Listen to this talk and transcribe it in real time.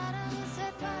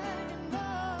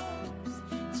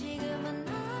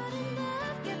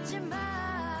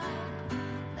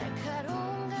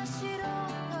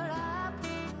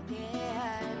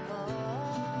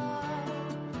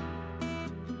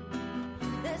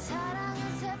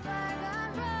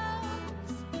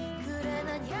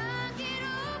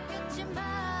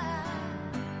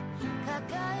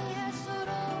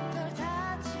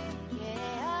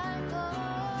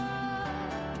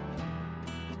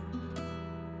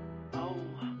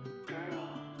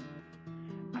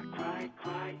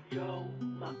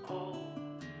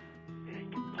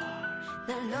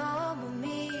너무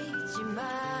믿지마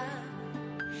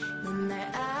넌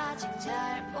날 아직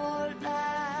잘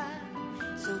몰라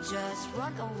So just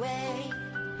run away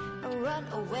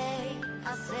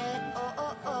I said oh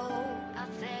oh oh I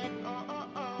said oh oh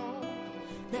oh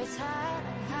날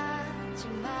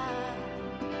사랑하지마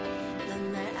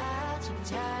넌 날 아직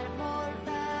잘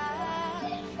몰라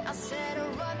I said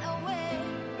run away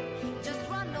just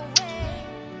run away.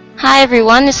 Hi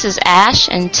everyone, this is Ash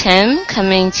and Tim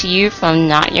coming to you from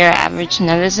Not Your Average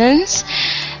Netizens.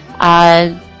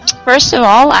 First of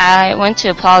all, I want to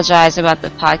apologize about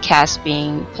the podcast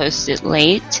being posted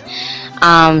late.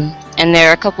 And there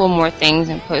are a couple more things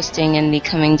I'm posting in the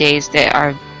coming days that are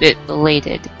a bit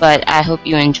belated, but I hope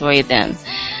you enjoy them.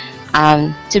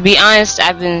 To be honest,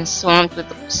 I've been swamped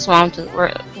with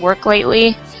work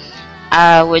lately,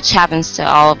 which happens to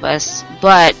all of us,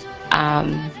 but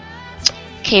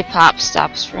K-pop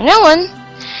stops for no one,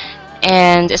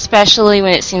 and especially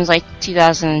when it seems like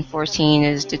 2014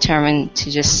 is determined to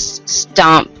just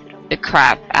stomp the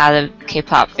crap out of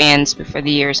K-pop fans before the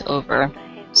year's over.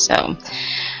 So,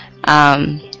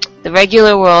 the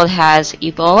regular world has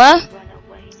Ebola.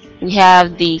 We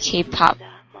have the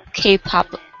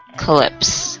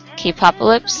K-pop-calypse.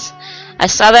 I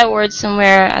saw that word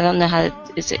somewhere. I don't know how to,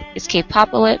 is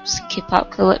K-pop-calypse?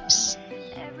 K-pop-calypse?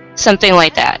 Something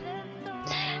like that.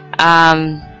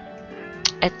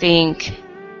 I think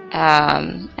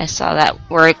I saw that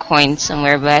word coined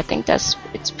somewhere, but I think it's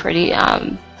pretty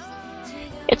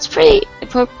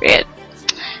appropriate.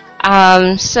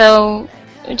 So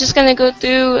we're just gonna go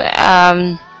through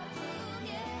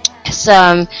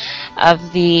some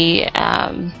of the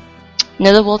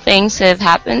notable things that have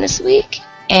happened this week,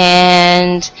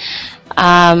 and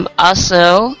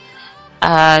also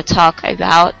talk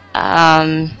about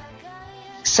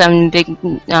some big,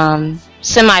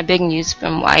 semi-big news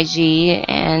from YG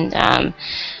and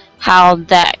how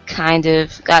that kind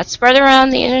of got spread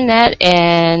around the internet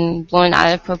and blown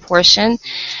out of proportion.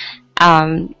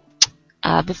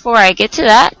 Before I get to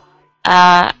that,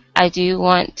 I do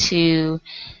want to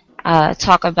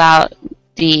talk about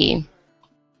the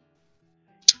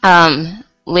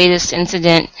latest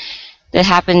incident that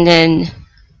happened in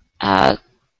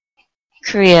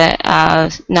Korea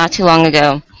not too long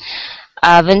ago.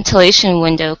 A ventilation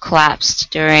window collapsed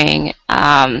during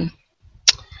 4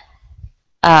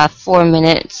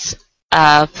 minutes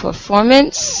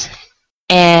performance,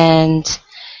 and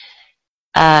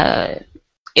it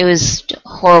was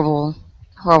horrible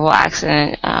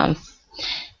accident.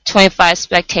 25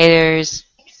 spectators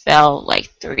fell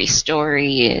like 3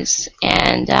 stories,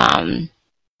 and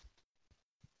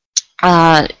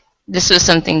this was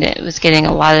something that was getting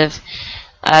a lot of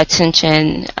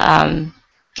attention.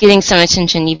 Getting some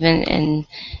attention even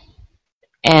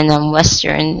in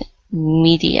Western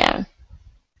media.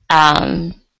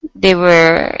 They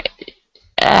were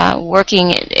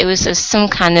working. It was some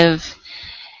kind of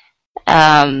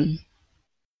I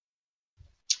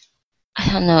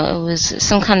don't know. It was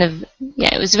some kind of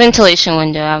it was a ventilation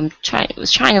window. I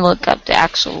was trying to look up the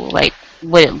actual what it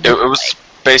looked like. It was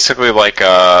basically like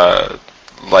a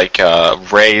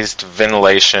raised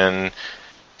ventilation.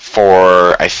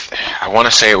 For I want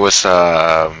to say it was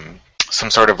some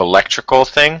sort of electrical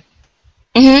thing.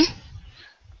 Mm-hmm.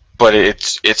 But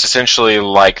it's essentially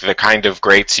like the kind of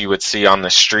grates you would see on the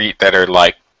street that are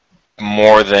like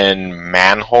more than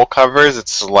manhole covers.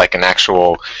 It's like an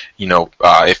actual,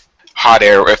 if hot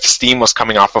air, if steam was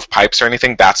coming off of pipes or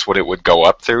anything, that's what it would go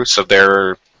up through. So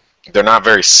they're not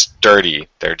very sturdy.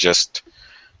 They're just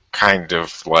kind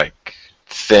of like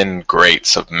thin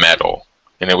grates of metal.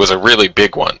 And it was a really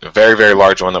big one, a very, very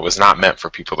large one that was not meant for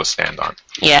people to stand on.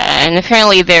 Yeah, and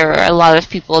apparently there were a lot of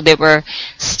people that were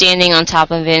standing on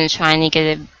top of it and trying to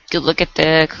get a good look at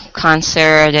the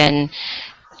concert, and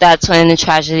that's when the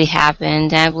tragedy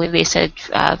happened. And I believe they said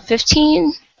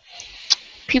 15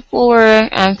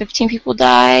 people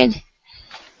died,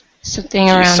 something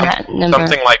around that number.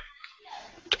 Something like,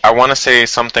 I want to say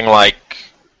something like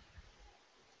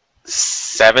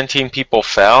 17 people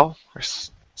fell, or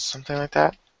something like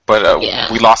that. But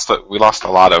we lost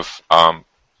a lot of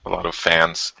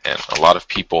fans and a lot of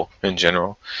people in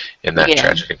general in that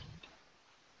tragedy.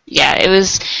 Yeah, it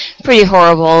was pretty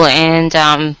horrible, and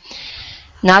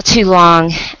not too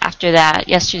long after that,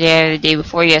 yesterday or the day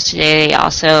before yesterday, they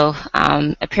also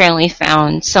apparently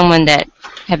found someone that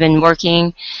had been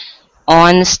working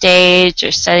on the stage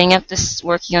or setting up the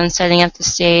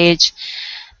stage.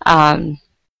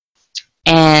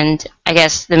 And I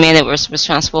guess the man that was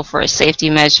responsible for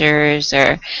safety measures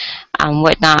or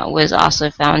whatnot was also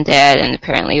found dead, and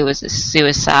apparently it was a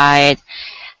suicide.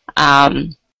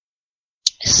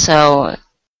 So,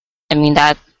 I mean,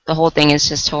 that the whole thing is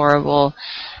just horrible.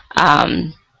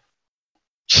 Hyuna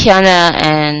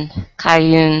and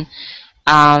Kayun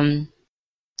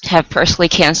have personally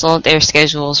canceled their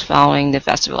schedules following the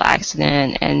festival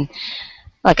accident, and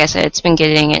like I said, it's been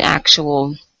getting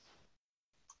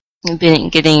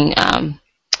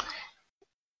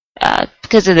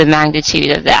because of the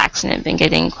magnitude of the accident, been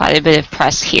getting quite a bit of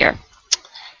press here.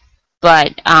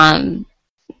 But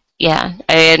yeah,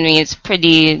 I mean, it's a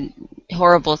pretty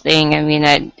horrible thing. I mean,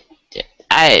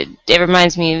 it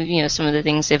reminds me of some of the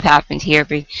things that have happened here,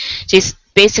 just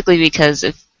basically because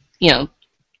of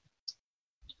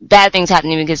bad things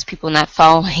happening because people not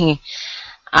following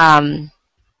kind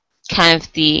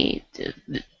of the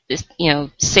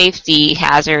safety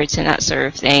hazards and that sort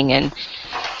of thing, and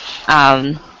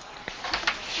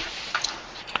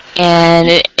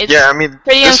it's yeah, I mean,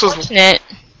 pretty unfortunate.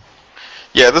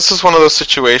 This is one of those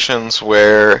situations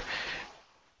where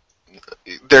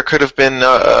there could have been.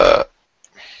 I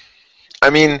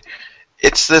mean,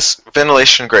 it's this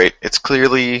ventilation grate. It's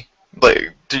clearly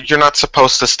like you're not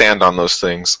supposed to stand on those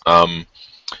things.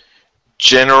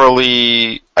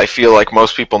 Generally, I feel like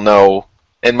most people know,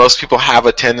 and most people have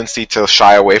a tendency to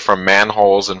shy away from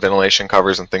manholes and ventilation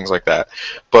covers and things like that.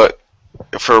 But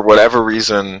for whatever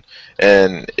reason,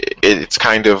 and it's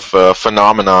kind of a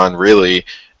phenomenon, really,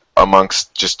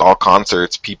 amongst just all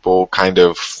concerts, people kind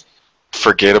of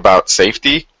forget about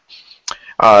safety.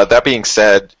 That being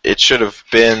said, it should have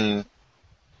been.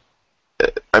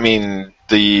 I mean,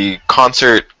 the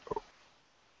concert.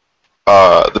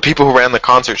 The people who ran the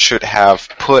concert should have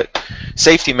put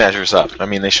safety measures up. I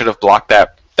mean, they should have blocked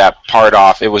that part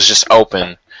off. It was just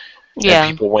open,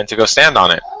 and people went to go stand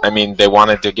on it. I mean, they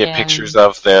wanted to get pictures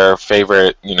of their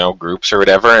favorite, groups or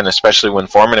whatever, and especially when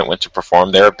 4 Minute went to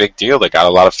perform, they're a big deal. They got a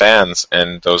lot of fans,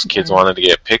 and those kids wanted to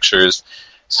get pictures,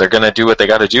 so they're going to do what they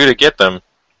got to do to get them.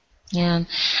 Yeah.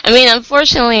 I mean,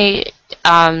 unfortunately,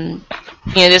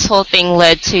 this whole thing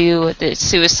led to the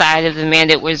suicide of the man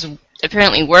that was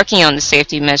apparently working on the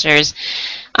safety measures.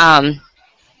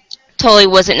 Totally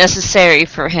wasn't necessary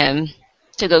for him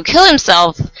to go kill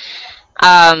himself.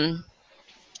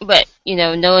 But,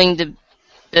 knowing the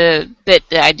bit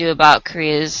that I do about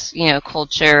Korea's,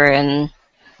 culture, and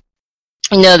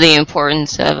the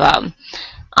importance of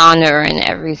honor and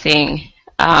everything,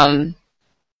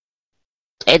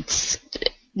 it's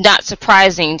not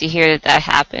surprising to hear that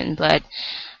happened, but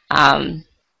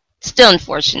still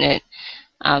unfortunate.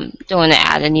 Don't want to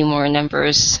add any more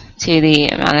numbers to the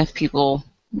amount of people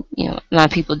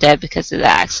dead because of the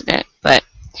accident. But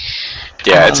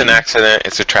yeah, it's an accident.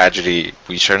 It's a tragedy.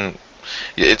 We shouldn't.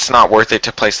 It's not worth it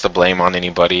to place the blame on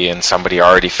anybody, and somebody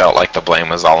already felt like the blame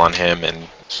was all on him, and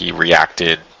he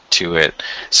reacted to it.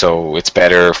 So it's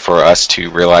better for us to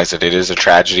realize that it is a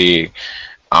tragedy.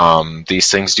 These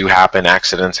things do happen,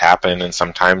 accidents happen, and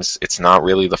sometimes it's not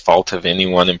really the fault of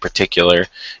anyone in particular.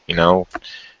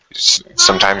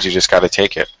 Sometimes you just got to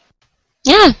take it.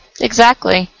 Yeah,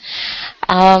 exactly.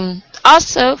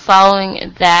 Also,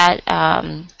 following that,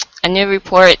 a new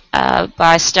report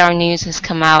by Star News has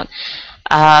come out.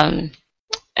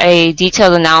 A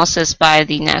detailed analysis by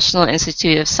the National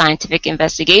Institute of Scientific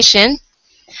Investigation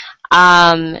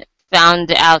found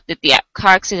out that the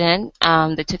car accident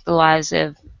that took the lives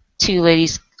of two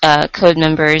ladies code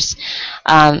members,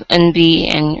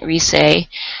 NB and Rise,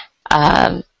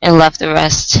 and left the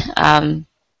rest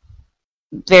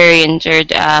very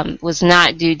injured, was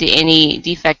not due to any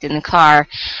defect in the car.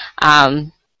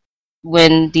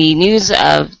 When the news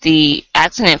of the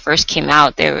accident first came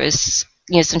out, there was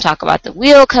some talk about the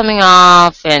wheel coming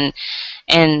off and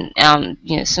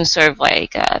some sort of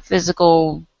like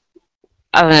physical,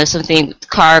 I don't know, something,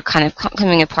 car kind of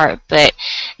coming apart. But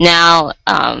now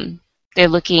they're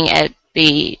looking at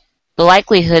the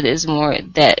likelihood is more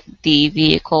that the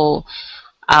vehicle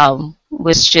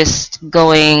was just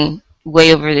going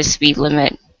way over the speed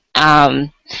limit.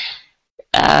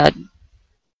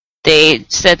 They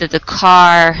said that the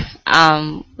car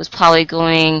was probably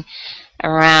going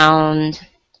around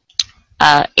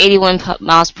 81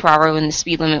 miles per hour when the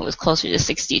speed limit was closer to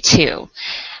 62.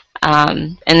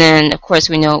 And then, of course,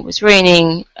 we know it was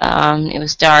raining, it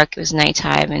was dark, it was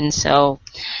nighttime, and so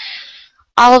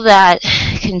all of that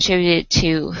contributed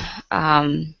to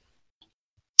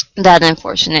that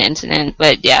unfortunate incident.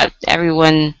 But yeah,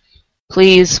 everyone,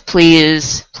 please,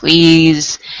 please,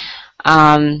 please,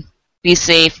 be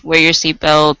safe, wear your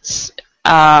seatbelts,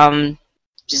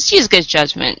 just use good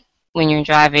judgment when you're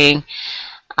driving.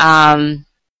 A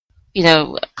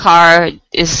car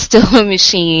is still a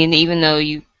machine, even though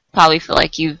you probably feel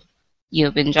like you've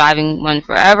been driving one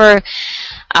forever.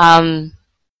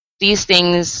 these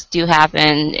things do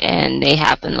happen, and they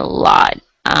happen a lot.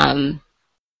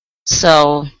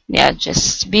 So yeah,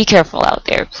 just be careful out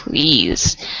there,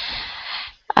 please.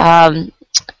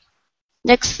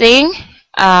 Next thing,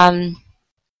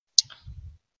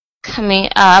 coming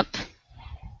up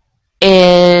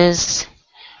is,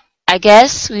 I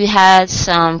guess we had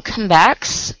some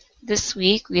comebacks this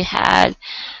week. We had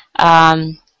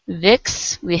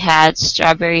Vicks, we had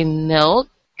Strawberry Milk,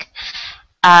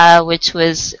 which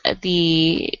was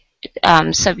the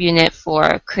subunit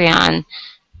for Korean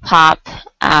pop.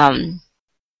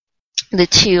 The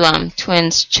two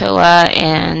twins, Choa,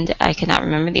 and I cannot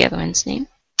remember the other one's name.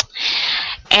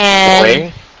 And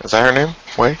Wei? Is that her name?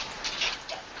 Wei?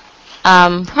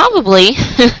 Probably.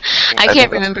 I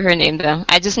can't remember her name though.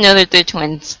 I just know that they're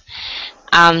twins.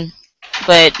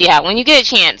 But yeah, when you get a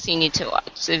chance, you need to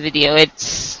watch the video.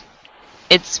 It's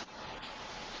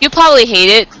you'll probably hate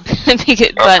it,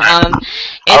 because, but I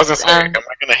was gonna say, am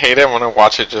I gonna hate it when I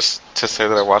watch it just to say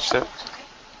that I watched it?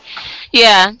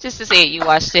 Yeah, just to say you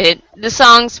watched it. The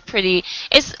song's pretty.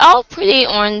 It's all pretty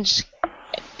orange.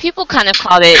 People kind of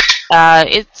call it.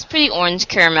 It's pretty orange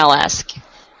caramel-esque.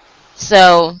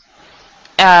 So,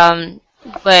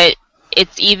 but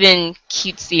it's even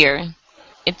cutesier.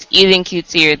 It's even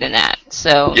cutesier than that.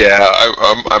 So yeah,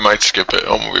 I might skip it.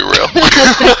 I'm gonna be real.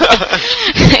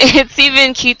 It's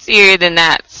even cutesier than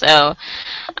that. So,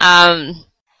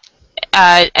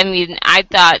 I mean, I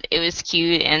thought it was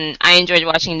cute, and I enjoyed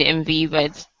watching the MV, but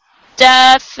it's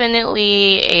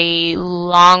definitely a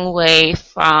long way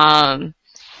from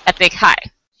Epik High,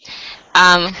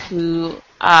 who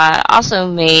also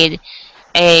made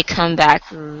a comeback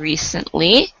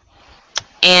recently.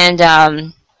 And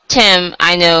Tim,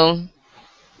 I know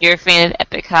you're a fan of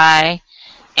Epik High,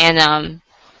 and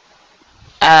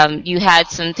you had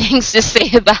some things to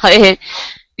say about it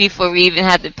before we even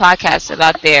had the podcast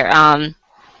about their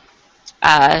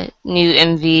new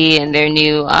MV and their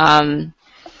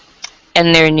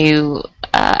new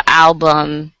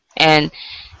album, and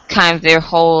kind of their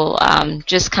whole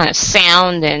just kind of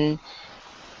sound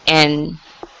and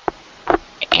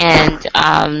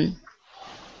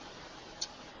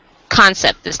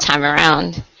concept this time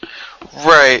around.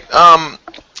 Right.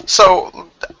 So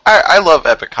I love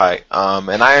Epik High,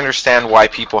 and I understand why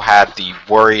people had the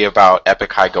worry about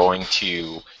Epik High going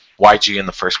to YG in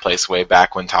the first place way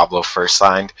back when Tablo first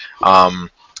signed.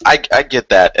 I get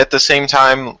that. At the same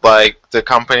time, like, the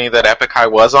company that Epik High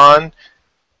was on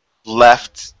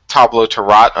left Tablo to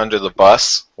rot under the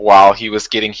bus while he was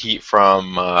getting heat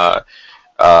from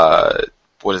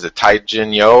what is it,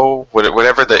 Taijin Yo?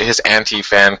 Whatever his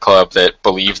anti-fan club that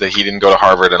believed that he didn't go to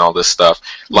Harvard and all this stuff.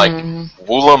 Like,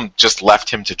 Woolum just left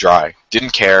him to dry.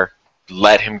 Didn't care.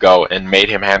 Let him go and made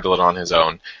him handle it on his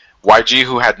own. YG,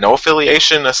 who had no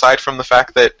affiliation aside from the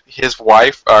fact that his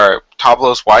wife, or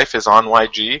Tablo's wife, is on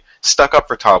YG, stuck up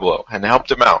for Tablo and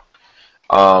helped him out.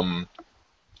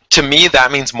 To me,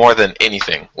 that means more than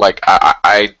anything. Like,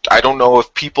 I don't know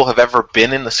if people have ever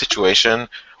been in the situation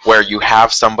where you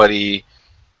have somebody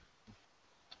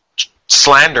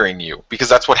slandering you, because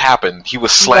that's what happened. He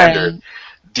was slandered. Right.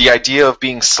 The idea of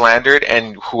being slandered,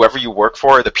 and whoever you work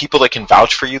for, the people that can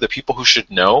vouch for you, the people who should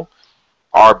know,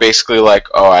 are basically like,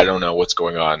 oh, I don't know what's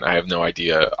going on. I have no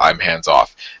idea. I'm hands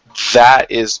off. That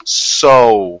is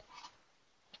so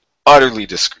utterly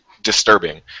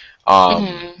disturbing.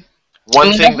 One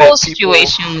thing the whole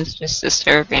situation was just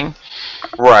disturbing.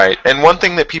 Right. And one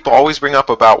thing that people always bring up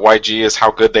about YG is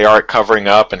how good they are at covering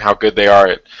up and how good they are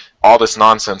at all this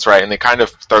nonsense, right? And they kind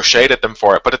of throw shade at them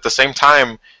for it. But at the same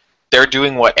time, they're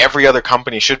doing what every other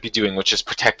company should be doing, which is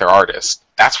protect their artists.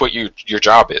 That's what your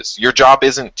job is. Your job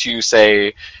isn't to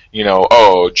say,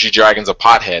 oh, G-Dragon's a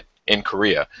pothead in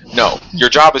Korea. No. Your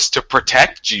job is to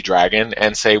protect G-Dragon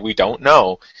and say, we don't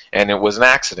know, and it was an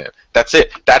accident. That's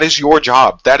it. That is your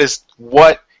job. That is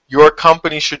what your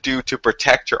company should do to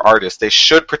protect your artists. They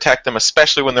should protect them,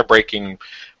 especially when they're breaking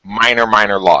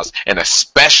minor laws, and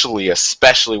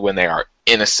especially when they are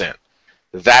innocent.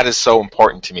 That is so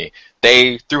important to me.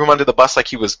 They threw him under the bus like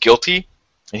he was guilty,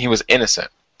 and he was innocent.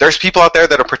 There's people out there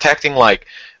that are protecting, like,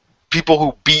 people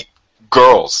who beat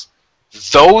girls.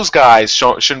 Those guys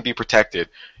shouldn't be protected.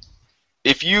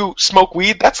 If you smoke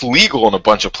weed, that's legal in a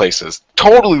bunch of places.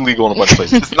 Totally legal in a bunch of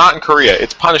places. It's not in Korea.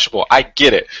 It's punishable. I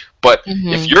get it. But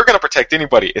if you're going to protect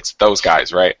anybody, it's those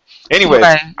guys, right? Anyways,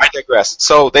 I digress.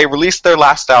 So they released their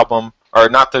last album, or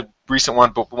not the recent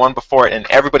one, but the one before it, and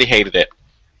everybody hated it.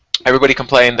 Everybody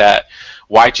complained that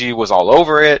YG was all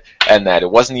over it, and that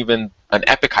it wasn't even an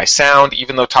Epik High sound.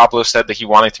 Even though Tablo said that he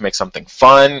wanted to make something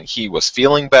fun, he was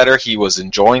feeling better, he was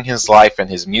enjoying his life, and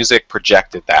his music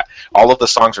projected that. All of the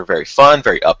songs were very fun,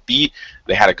 very upbeat.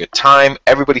 They had a good time.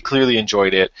 Everybody clearly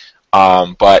enjoyed it,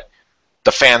 but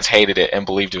the fans hated it and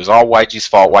believed it was all YG's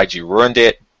fault. YG ruined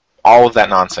it. All of that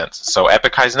nonsense. So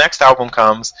Epik High's next album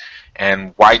comes,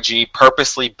 and YG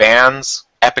purposely bans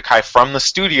Epik High from the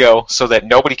studio so that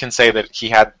nobody can say that he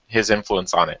had his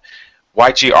influence on it.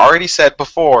 YG already said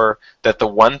before that the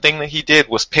one thing that he did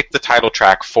was pick the title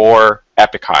track for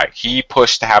Epik High. He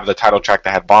pushed to have the title track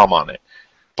that had Bomb on it.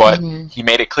 But he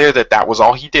made it clear that that was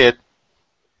all he did,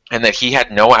 and that he had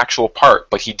no actual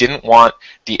part. But he didn't want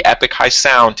the Epik High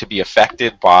sound to be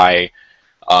affected by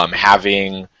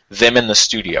having them in the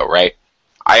studio, right?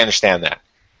 I understand that.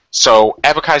 So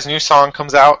Epik High's new song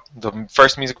comes out. The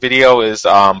first music video is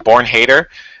Born Hater,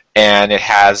 and it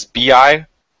has B.I.,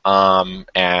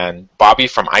 and Bobby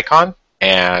from Icon,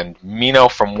 and Mino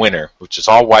from Winner, which is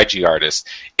all YG artists.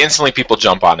 Instantly people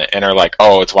jump on it and are like,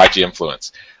 oh, it's YG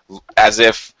influence. As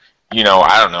if, you know,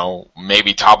 I don't know,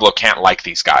 maybe Tablo can't like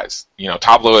these guys. You know,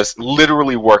 Tablo has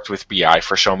literally worked with B.I.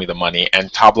 for Show Me the Money,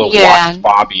 and Tablo watched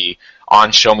Bobby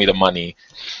on Show Me the Money.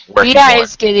 B.I.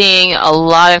 is getting a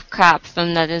lot of crap from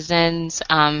netizens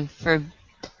for,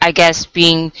 I guess,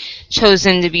 being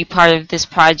chosen to be part of this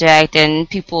project, and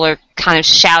people are kind of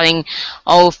shouting,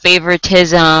 oh,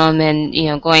 favoritism, and, you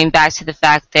know, going back to the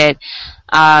fact that,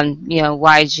 you know,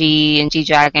 YG and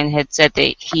G-Dragon had said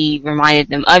that he reminded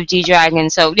them of G-Dragon,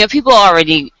 so, you know, people are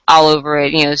already all over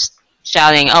it, you know,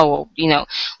 shouting, oh, well, you know,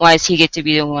 why does he get to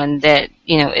be the one that,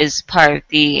 you know, is part of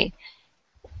the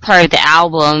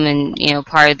album, and, you know,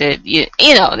 part of the,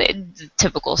 you know, the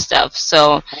typical stuff,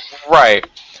 so. Right.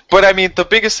 But, I mean, the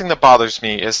biggest thing that bothers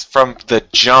me is from the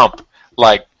jump,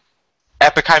 like,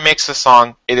 Epik High makes the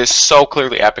song. It is so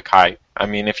clearly Epik High. I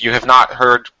mean, if you have not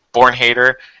heard Born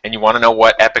Hater and you want to know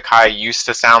what Epik High used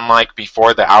to sound like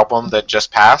before the album that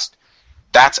just passed,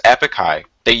 that's Epik High.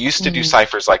 They used to do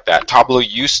ciphers like that. Tablo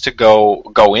used to go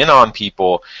in on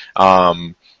people.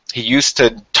 He used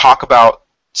to talk about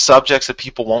subjects that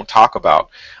people won't talk about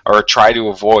or try to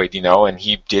avoid, you know, and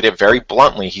he did it very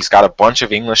bluntly. He's got a bunch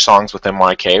of English songs with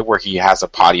MYK where he has a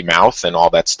potty mouth and all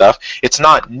that stuff. It's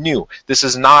not new. This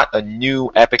is not a new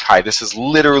Epik High. This is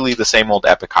literally the same old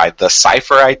Epik High. The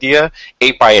cipher idea,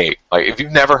 8x8. Like, if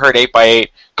you've never heard 8x8,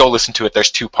 go listen to it.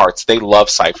 There's 2 parts. They love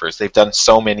ciphers. They've done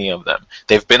so many of them.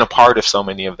 They've been a part of so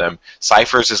many of them.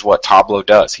 Ciphers is what Tablo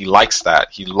does. He likes that.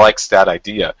 He likes that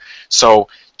idea. So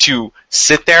to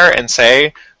sit there and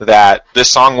say that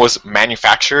this song was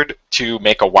manufactured to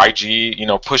make a YG, you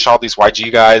know, push all these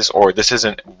YG guys, or this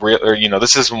isn't real, or, you know,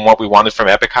 this isn't what we wanted from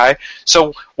Epik High.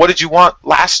 So what did you want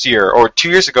last year or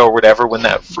 2 years ago or whatever when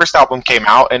that first album came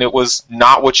out and it was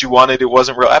not what you wanted? It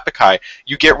wasn't real Epik High.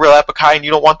 You get real Epik High and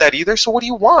you don't want that either. So what do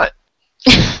you want?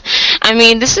 I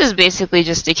mean, this is basically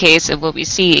just a case of what we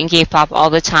see in K-pop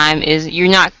all the time is you're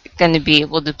not going to be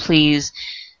able to please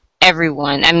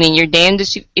everyone. I mean, you're damned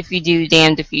if you do,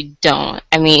 damned if you don't.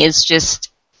 I mean, it's just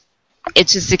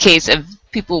a case of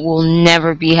people will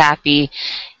never be happy,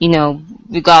 you know,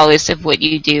 regardless of what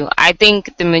you do. I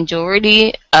think the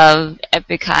majority of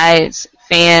Epik High's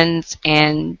fans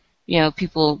and, you know,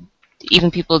 people,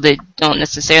 even people that don't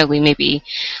necessarily maybe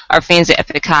are fans of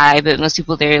Epik High, but most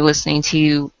people that are listening to,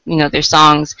 you know, their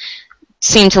songs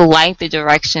seem to like the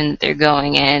direction that they're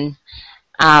going in.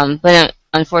 But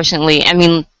unfortunately, I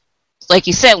mean, like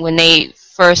you said, when they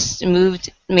first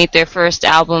made their first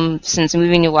album since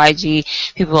moving to YG,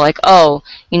 people were like, oh,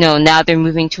 you know, now they're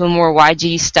moving to a more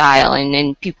YG style,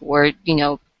 and people were, you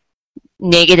know,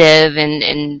 negative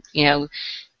and you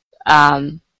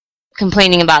know,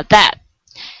 complaining about that.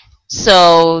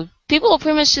 So people will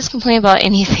pretty much just complain about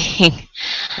anything.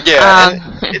 Yeah,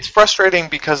 and it's frustrating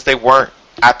because they weren't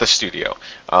at the studio.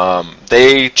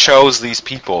 They chose these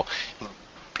people.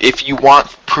 If you want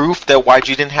proof that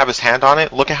YG didn't have his hand on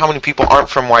it, look at how many people aren't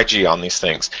from YG on these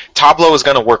things. Tablo is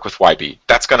going to work with YB.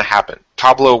 That's going to happen.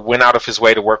 Tablo went out of his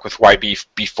way to work with YB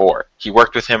before. He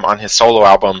worked with him on his solo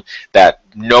album that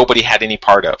nobody had any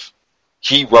part of.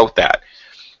 He wrote that.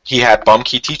 He had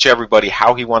Bumkey teach everybody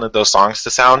how he wanted those songs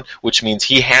to sound, which means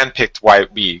he handpicked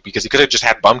YB because he could have just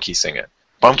had Bumkey sing it.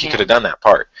 Bumkey could have done that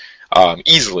part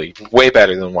easily, way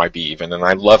better than YB even, and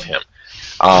I love him.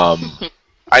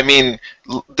 I mean,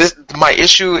 my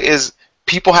issue is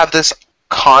people have this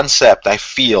concept, I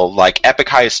feel, like Epik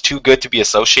High is too good to be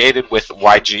associated with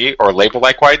YG or a label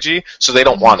like YG, so they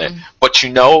don't want it. But you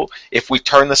know, if we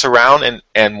turn this around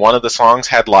and one of the songs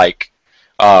had like,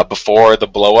 before the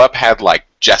blow up, had like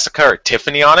Jessica or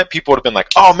Tiffany on it, people would have been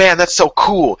like, oh man, that's so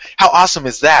cool. How awesome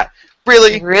is that?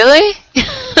 Really? Really?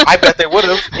 I bet they would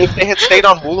have if they had stayed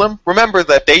on Woolum. Remember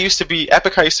that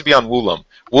Epik High used to be on Woolum.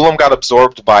 Woolum got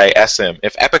absorbed by SM.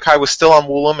 If Epik High was still on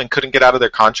Woolum and couldn't get out of their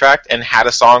contract and had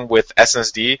a song with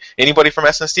SNSD, anybody from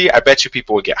SNSD, I bet you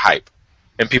people would get hype.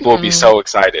 And people would be so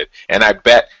excited. And I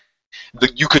bet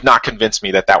you could not convince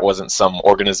me that that wasn't some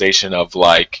organization of,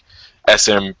 like,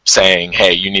 SM saying,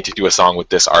 hey, you need to do a song with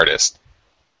this artist.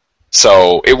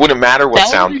 So it wouldn't matter what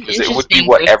sound, because it would be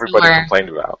what everybody complained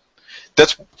about.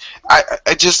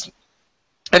 I just,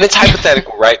 and it's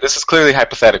hypothetical, right? This is clearly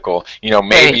hypothetical.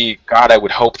 Maybe, God, I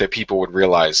would hope that people would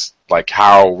realize, like,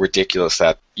 how ridiculous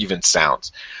that even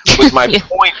sounds. But my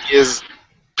point is,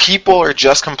 people are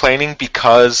just complaining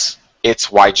because it's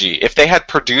YG. If they had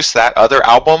produced that other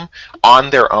album on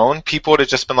their own, people would have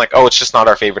just been like, oh, it's just not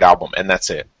our favorite album, and that's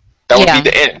it. That would be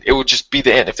the end. It would just be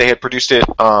the end. If they had produced it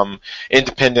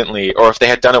independently, or if they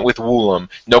had done it with Woolum,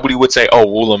 nobody would say, oh,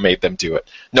 Woolum made them do it.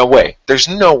 No way. There's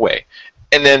no way.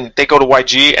 And then they go to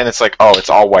YG, and it's like, oh, it's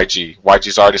all YG.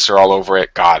 YG's artists are all over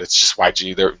it. God, it's just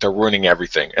YG. They're ruining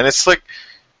everything. And it's like,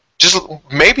 just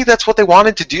maybe that's what they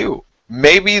wanted to do.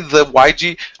 Maybe the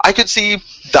YG... I could see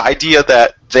the idea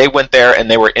that they went there and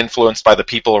they were influenced by the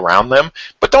people around them,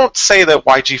 but don't say that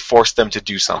YG forced them to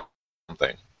do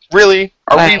something. Really?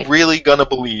 Are we really going to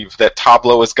believe that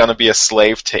Tablo is going to be a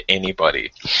slave to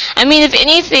anybody? I mean, if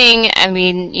anything,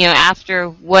 after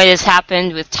what has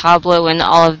happened with Tablo and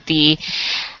all of the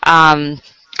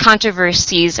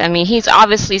controversies, he's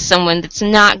obviously someone that's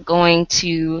not going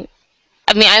to...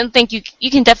 I don't think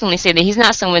you can definitely say that he's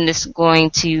not someone that's going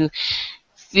to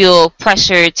feel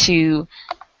pressure to,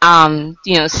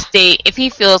 stay... If he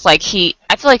feels like I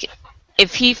feel like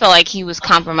if he felt like he was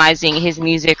compromising his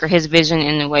music or his vision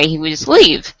in a way, he would just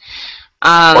leave.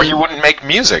 Or he wouldn't make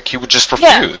music. He would just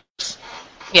refuse.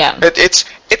 Yeah. It's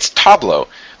Tablo.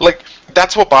 Like,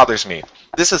 that's what bothers me.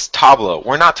 This is Tablo.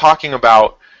 We're not talking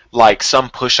about, like, some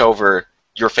pushover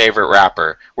your favorite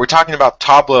rapper. We're talking about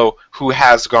Tablo, who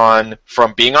has gone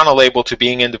from being on a label to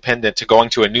being independent to going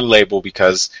to a new label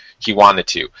because he wanted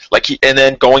to. And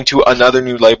then going to another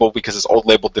new label because his old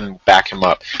label didn't back him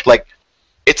up. Like,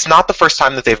 it's not the first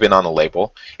time that they've been on a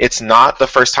label. It's not the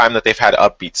first time that they've had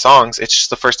upbeat songs. It's just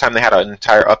the first time they had an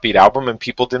entire upbeat album and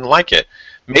people didn't like it.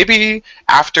 Maybe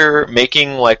after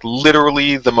making, like,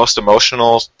 literally the most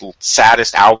emotional,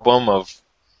 saddest album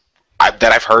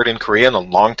that I've heard in Korea in a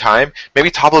long time, maybe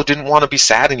Tablo didn't want to be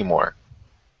sad anymore.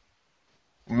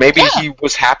 Maybe he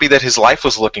was happy that his life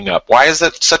was looking up. Why is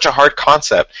that such a hard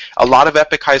concept? A lot of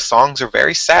Epik High songs are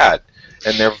very sad,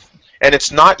 and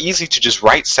it's not easy to just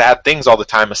write sad things all the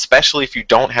time, especially if you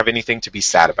don't have anything to be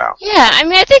sad about. Yeah,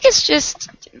 I think it's just,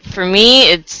 for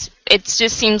me, it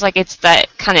just seems like it's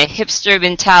that kind of hipster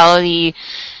mentality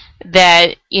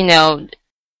that,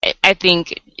 I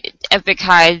think Epik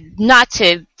High, not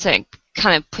to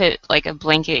kind of put like a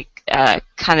blanket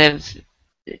kind of,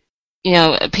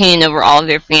 opinion over all of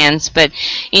their fans, but,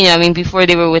 before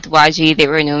they were with YG, they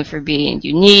were known for being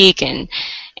unique and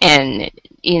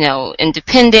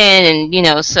independent,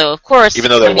 and, so of course, even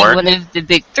though they weren't one of the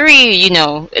big three,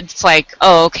 it's like,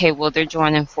 oh, okay, well, they're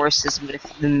joining forces with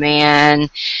the man,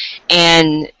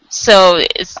 and so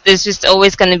there's just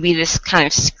always going to be this kind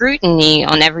of scrutiny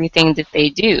on everything that they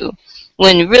do,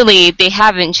 when really they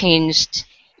haven't changed,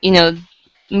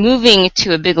 moving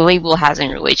to a big label hasn't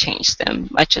really changed them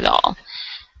much at all.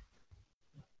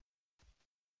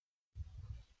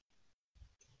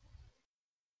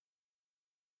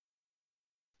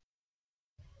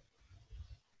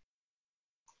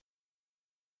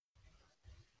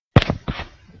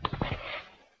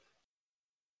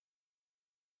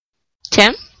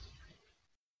 Tim?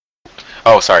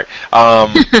 Oh, sorry.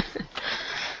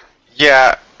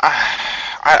 Yeah,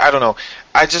 I don't know.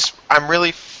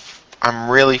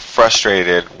 I'm really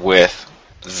frustrated with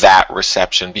that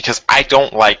reception because I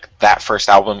don't like that first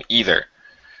album either.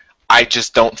 I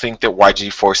just don't think that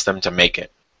YG forced them to make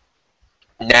it.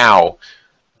 Now,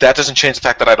 that doesn't change the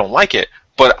fact that I don't like it,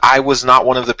 but I was not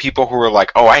one of the people who were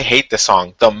like, oh, I hate this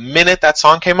song. The minute that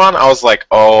song came on, I was like,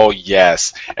 oh,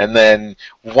 yes. And then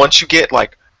once you get,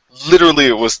 like, literally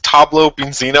it was Tablo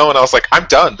Benzino, and I was like, I'm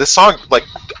done. This song, like,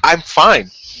 I'm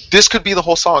fine. This could be the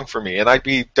whole song for me, and I'd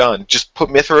be done. Just put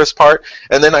Mithra's part,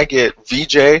 and then I get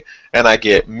VJ, and I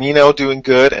get Mino doing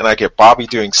good, and I get Bobby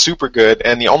doing super good,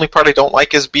 and the only part I don't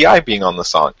like is B.I. being on the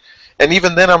song. And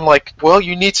even then I'm like, well,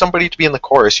 you need somebody to be in the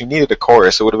chorus. You needed a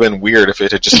chorus. It would have been weird if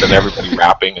it had just been everybody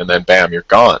rapping, and then bam, you're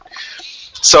gone.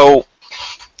 So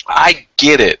I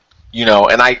get it,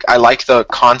 and I like the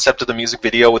concept of the music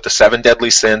video with the 7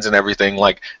 deadly sins and everything.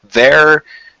 Like, there's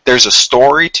a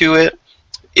story to it.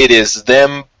 it is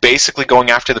them basically going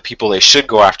after the people they should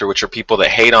go after, which are people that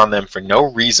hate on them for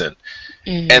no reason.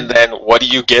 Mm-hmm. And then what do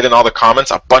you get in all the comments?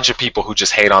 A bunch of people who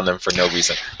just hate on them for no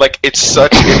reason. Like, it's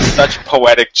such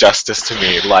poetic justice to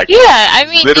me. Like, yeah, I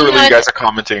mean, literally, you guys are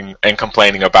commenting and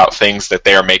complaining about things that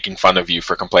they are making fun of you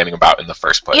for complaining about in the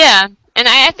first place. Yeah, and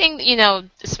I think,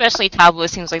 especially Tablo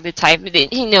seems like the type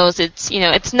that he knows it's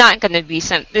not going to be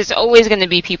there's always going to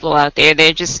be people out there.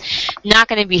 They're just not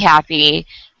going to be happy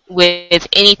with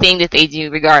anything that they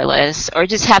do regardless, or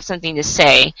just have something to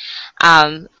say.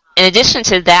 In addition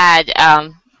to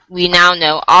that, we now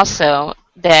know also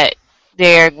that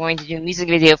they're going to do a music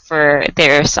video for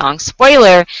their song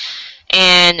Spoiler,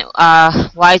 and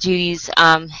YG's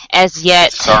as yet...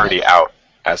 It's already out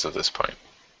as of this point.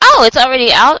 Oh, it's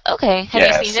already out? Okay.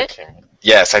 Have you seen it?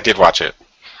 Yes, I did watch it.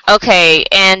 Okay,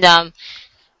 and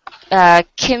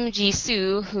Kim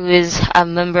Ji-soo, who is a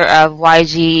member of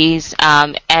YG's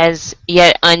as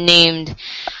yet unnamed...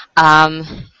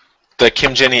 the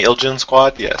Kim Jenny Iljin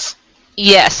squad, yes.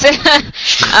 Yes.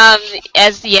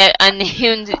 As yet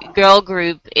unnamed girl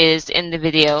group is in the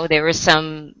video. There was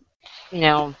some,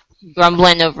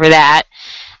 grumbling over that.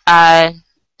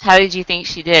 How did you think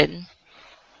she did?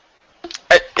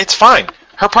 It's fine.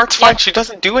 Her part's fine. She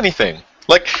doesn't do anything.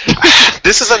 Like,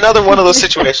 this is another one of those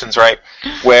situations, right,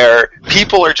 where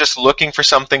people are just looking for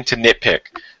something to nitpick.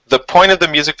 The point of the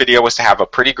music video was to have a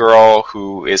pretty girl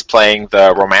who is playing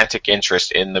the romantic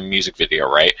interest in the music video,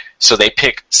 right? So they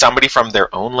pick somebody from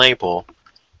their own label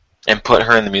and put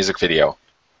her in the music video.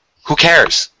 Who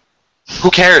cares?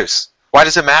 Who cares? Why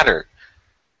does it matter?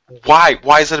 Why?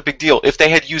 Why is it a big deal? If they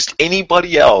had used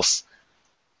anybody else,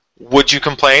 would you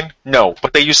complain? No,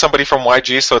 but they used somebody from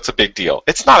YG, so it's a big deal.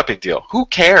 It's not a big deal. Who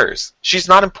cares? She's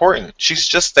not important. She's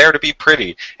just there to be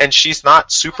pretty, and she's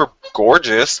not super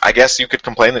gorgeous. I guess you could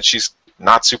complain that she's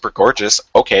not super gorgeous.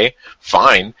 Okay,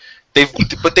 fine.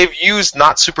 But they've used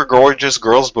not super gorgeous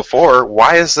girls before.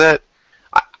 Why is that?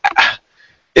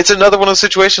 It's another one of those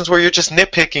situations where you're just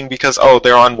nitpicking because,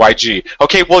 they're on YG.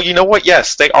 Okay, well, you know what?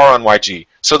 Yes, they are on YG,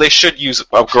 so they should use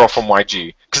a girl from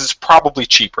YG because it's probably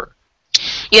cheaper.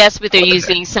 Yes, but they're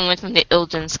using someone from the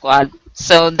Iljin squad,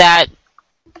 so that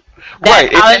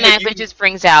right. automatically just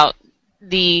brings out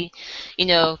the,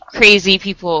 crazy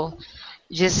people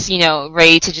just,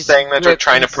 ready to just saying that they're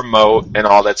trying to promote and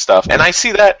all that stuff. And I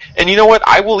see that, and you know what?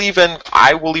 I will even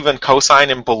co-sign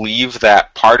and believe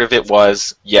that part of it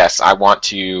was, yes, I want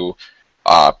to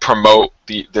promote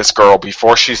this girl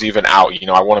before she's even out.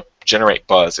 I want to generate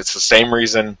buzz. It's the same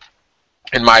reason,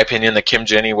 in my opinion, that Kim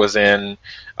Jenny was in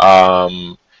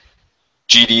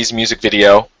GD's music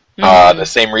video. The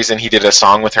same reason he did a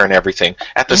song with her and everything.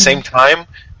 At the same time,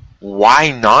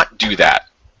 why not do that?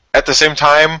 At the same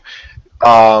time,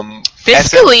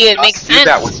 fiscally, it makes sense. Did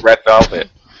that with Red Velvet.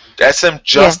 SM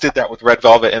just did that with Red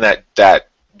Velvet and that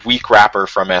weak rapper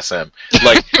from SM.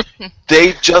 Like,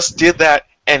 they just did that,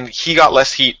 and he got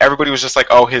less heat. Everybody was just like,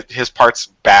 his part's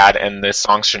bad, and this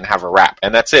song shouldn't have a rap.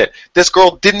 And that's it. This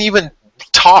girl didn't even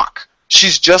talk.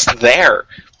 She's just there,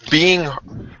 being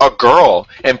a girl,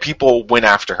 and people went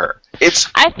after her.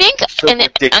 I think,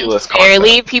 ridiculous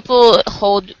unfairly, people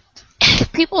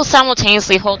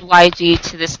simultaneously hold YG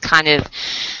to this kind of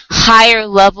higher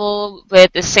level, but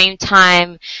at the same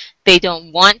time, they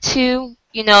don't want to.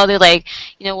 They're like,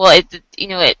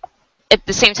 at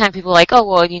the same time, people are like,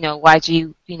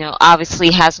 YG,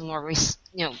 obviously has more,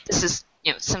 this is,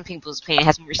 some people's opinion,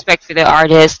 has more respect for their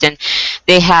artist, and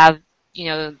they have,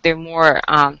 they're more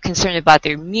concerned about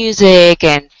their music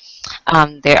and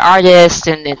their artist,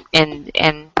 and at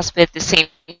the same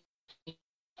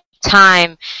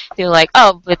time, they're like,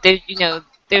 but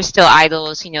they're still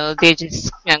idols. They're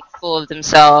just full of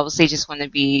themselves. They just want to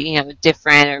be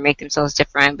different or make themselves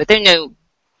different, but they're no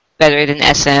better than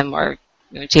SM or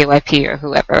JYP or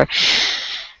whoever.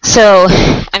 So,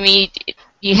 I mean,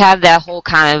 you have that whole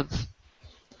kind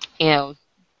of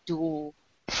dual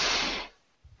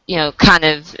kind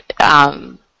of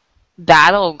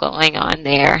battle going on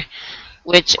there,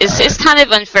 which is kind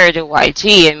of unfair to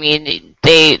YG. I mean,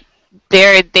 they're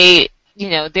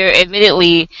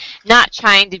admittedly not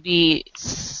trying to be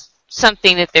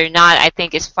something that they're not. I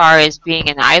think as far as being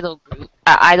an idol group,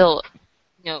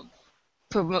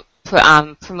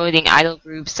 promoting idol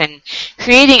groups and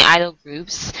creating idol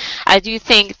groups, I do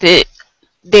think that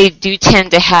they do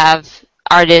tend to have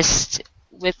artists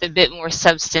with a bit more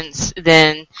substance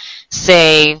than,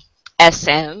 say,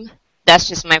 SM. That's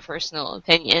just my personal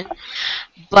opinion.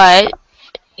 But,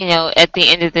 at the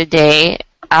end of the day,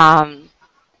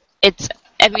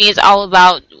 it's all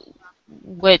about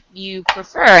what you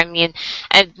prefer. I mean,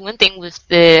 and one thing with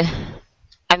the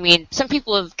I mean, some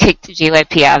people have kicked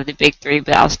JYP out of the big three,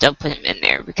 but I'll still put him in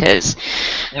there because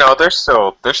No, they're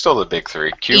still the big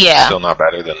three. Cube's still not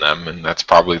better than them, and that's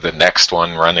probably the next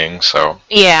one running. So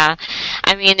yeah,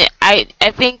 I mean, I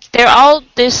think they're all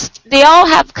this. They all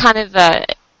have kind of a.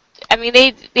 I mean,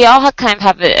 they all have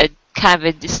a kind of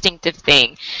a distinctive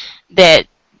thing that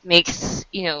makes,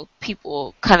 you know,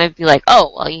 people kind of be like,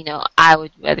 oh, well, you know, I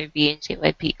would rather be in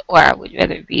JYP or I would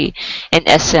rather be in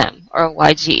SM or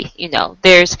YG. You know,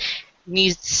 there's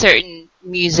certain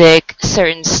music,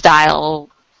 certain style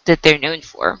that they're known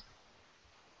for.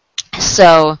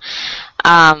 So,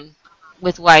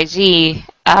 with YG,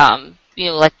 you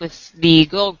know, like with the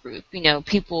girl group, you know,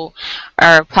 people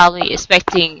are probably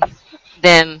expecting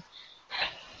them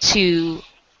to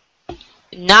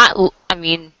not, I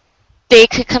mean, they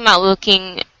could come out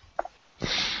looking,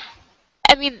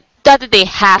 I mean, not that they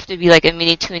have to be like a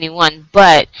mini 21,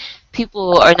 but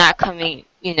people are not coming,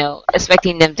 you know,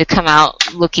 expecting them to come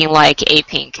out looking like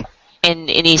Apink in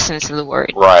any sense of the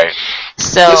word. right.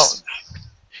 So,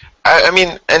 I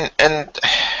mean, and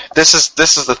this is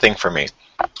the thing for me.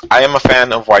 I am a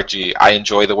fan of YG. I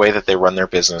enjoy the way that they run their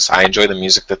business. I enjoy the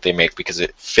music that they make because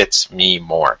it fits me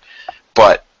more.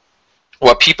 But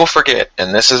what people forget,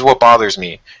 and this is what bothers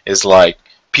me, is like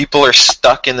people are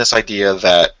stuck in this idea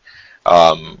that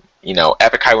you know,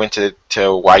 Epik High went to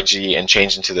YG and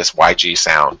changed into this YG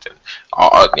sound,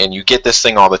 and you get this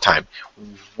thing all the time.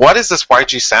 What is this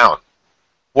YG sound?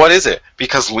 What is it?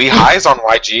 Because Lee High's on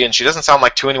YG and she doesn't sound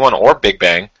like 2NE1 or Big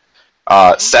Bang.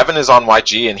 Seven is on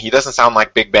YG and he doesn't sound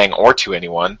like Big Bang or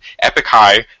 2NE1. Epik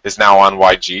High is now on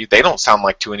YG. They don't sound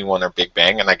like 2NE1 or Big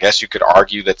Bang, and I guess you could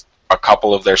argue that a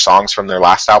couple of their songs from their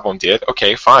last album did.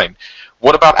 Okay, fine.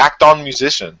 What about Act On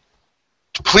Musician?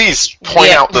 Please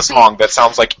point out the song that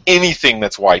sounds like anything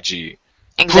that's YG.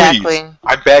 exactly. Please,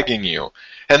 I'm begging you.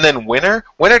 And then Winner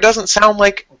doesn't sound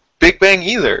like Big Bang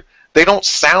either. They don't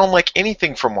sound like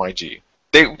anything from YG.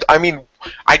 I mean,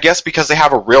 I guess because they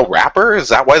have a real rapper? Is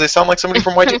that why they sound like somebody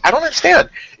from YG? I don't understand.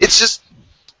 It's just,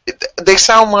 they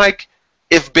sound like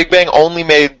if Big Bang only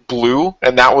made Blue,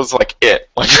 and that was like it.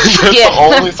 Like, that's the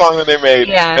only song that they made,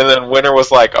 and then Winner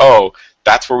was like, oh,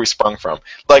 that's where we sprung from.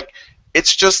 Like,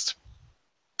 it's just,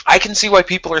 I can see why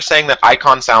people are saying that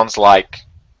Icon sounds like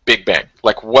Big Bang.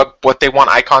 Like, what they want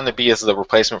Icon to be is the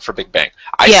replacement for Big Bang.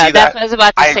 I see that's what I was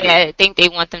about to say. agree. I think they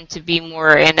want them to be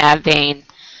more in that vein.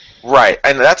 Right,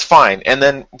 and that's fine. And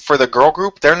then for the girl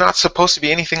group, they're not supposed to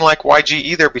be anything like YG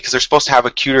either because they're supposed to have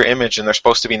a cuter image and they're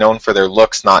supposed to be known for their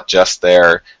looks, not just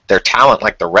their talent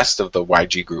like the rest of the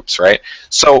YG groups, right?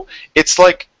 So it's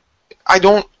like, I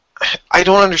don't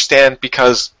understand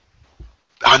because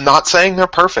I'm not saying they're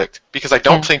perfect because I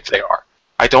don't think they are.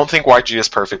 I don't think YG is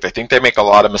perfect. I think they make a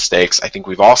lot of mistakes. I think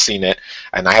we've all seen it,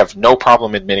 and I have no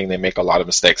problem admitting they make a lot of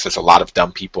mistakes. There's a lot of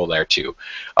dumb people there too.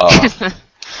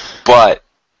 But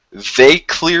they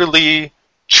clearly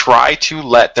try to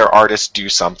let their artists do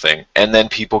something, and then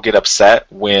people get upset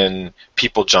when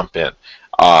people jump in.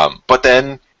 But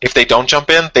then, if they don't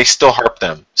jump in, they still harp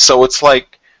them. So it's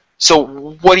like, so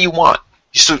what do you want?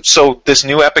 So this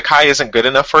new Epik High isn't good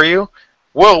enough for you?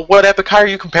 Well, what Epik High are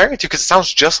you comparing it to? Because it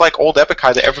sounds just like old Epik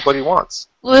High that everybody wants.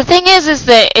 Well, the thing is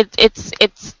that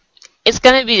it's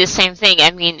going to be the same thing.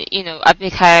 I mean, you know,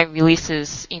 Epik High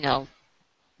releases, you know,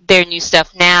 their new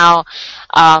stuff now.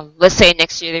 Let's say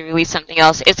next year they release something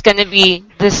else. It's going to be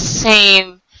the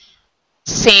same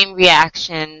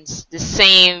reactions, the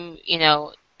same, you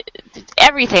know,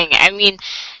 everything. I mean,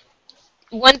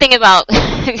 one thing about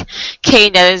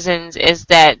Netizens is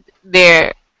that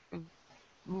they're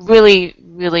really,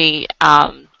 really,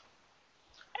 I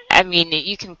mean,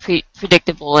 you can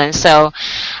predictable, and so,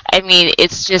 I mean,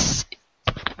 it's just,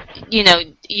 you know,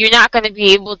 you're not going to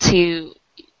be able to,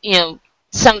 you know,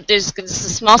 there's a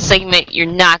small segment you're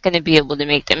not going to be able to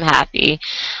make them happy,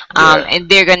 and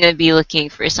they're going to be looking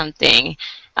for something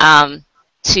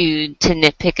to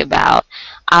nitpick about.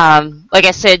 Like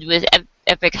I said, with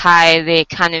Epik High, they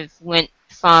kind of went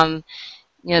from,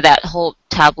 you know, that whole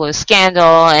tableau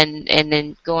scandal, and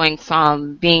then going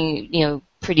from being, you know,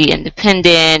 pretty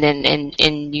independent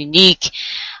and unique,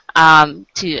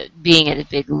 to being at a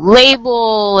big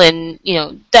label, and, you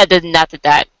know,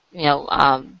 that you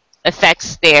know,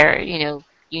 affects their, you know,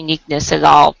 uniqueness at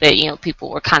all, but, you know,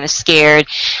 people were kind of scared.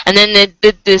 And then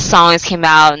the songs came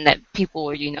out, and that people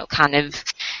were, you know, kind of,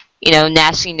 you know,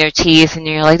 gnashing their teeth, and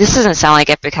you're like, this doesn't sound like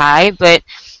Epik High, but,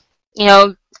 you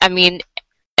know, I mean,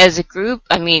 as a group,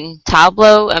 I mean,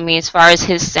 Tableau, I mean, as far as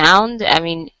his sound, I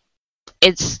mean,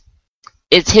 it's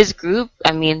his group.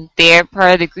 I mean, they're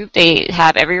part of the group. They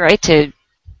have every right to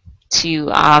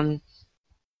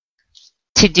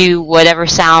do whatever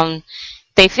sound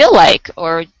they feel like,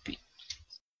 or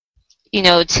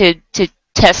to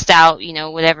test out,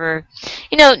 whatever,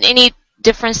 any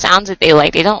different sounds that they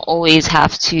like. They don't always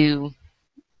have to,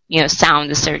 sound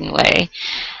a certain way.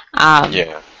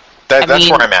 Yeah, that's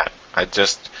where I'm at.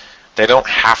 They don't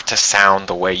have to sound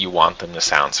the way you want them to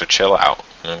sound. So chill out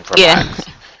and relax.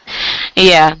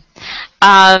 Yeah.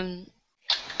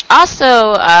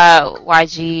 Also,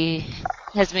 YG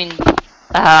has been,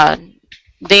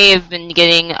 they have been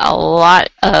getting a lot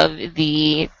of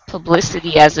the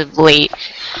publicity as of late.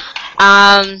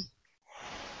 The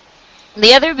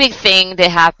other big thing that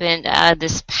happened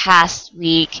this past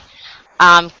week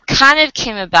kind of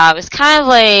came about. It was kind of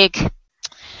like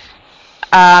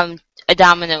a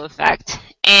domino effect.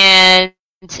 And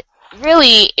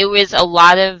really, it was a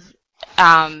lot of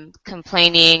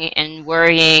complaining and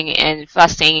worrying and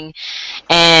fussing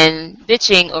and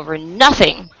bitching over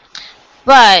nothing.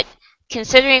 But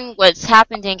considering what's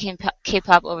happened in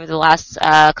K-pop over the last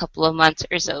couple of months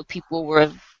or so, people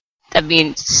were,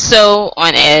 so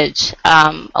on edge.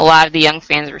 A lot of the young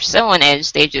fans were so on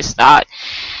edge, they just thought,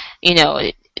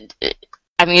 this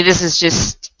is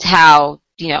just how,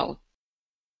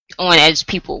 on edge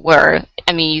people were.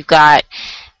 You've got,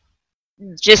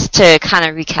 just to kind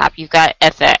of recap, you've got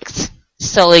FX.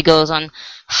 Sully goes on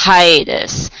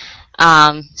hiatus.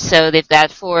 So they've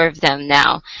got 4 of them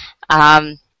now.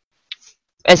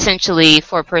 Essentially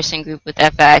 4-person group with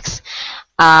FX.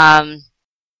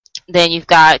 Then you've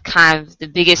got kind of the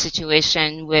biggest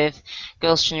situation with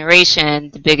Girls' Generation,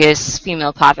 the biggest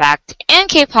female pop act in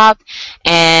K-pop,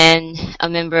 and a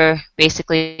member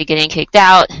basically getting kicked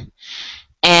out.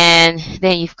 And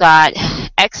then you've got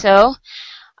EXO,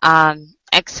 not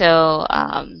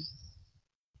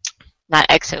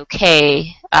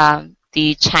EXO-K,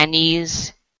 the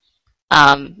Chinese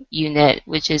unit,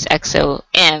 which is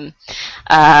EXO-M,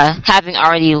 having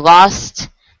already lost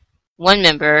one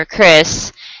member,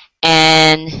 Chris,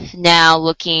 and now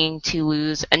looking to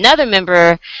lose another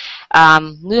member,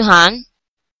 Luhan,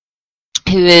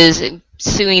 who is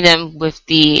suing them with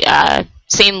the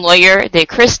same lawyer that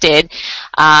Chris did,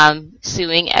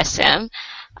 suing SM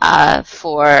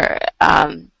for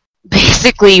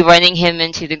basically running him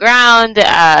into the ground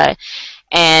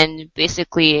and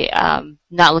basically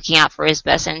not looking out for his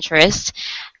best interest.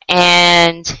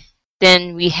 And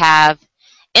then we have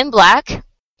In Black,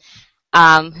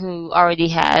 who already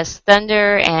has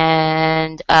Thunder,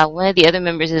 and one of the other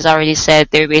members has already said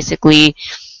they're basically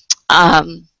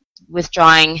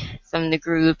withdrawing from the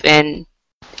group. And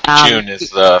June is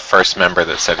the first member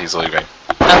that said he's leaving.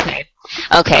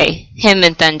 Okay, him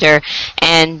and Thunder,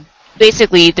 and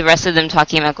basically the rest of them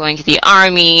talking about going to the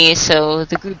army. So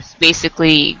the group's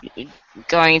basically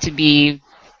going to be,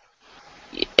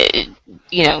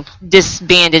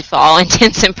 disbanded for all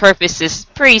intents and purposes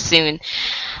pretty soon.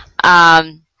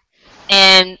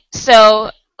 And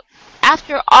so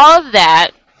after all of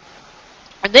that,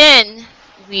 then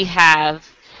we have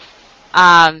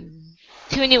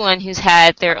 2NE1, who's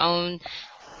had their own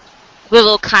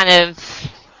little kind of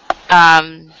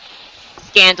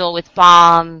scandal with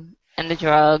Bomb and the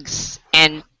drugs,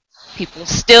 and people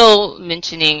still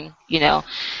mentioning, I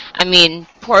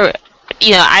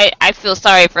feel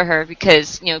sorry for her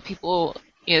because, people,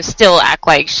 still act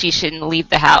like she shouldn't leave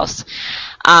the house,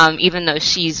 even though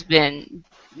she's been,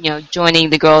 joining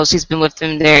the girls. She's been with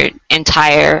them their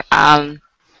entire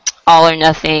All or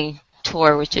Nothing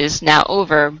tour, which is now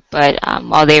over, but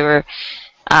while they were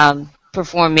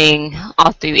performing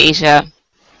all through Asia,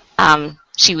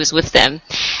 she was with them.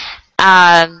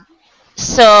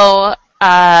 So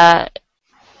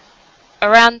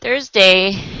around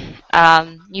Thursday,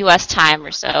 U.S. time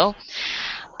or so,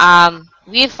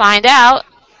 we find out,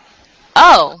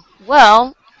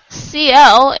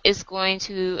 CL is going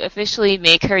to officially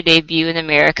make her debut in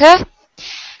America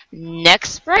next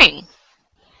spring.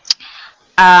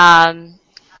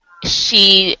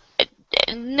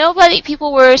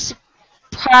 People were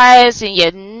surprised and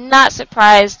yet not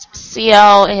surprised.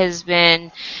 CL has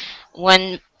been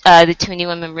one the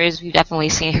 2NE1 members. We've definitely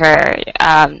seen her.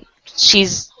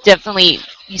 She's definitely,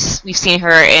 we've seen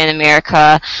her in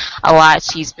America a lot.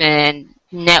 She's been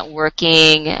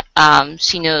networking.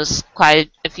 She knows quite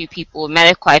a few people,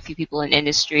 met quite a few people in the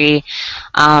industry.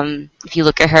 If you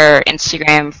look at her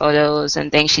Instagram photos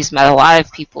and things, she's met a lot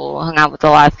of people, hung out with a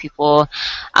lot of people.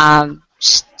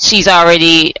 She's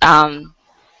already,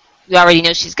 we already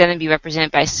know she's going to be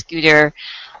represented by Scooter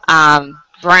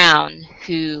Brown,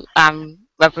 who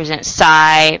represents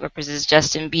Psy, represents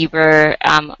Justin Bieber,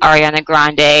 Ariana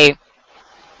Grande,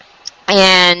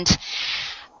 and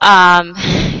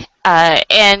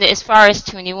as far as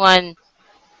 2NE1,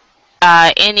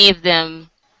 any of them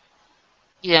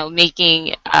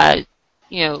making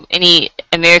any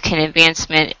American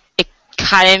advancement. It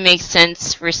kind of makes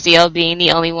sense for CL being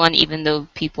the only one, even though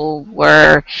people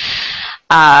were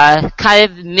kind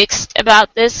of mixed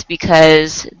about this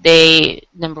because they,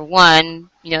 number one,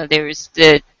 there was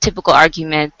the typical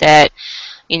argument that,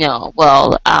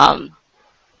 well,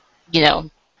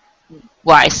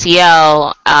 why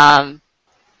CL?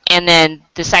 And then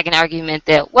the second argument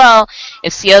that, well,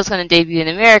 if CL is going to debut in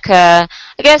America,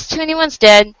 I guess 2NE1's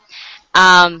dead.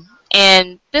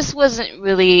 And this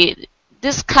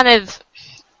kind of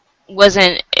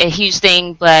wasn't a huge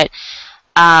thing, but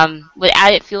what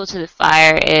added fuel to the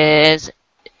fire is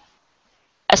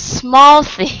a small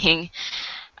thing.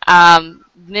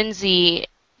 Minzy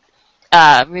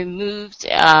removed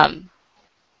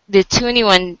the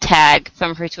 2NE1 tag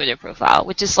from her Twitter profile,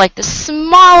 which is like the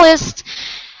smallest,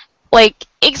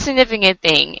 insignificant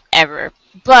thing ever.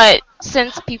 But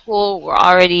since people were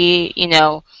already,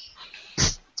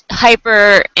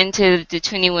 hyper into the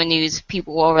 2NE1 news,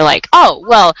 people were like, oh,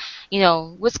 well,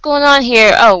 what's going on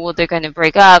here? Oh, well, they're going to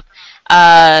break up.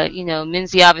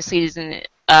 Minzy obviously isn't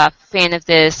a fan of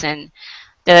this, and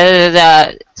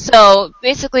da-da-da-da. So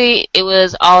basically, it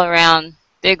was all around,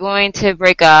 they're going to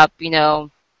break up,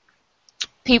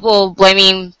 people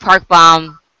blaming Park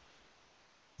Bom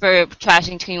for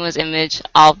trashing 2NE1's image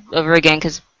all over again,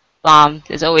 because Bom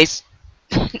is always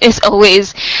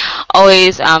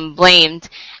blamed.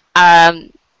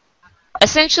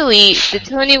 Essentially, the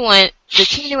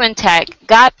 2NE1 tag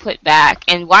got put back,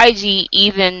 and YG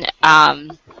even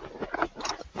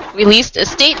released a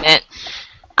statement,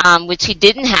 which he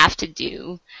didn't have to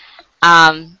do,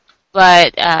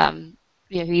 but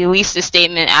he released a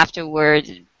statement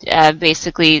afterward,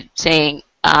 basically saying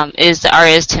it is the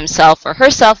artist himself or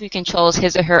herself who controls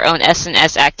his or her own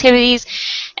S&S activities,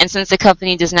 and since the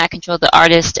company does not control the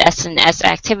artist's S&S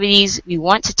activities, we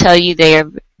want to tell you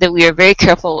that we are very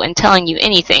careful in telling you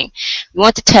anything. We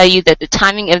want to tell you that the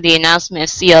timing of the announcement of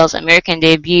CL's American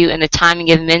debut and the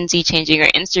timing of Minzy changing her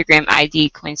Instagram ID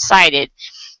coincided.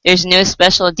 There's no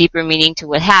special, deeper meaning to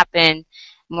what happened.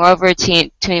 Moreover,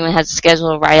 2NE1 has a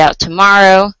schedule right out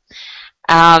tomorrow.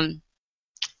 And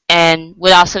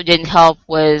what also didn't help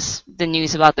was the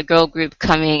news about the girl group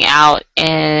coming out,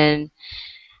 and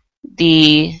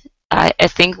I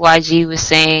think YG was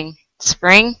saying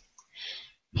spring.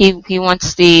 He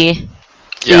wants the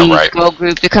girl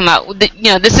group to come out.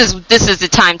 This is the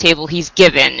timetable he's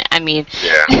given. I mean,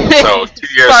 yeah. So 2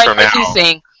 years from now. He's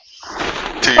saying,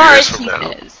 2 years from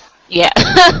now. Yeah.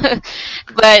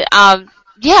 But a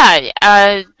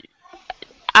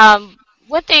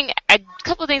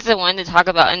couple of things I wanted to talk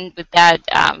about, and with that,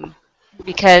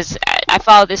 because I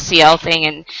follow this CL thing,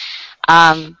 and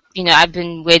I've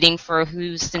been waiting for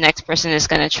who's the next person that's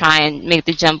going to try and make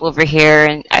the jump over here,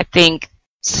 and I think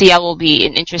CL will be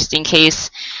an interesting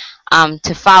case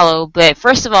to follow. But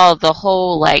first of all, the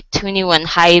whole 2NE1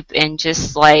 hype and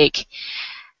just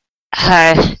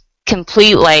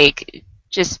complete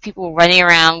just people running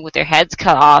around with their heads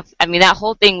cut off. I mean, that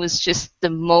whole thing was just the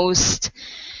most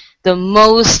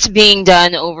being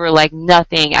done over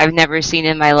nothing I've never seen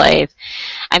in my life.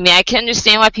 I mean, I can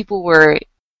understand why people were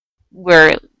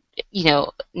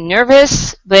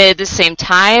nervous, but at the same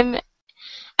time,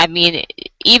 I mean,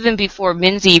 even before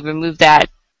Minzy removed that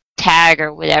tag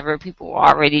or whatever, people were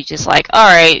already just all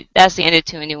right, that's the end of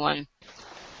 2NE1.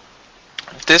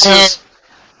 This is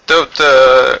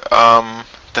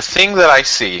the thing that I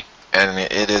see, and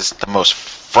it is the most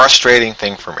frustrating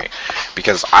thing for me,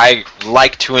 because I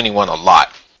like 2NE1 a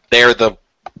lot. They're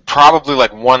probably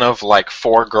one of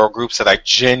 4 girl groups that I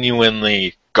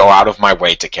genuinely go out of my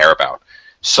way to care about.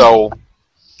 So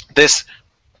this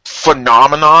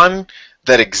phenomenon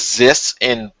that exists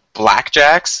in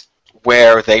blackjacks,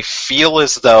 where they feel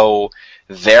as though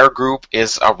their group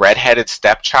is a redheaded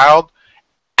stepchild,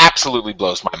 absolutely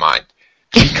blows my mind.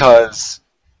 Because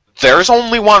there's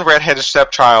only one redheaded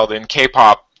stepchild in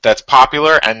K-pop that's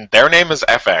popular, and their name is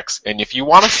FX. And if you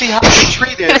want to see how they're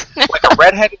treated like a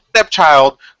redheaded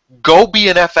stepchild, go be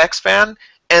an FX fan,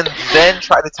 and then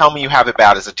try to tell me you have it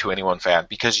bad as a 2NE1 fan,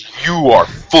 because you are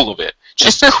full of it.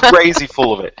 Just crazy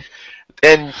full of it.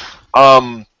 And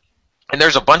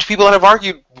there's a bunch of people that have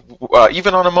argued,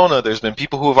 even on Amona, there's been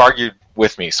people who have argued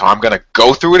with me, so I'm going to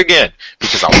go through it again,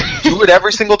 because I'll do it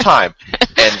every single time.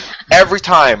 And every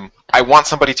time, I want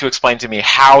somebody to explain to me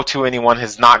how 2NE1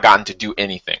 has not gotten to do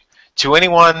anything.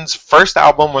 2NE1's first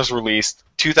album was released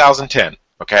 2010,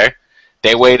 okay?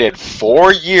 They waited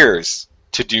 4 years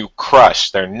to do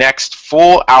Crush, their next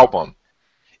full album.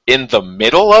 In the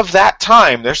middle of that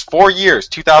time, there's 4 years,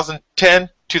 2010,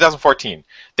 2014,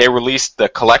 they released the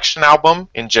Collection album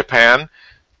in Japan.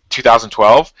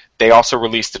 2012, they also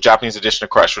released the Japanese edition of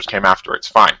Crush, which came afterwards.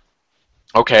 Fine.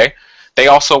 Okay. They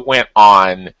also went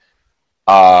on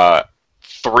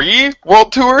 3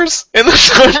 world tours in the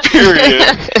time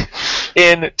period.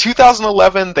 In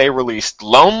 2011, they released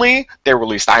Lonely, they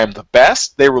released I Am the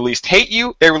Best, they released Hate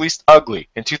You, they released Ugly.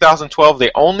 In 2012,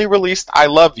 they only released I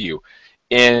Love You.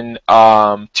 In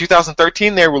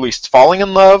 2013, they released Falling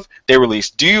in Love, they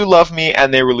released Do You Love Me,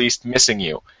 and they released Missing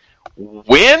You.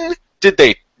 When did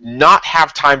they not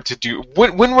have time to do...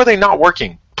 When were they not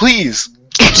working? Please,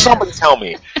 somebody tell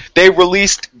me. They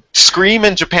released Scream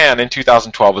in Japan in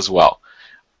 2012 as well.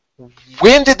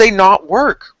 When did they not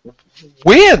work?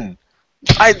 When?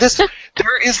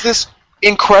 There is this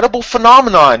incredible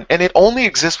phenomenon, and it only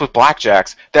exists with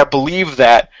blackjacks, that believe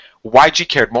that YG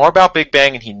cared more about Big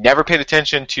Bang and he never paid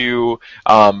attention to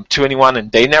anyone,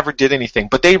 and they never did anything.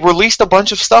 But they released a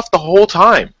bunch of stuff the whole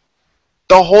time.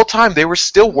 The whole time they were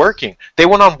still working. They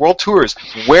went on world tours.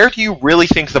 Where do you really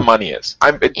think the money is?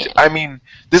 I mean,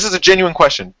 this is a genuine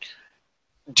question.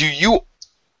 Do you,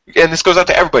 and this goes out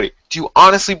to everybody, do you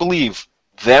honestly believe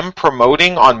them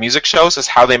promoting on music shows is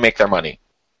how they make their money?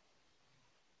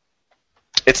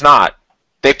 It's not.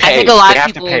 They pay. I think a lot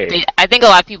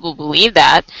of people believe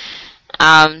that.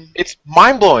 It's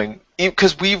mind-blowing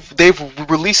because they've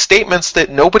released statements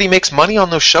that nobody makes money on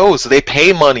those shows. They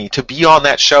pay money to be on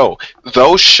that show.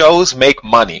 Those shows make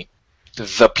money.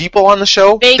 The people on the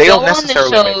show, they don't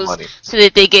necessarily make money. So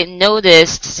that they get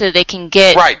noticed, so they can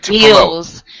get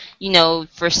deals,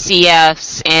 for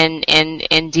CFs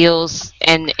and deals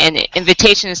and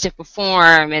invitations to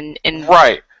perform and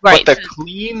right. But the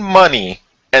clean money,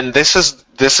 and this is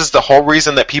the whole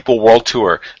reason that people world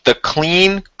tour. The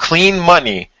clean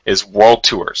money is world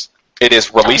tours. It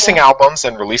is releasing albums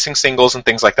and releasing singles and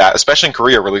things like that. Especially in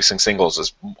Korea, releasing singles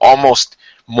is almost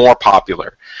more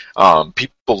popular.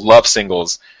 People love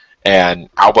singles, and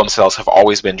album sales have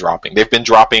always been dropping. They've been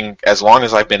dropping as long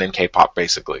as I've been in K-pop,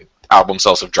 basically. Album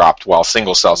sales have dropped while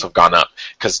single sales have gone up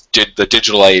because the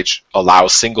digital age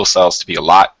allows single sales to be a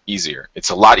lot easier.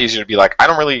 It's a lot easier to be like, I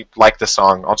don't really like this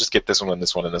song. I'll just get this one and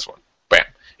this one and this one. Bam.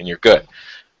 And you're good.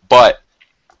 But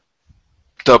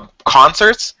the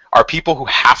concerts are people who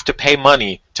have to pay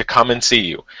money to come and see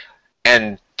you.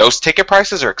 And those ticket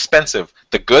prices are expensive.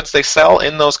 The goods they sell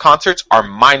in those concerts are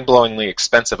mind-blowingly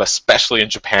expensive, especially in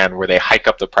Japan, where they hike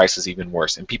up the prices even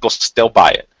worse. And people still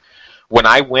buy it. When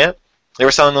I went, they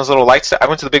were selling those little light sticks. I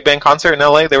went to the Big Bang concert in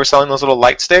LA. They were selling those little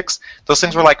light sticks. Those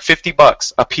things were like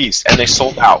 $50 a piece, and they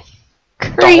sold out.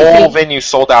 Crazy. The whole venue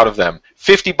sold out of them.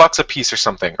 $50 a piece or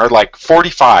something, or like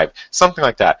 45, something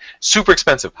like that. Super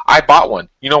expensive. I bought one.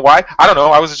 You know why? I don't know.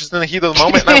 I was just in the heat of the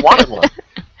moment, and I wanted one.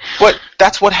 But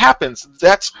that's what happens.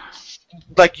 That's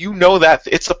like, that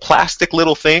it's a plastic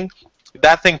little thing.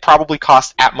 That thing probably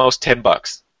costs at most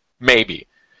 $10, maybe.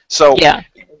 So yeah.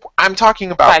 I'm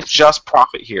talking about just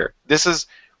profit here.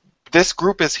 This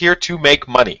group is here to make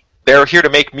money. They're here to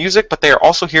make music, but they are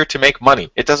also here to make money.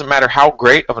 It doesn't matter how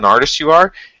great of an artist you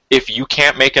are. If you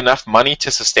can't make enough money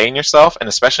to sustain yourself, and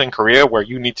especially in Korea where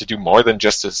you need to do more than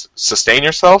just to sustain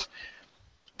yourself,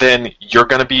 then you're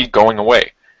going to be going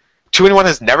away. 2NE1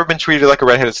 has never been treated like a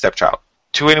redheaded stepchild.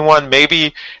 2NE1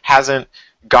 maybe hasn't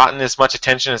gotten as much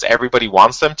attention as everybody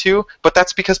wants them to, but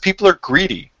that's because people are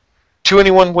greedy.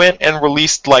 2NE1 went and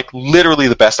released like literally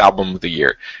the best album of the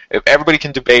year. If everybody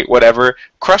can debate whatever,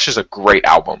 Crush is a great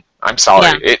album. I'm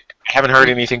sorry. I haven't heard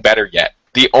anything better yet.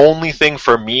 The only thing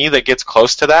for me that gets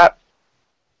close to that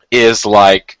is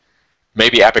like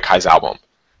maybe Epik High's album.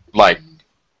 Like,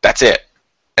 that's it.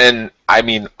 And I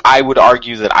mean, I would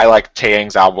argue that I like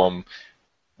Taeyang's album,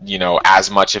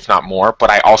 as much, if not more, but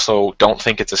I also don't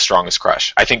think it's as strong as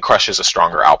Crush. I think Crush is a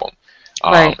stronger album.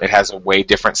 Right. It has a way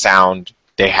different sound.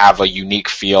 They have a unique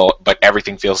feel, but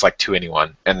everything feels like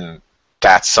 2NE1, and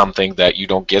that's something that you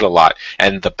don't get a lot.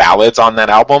 And the ballads on that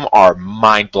album are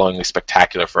mind-blowingly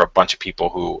spectacular for a bunch of people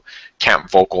who can't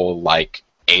vocal like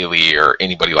Ailey or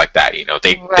anybody like that.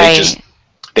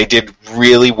 They did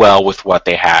really well with what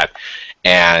they had,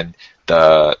 and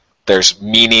there's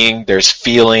meaning, there's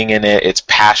feeling in it, it's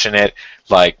passionate,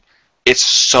 like it's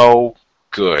so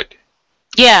good.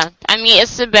 Yeah, I mean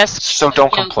it's the best. So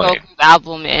don't complain.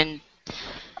 Album in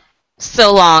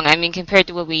so long. I mean, compared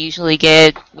to what we usually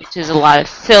get, which is a lot of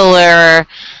filler.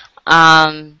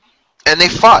 And they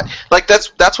fought. Like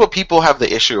that's what people have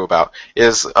the issue about.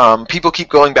 Is people keep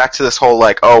going back to this whole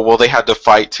like, oh well, they had to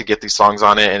fight to get these songs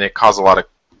on it, and it caused a lot of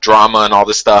drama and all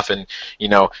this stuff. And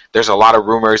there's a lot of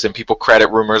rumors, and people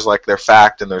credit rumors like they're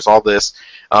fact. And there's all this.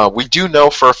 We do know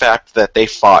for a fact that they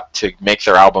fought to make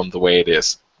their album the way it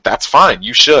is. That's fine.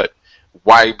 You should.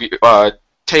 Why?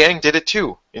 Taeyang did it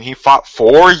too, and he fought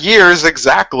 4 years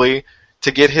exactly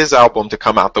to get his album to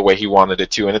come out the way he wanted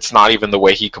it to, and it's not even the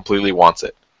way he completely wants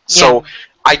it. So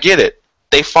I get it.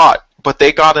 They fought, but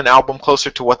they got an album closer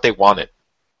to what they wanted.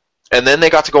 And then they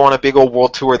got to go on a big old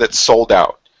world tour that sold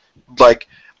out. Like,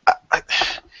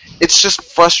 it's just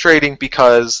frustrating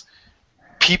because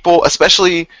people,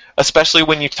 especially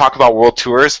when you talk about world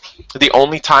tours, the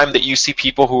only time that you see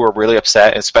people who are really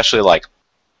upset, especially like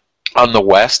on the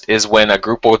West, is when a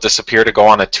group will disappear to go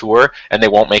on a tour and they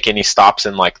won't make any stops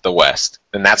in like the West.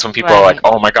 And that's when people are like,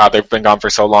 oh my god, they've been gone for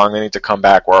so long, they need to come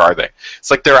back, where are they?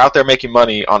 It's like they're out there making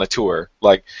money on a tour.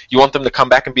 Like, you want them to come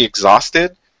back and be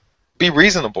exhausted? Be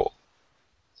reasonable.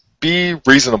 Be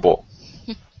reasonable.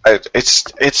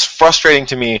 It's frustrating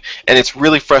to me, and it's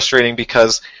really frustrating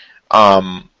because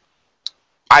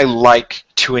I like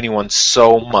 2NE1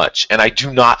 so much, and I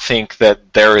do not think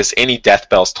that there is any death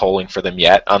bells tolling for them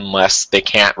yet, unless they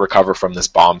can't recover from this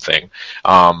bomb thing.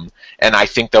 And I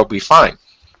think they'll be fine.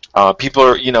 People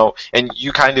are, and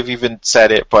you kind of even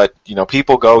said it, but,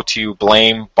 people go to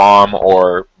blame Bomb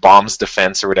or Bomb's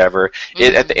defense or whatever.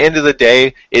 Mm-hmm. At the end of the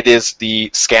day, it is the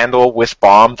scandal with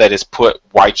Bomb that has put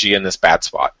YG in this bad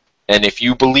spot. And if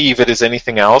you believe it is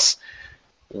anything else,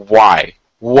 why?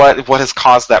 What has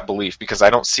caused that belief? Because I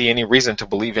don't see any reason to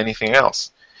believe anything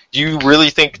else. Do you really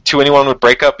think 2NE1 would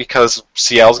break up because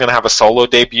CL's going to have a solo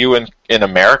debut in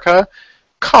America?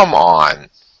 Come on.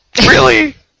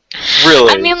 Really?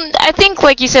 Really? I mean, I think,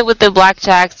 like you said, with the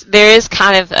Blackjacks, there is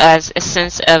kind of a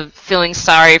sense of feeling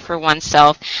sorry for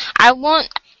oneself. I won't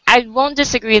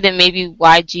disagree that maybe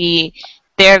YG,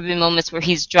 there have been moments where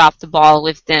he's dropped the ball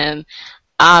with them,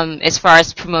 as far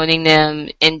as promoting them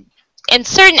in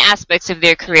certain aspects of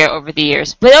their career over the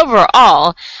years. But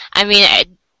overall, I mean, I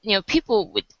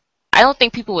don't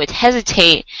think people would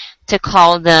hesitate to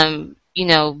call them,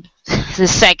 the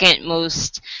second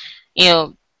most,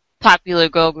 popular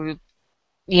girl group,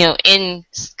 in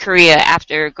Korea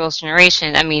after Girls'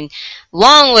 Generation. I mean,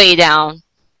 long way down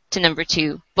to number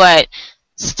 2, but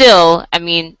still, I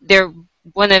mean, they're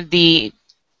one of the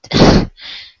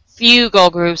few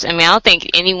girl groups. I mean, I don't think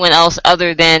anyone else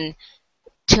other than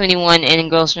 2NE1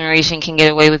 and Girls' Generation can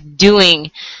get away with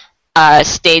doing a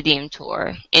stadium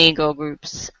tour. Any girl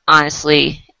groups,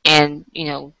 honestly, and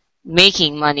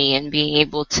making money and being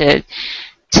able to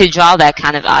draw that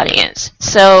kind of audience.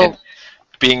 So, and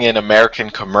being in American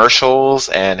commercials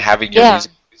and having your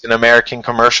music in American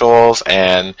commercials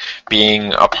and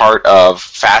being a part of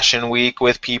Fashion Week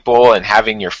with people and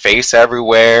having your face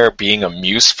everywhere, being a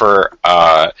muse for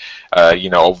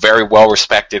very well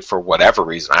respected for whatever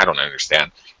reason, I don't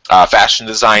understand. Fashion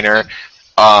designer.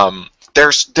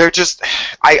 They're just,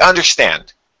 I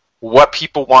understand what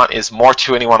people want is more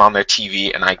 2NE1 on their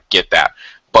TV, and I get that.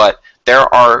 But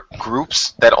there are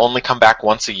groups that only come back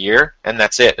once a year, and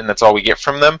that's it, and that's all we get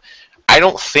from them. I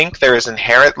don't think there is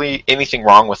inherently anything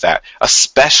wrong with that,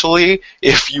 especially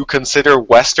if you consider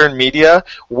Western media,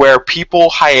 where people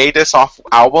hiatus off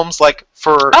albums like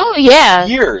for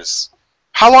years.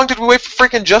 How long did we wait for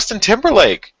freaking Justin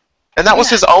Timberlake? And that was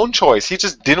his own choice. He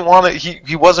just didn't want to.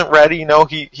 He wasn't ready.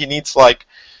 He needs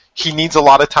a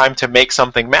lot of time to make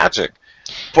something magic.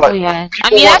 But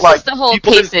that's the whole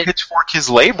people pace didn't pitchfork his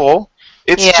label.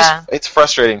 It's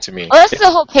frustrating to me. Well, that's the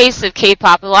whole pace of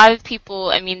K-pop. A lot of people,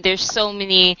 I mean, there's so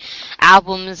many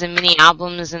albums and mini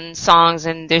albums and songs,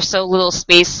 and there's so little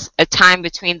space of time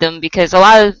between them because a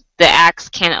lot of the acts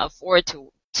can't afford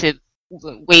to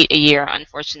wait a year,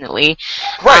 unfortunately.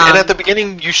 Right, and at the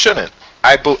beginning, you shouldn't.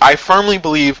 I firmly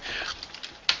believe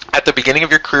at the beginning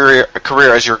of your career,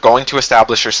 as you're going to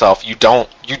establish yourself, you don't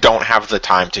have the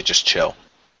time to just chill.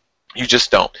 You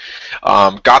just don't.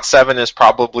 GOT7 is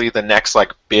probably the next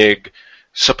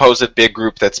supposed big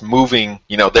group that's moving.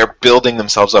 They're building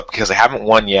themselves up because they haven't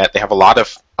won yet. They have a lot of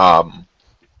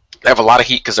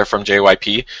heat because they're from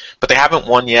JYP, but they haven't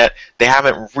won yet. They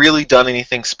haven't really done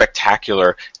anything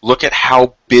spectacular. Look at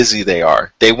how busy they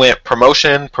are. They went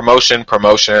promotion.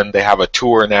 They have a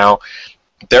tour now.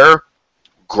 They're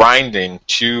grinding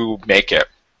to make it.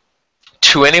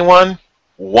 2NE1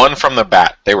 won from the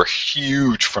bat. They were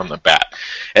huge from the bat,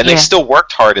 and they still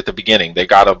worked hard at the beginning. They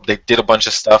did a bunch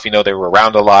of stuff. They were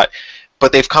around a lot.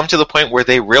 But they've come to the point where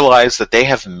they realize that they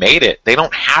have made it. They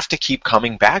don't have to keep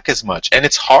coming back as much. And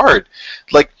it's hard.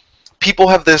 Like, people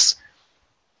have this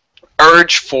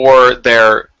urge for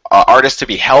their artist to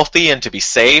be healthy and to be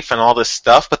safe and all this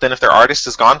stuff. But then if their artist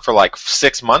is gone for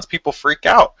 6 months, people freak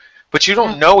out. But you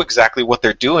don't know exactly what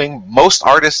they're doing. Most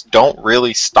artists don't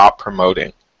really stop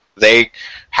promoting. They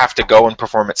have to go and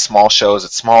perform at small shows,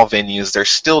 at small venues. They're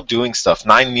still doing stuff.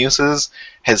 Nine Muses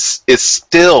is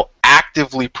still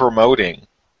actively promoting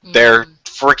their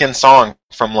freaking song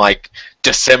from like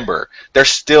December. They're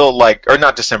still like, or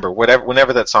not December,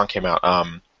 whenever that song came out,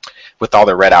 with all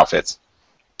their red outfits.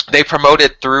 They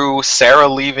promoted through Sarah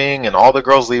leaving and all the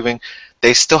girls leaving.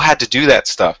 They still had to do that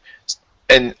stuff.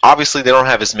 And obviously they don't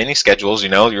have as many schedules, you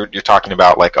know, you're talking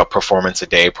about like a performance a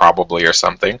day probably or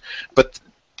something. But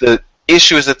the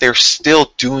issue is that they're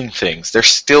still doing things. They're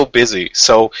still busy.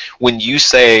 So when you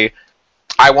say,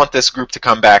 I want this group to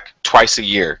come back twice a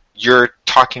year, you're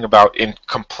talking about in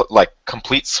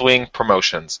complete swing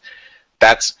promotions.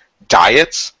 That's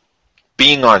diets,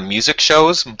 being on music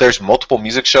shows. There's multiple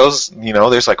music shows, you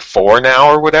know, there's like 4 now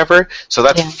or whatever. So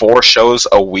that's 4 shows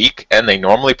a week, and they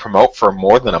normally promote for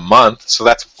more than a month. So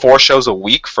that's 4 shows a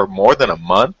week for more than a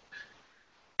month.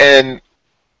 And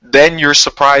then you're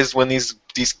surprised when these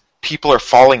people are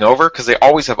falling over, because they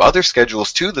always have other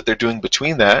schedules too that they're doing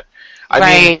between that.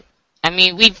 I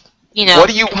mean, we've, you know, what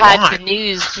do you had want? the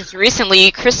news just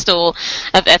recently. Crystal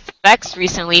of FX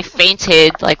recently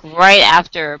fainted like right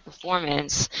after a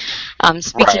performance.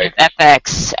 Speaking of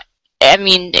FX, I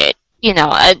mean, you know,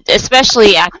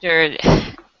 especially after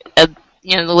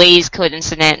you know, the ladies' code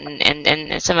incident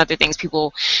and some other things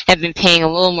people have been paying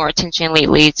a little more attention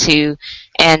lately to,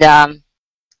 and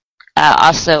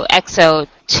also EXO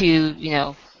to, you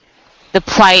know, the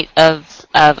plight of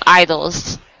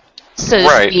idols, so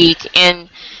to speak. And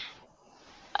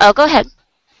go ahead.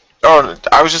 Oh,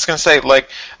 I was just going to say,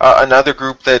 like, another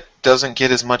group that doesn't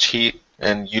get as much heat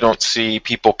and you don't see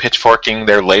people pitchforking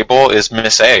their label is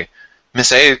Miss A.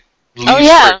 Miss A leaves for a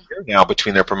year now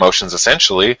between their promotions,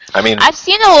 essentially. I mean, I've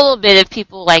seen a little bit of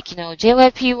people like, you know,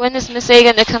 JYP, when is Miss A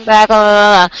going to come back?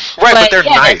 Right, but they're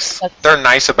nice. They're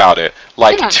nice about it.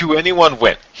 Like, To Anyone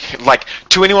went. Like,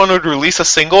 To Anyone would release a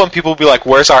single and people would be like,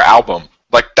 where's our album?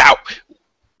 Like, that.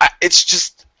 It's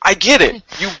just... I get it.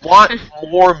 You want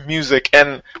more music,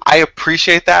 and I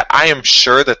appreciate that. I am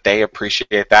sure that they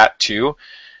appreciate that, too.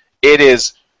 It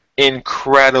is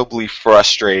incredibly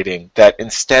frustrating that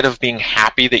instead of being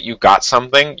happy that you got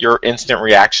something, your instant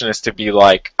reaction is to be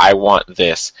like, I want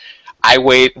this.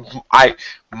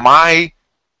 My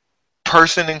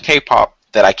person in K-pop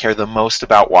that I care the most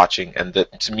about watching, and the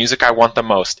music I want the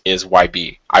most, is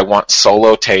YB. I want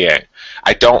solo Taeyang.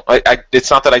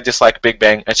 It's not that I dislike Big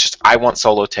Bang, it's just I want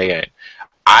solo Taeyang.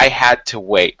 I had to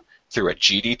wait through a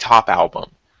GD Top album,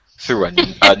 through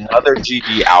another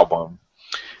GD album,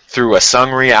 through a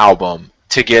Seungri album,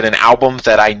 to get an album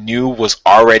that I knew was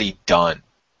already done.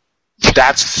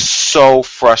 That's so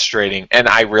frustrating, and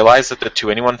I realized that the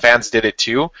 2NE1 fans did it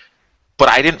too, but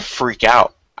I didn't freak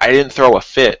out. I didn't throw a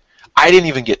fit. I didn't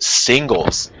even get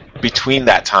singles between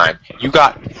that time. You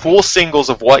got full singles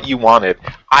of what you wanted.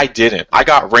 I didn't. I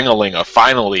got Ring-a-Ling-a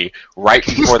finally right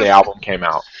before the album came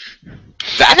out.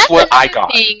 That's what I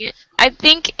got. Thing I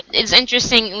think is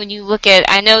interesting when you look at,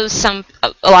 I know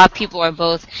a lot of people are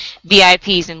both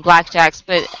VIPs and blackjacks,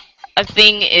 but a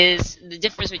thing is the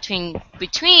difference between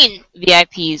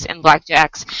VIPs and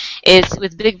blackjacks is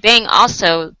with Big Bang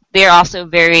also, they're also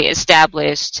very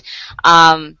established.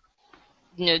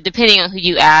 You know, depending on who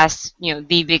you ask, you know,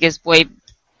 the biggest boy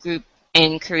group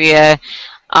in Korea,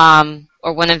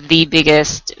 or one of the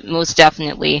biggest, most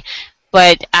definitely.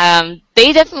 But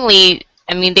they definitely,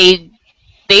 I mean,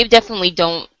 they definitely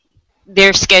don't.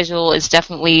 Their schedule is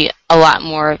definitely a lot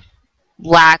more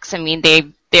lax. I mean,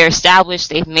 they're established.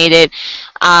 They've made it.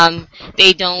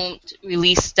 They don't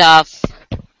release stuff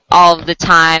all of the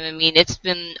time. I mean, it's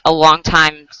been a long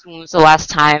time. When was the last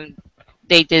time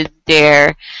they did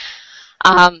their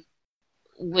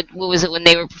what was it, when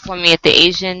they were performing at the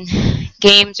Asian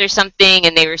Games or something,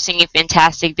 and they were singing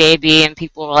Fantastic Baby, and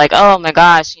people were like, oh my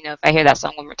gosh, you know, if I hear that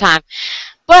song one more time.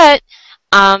 But,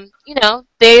 you know,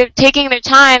 they're taking their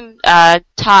time.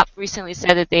 Top recently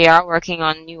said that they are working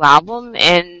on a new album,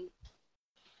 and,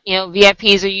 you know,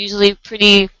 VIPs are usually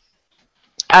pretty,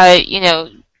 you know,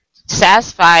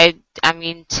 satisfied, I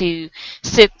mean, to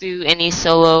sit through any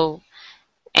solo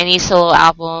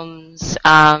albums,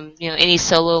 you know, any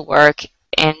solo work,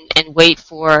 and wait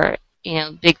for, you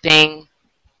know, Big Bang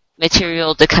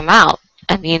material to come out.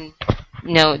 I mean,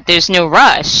 you know, there's no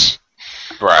rush.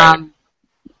 Right.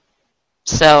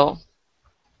 So,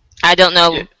 I don't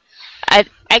know. Yeah.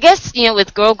 I guess, you know,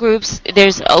 with girl groups,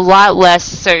 there's a lot less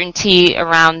certainty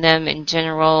around them in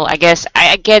general. I guess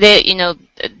I get it, you know,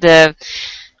 the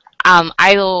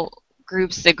idol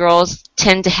groups, the girls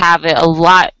tend to have it a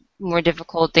lot more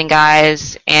difficult than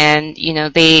guys, and, you know,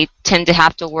 they tend to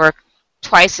have to work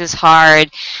twice as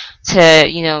hard to,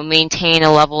 you know, maintain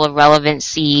a level of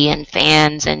relevancy and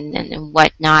fans and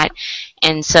whatnot.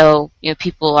 And so, you know,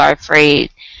 people are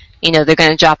afraid, you know, they're going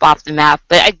to drop off the map.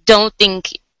 But I don't think,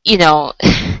 you know,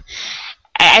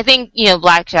 I think, you know,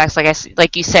 Blackjacks,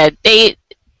 like you said, they've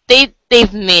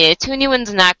made it.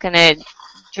 2NE1's not gonna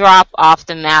drop off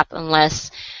the map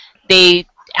unless they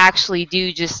actually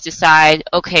do just decide,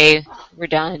 okay, we're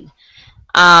done.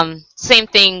 Same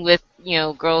thing with, you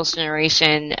know, Girls'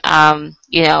 Generation.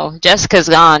 You know, Jessica's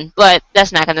gone, but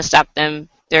that's not gonna stop them.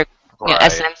 They're you know,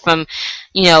 SM from,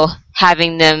 you know,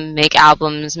 having them make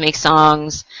albums, make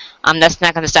songs. That's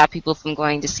not gonna stop people from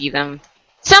going to see them.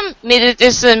 Maybe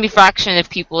there's going to be a fraction of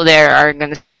people there are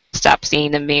going to stop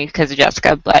seeing them because of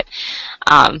Jessica, but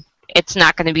it's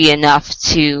not going to be enough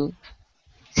to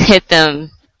hit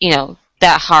them, you know,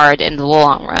 that hard in the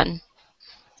long run.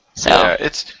 So yeah,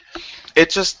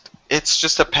 it's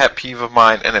just a pet peeve of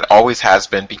mine, and it always has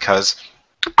been, because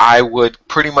I would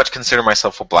pretty much consider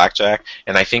myself a Blackjack,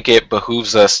 and I think it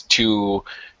behooves us to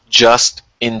just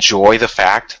enjoy the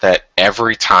fact that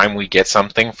every time we get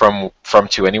something from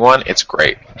 2NE1, it's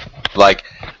great. Like,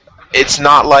 it's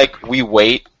not like we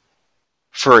wait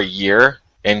for a year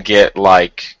and get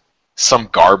like some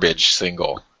garbage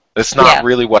single. That's not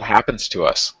really what happens to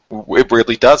us. It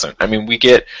really doesn't. I mean, we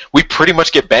pretty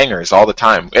much get bangers all the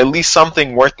time. At least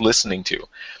something worth listening to.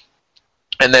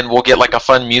 And then we'll get like a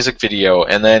fun music video,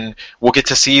 and then we'll get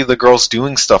to see the girls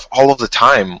doing stuff all of the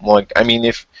time. Like, I mean,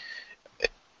 if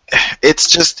it's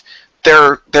just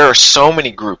there are so many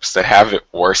groups that have it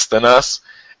worse than us.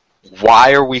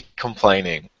 Why are we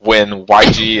complaining when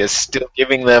YG is still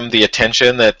giving them the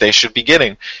attention that they should be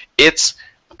getting?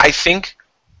 I think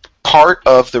part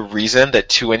of the reason that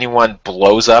 2NE1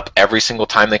 blows up every single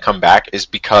time they come back is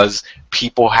because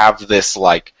people have this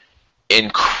like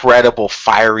incredible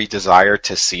fiery desire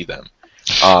to see them.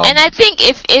 And I think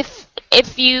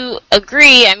if you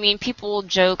agree, I mean, people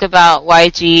joke about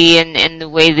YG and the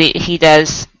way that he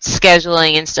does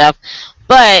scheduling and stuff,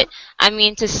 but I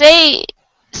mean, to say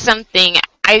something,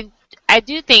 I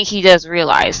do think he does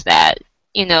realize that,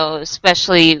 you know,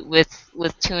 especially with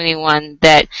 2NE1,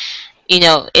 that, you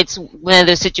know, it's one of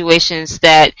those situations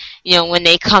that, you know, when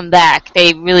they come back,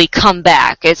 they really come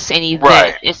back. It's an event.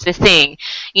 Right. It's the thing,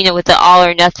 you know, with the All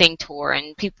or Nothing tour,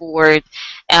 and people were,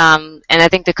 and I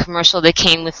think the commercial that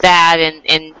came with that,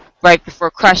 and right before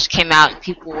Crush came out, and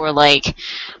people were like,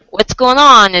 what's going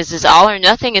on? Is this All or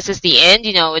Nothing? Is this the end?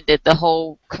 You know, the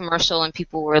whole commercial, and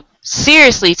people were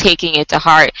seriously taking it to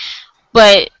heart.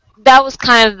 But that was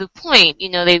kind of the point.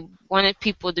 You know, they wanted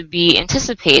people to be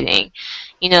anticipating,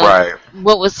 you know,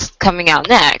 what was coming out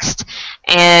next.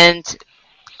 And,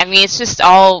 I mean, it's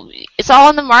all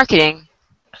in the marketing.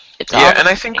 And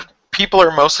I think people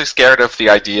are mostly scared of the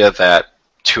idea that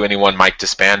 2NE1 might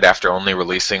disband after only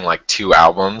releasing, like, 2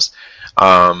 albums.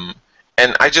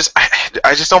 And I just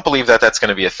don't believe that that's going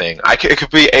to be a thing. It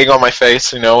could be egg on my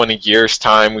face, you know, in a year's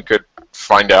time we could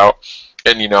find out.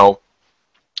 And, you know,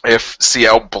 if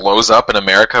CL blows up in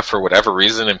America for whatever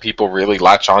reason and people really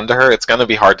latch onto her, it's going to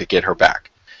be hard to get her back.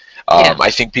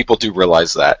 I think people do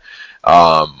realize that.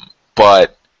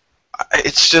 But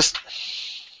it's just,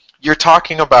 you're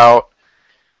talking about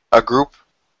a group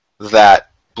that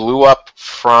blew up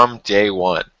from day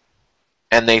one,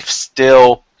 and they've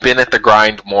still been at the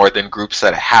grind more than groups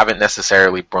that haven't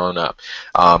necessarily blown up.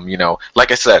 You know,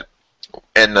 like I said,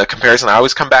 and the comparison I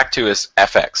always come back to is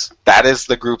FX. That is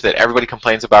the group that everybody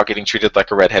complains about getting treated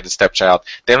like a redheaded stepchild.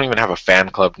 They don't even have a fan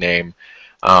club name.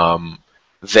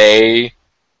 They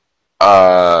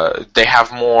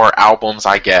have more albums,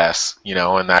 I guess, you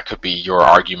know, and that could be your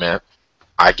argument,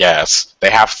 I guess. They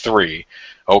have 3.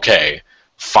 Okay,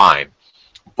 fine.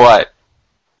 But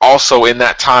also in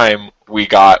that time, we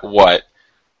got what?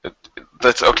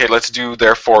 Let's do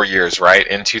their 4 years, right?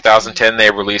 In 2010,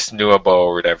 they released Nuabo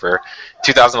or whatever.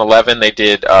 2011, they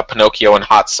did Pinocchio and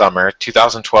Hot Summer.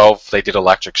 2012, they did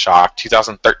Electric Shock.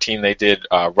 2013, they did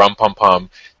Rum Pum Pum.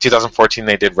 2014,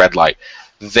 they did Red Light.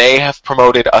 They have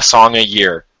promoted a song a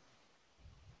year.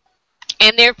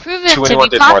 And they're proven to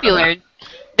be popular.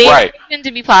 They're proven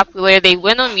to be popular. They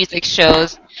win on music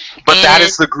shows. But that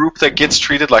is the group that gets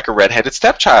treated like a redheaded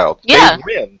stepchild. Yeah. They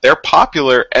win. They're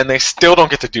popular, and they still don't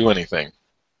get to do anything.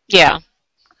 Yeah.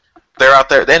 They're out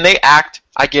there, and they act.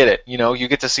 I get it. You know, you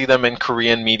get to see them in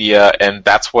Korean media, and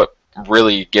that's what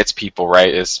really gets people,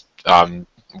 right, is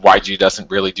YG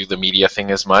doesn't really do the media thing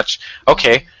as much.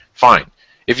 Okay, fine.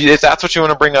 If that's what you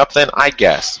want to bring up, then I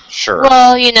guess, sure.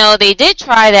 Well, you know, they did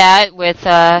try that with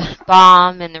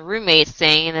Bomb and the Roommates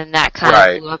thing, and then that kind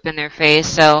of blew up in their face,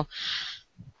 so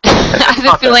I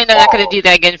have a feeling they're not going to do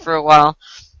that again for a while.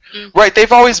 Right,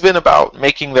 they've always been about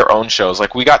making their own shows.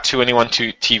 Like, we got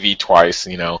 2NE1 TV twice,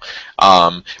 you know.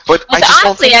 But Which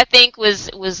honestly, I think was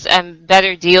a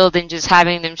better deal than just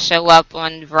having them show up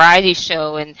on variety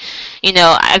show. And you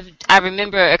know, I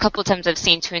remember a couple of times I've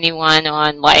seen 2NE1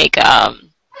 on like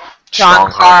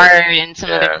John Card and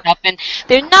some other stuff, and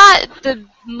they're not the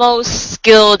most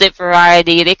skilled at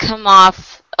variety. They come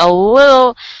off a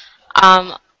little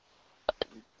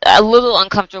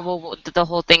uncomfortable with the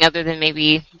whole thing, other than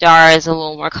maybe Dara is a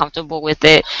little more comfortable with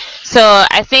it. So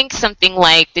I think something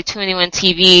like the 2NE1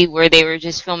 TV, where they were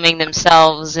just filming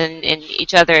themselves and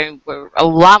each other and were a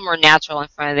lot more natural in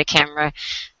front of the camera,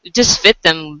 just fit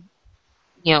them,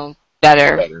 you know,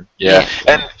 better. Yeah.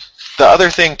 And the other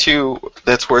thing, too,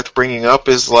 that's worth bringing up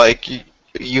is, like,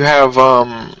 you have,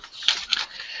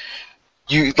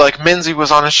 like Minzy was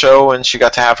on a show and she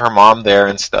got to have her mom there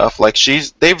and stuff. Like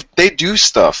they do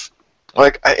stuff.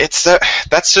 Like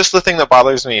that's just the thing that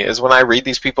bothers me is when I read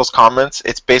these people's comments.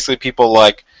 It's basically people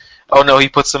like, oh no, he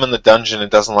puts them in the dungeon and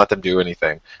doesn't let them do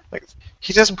anything. Like,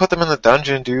 he doesn't put them in the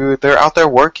dungeon, dude. They're out there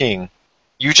working.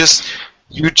 You just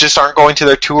aren't going to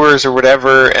their tours or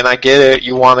whatever. And I get it.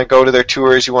 You want to go to their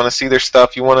tours. You want to see their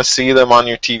stuff. You want to see them on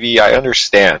your TV. I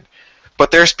understand. But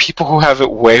there's people who have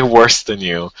it way worse than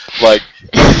you, like,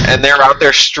 and they're out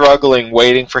there struggling,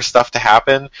 waiting for stuff to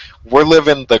happen. We're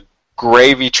living the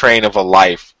gravy train of a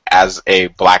life as a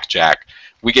blackjack.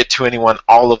 We get 2NE1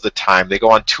 all of the time. They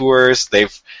go on tours.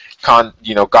 They've gone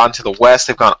to the West.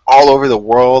 They've gone all over the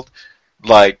world,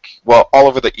 like, well, all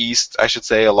over the East, I should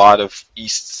say, a lot of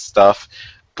East stuff.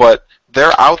 But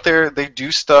they're out there. They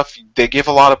do stuff. They give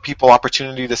a lot of people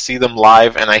opportunity to see them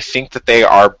live, and I think that they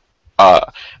are.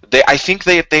 I think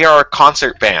they are a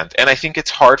concert band, and I think it's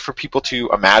hard for people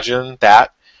to imagine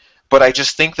that. But I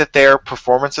just think that their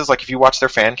performances, like if you watch their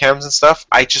fan cams and stuff,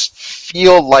 I just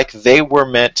feel like they were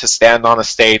meant to stand on a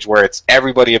stage where it's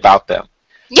everybody about them.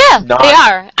 Yeah, they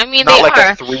are. I mean, they like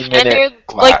are. A 3-minute and they're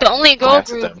like the only girl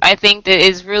group I think that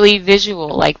is really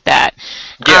visual like that.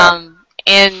 Yeah.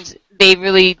 And they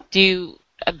really do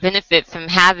benefit from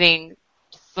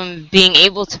being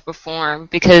able to perform,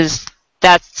 because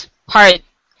that's part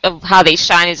of how they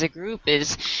shine as a group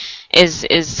is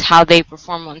how they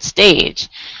perform on stage.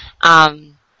 Yeah,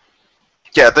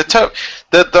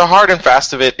 the hard and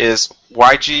fast of it is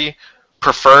YG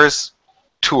prefers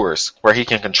tours where he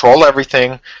can control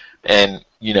everything, and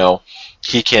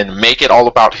he can make it all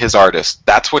about his artist.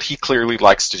 That's what he clearly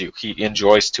likes to do. He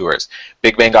enjoys tours.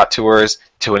 Big Bang got tours.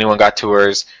 2NE1 got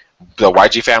tours. The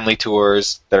YG family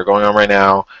tours that are going on right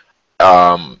now.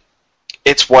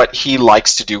 It's what he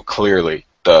likes to do clearly.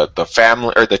 The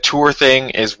family or the tour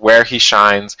thing is where he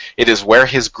shines. It is where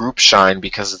his groups shine,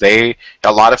 because a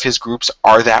lot of his groups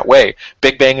are that way.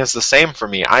 Big Bang is the same for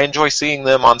me. I enjoy seeing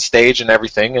them on stage and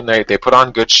everything, and they put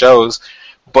on good shows,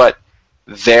 but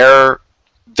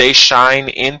they shine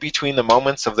in between the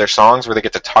moments of their songs where they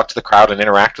get to talk to the crowd and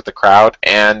interact with the crowd,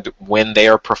 and when they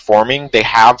are performing, they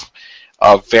have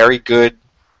a very good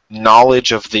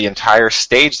knowledge of the entire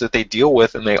stage that they deal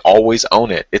with, and they always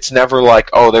own it. It's never like,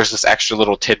 oh, there's this extra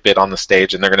little tidbit on the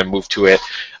stage and they're going to move to it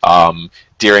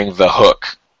during the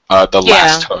hook,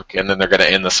 last hook, and then they're going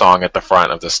to end the song at the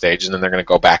front of the stage, and then they're going to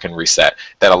go back and reset.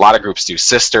 That a lot of groups do.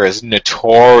 Sister is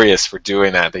notorious for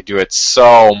doing that. They do it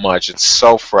so much. It's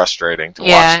so frustrating to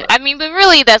watch. Yeah, I mean, but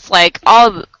really that's like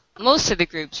most of the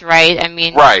groups, right? I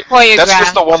mean, right. That's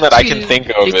just the one that I can think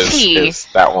of is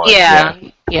that one.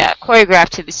 Yeah, choreographed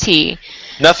to the T.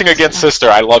 Nothing against Sister.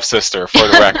 I love Sister, for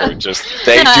the record. Just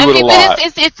they do it a lot.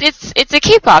 It's a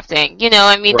K-pop thing.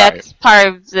 I mean, right. That's part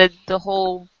of the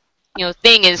whole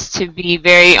thing, is to be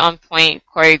very on point,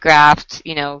 choreographed.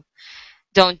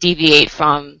 Don't deviate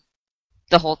from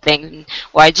the whole thing.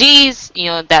 YG's,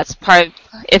 that's part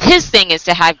of his thing, is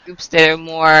to have groups that are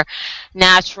more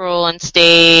natural on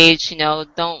stage.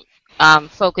 Don't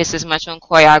focus as much on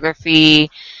choreography,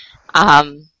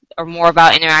 or more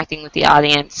about interacting with the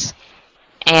audience.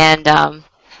 And I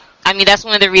mean, that's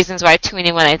one of the reasons why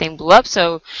 2NE1 I think blew up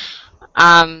so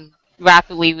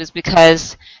rapidly, was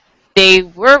because they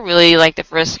were really like the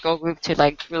first girl group to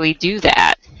like really do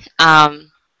that. I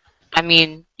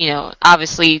mean,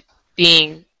 obviously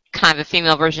being kind of a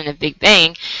female version of Big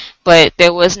Bang, but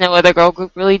there was no other girl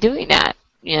group really doing that.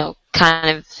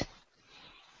 Kind of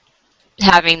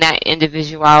having that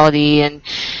individuality and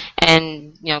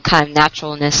kind of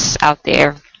naturalness out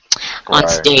there on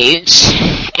stage.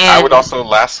 And I would also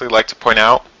lastly like to point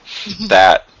out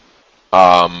that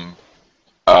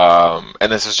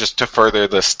and this is just to further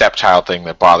the stepchild thing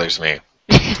that bothers me.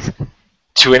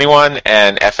 2NE1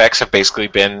 and FX have basically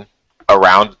been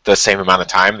around the same amount of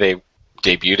time. They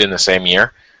debuted in the same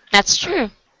year. That's true.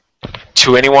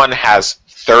 To Anyone has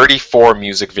 34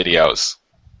 music videos.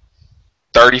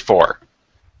 34.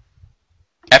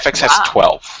 FX has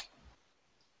 12.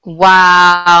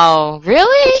 Wow.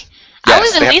 Really? I Yes,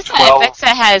 was they at have least 12 FX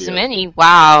that has videos. many.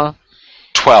 Wow.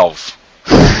 12.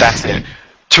 That's it.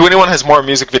 To Anyone has more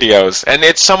music videos, and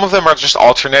some of them are just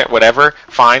alternate, whatever,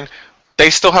 fine. They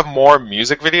still have more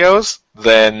music videos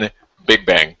than Big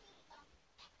Bang.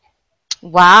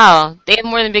 Wow. They have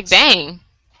more than Big Bang.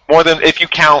 More than, if you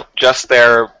count just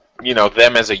their,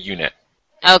 them as a unit.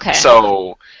 Okay.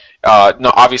 So,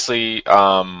 no, obviously,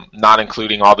 not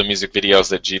including all the music videos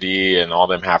that GD and all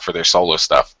them have for their solo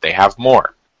stuff. They have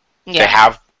more. Yeah. They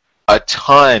have a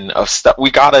ton of stuff. We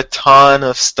got a ton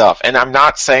of stuff. And I'm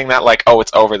not saying that like, oh,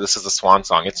 it's over, this is a swan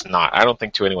song. It's not. I don't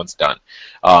think To Anyone's done.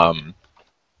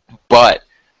 But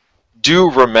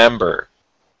do remember,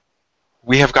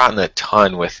 we have gotten a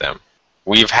ton with them.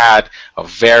 We've had a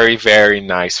very, very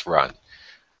nice run.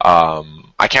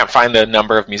 I can't find the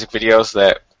number of music videos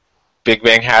that Big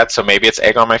Bang had, so maybe it's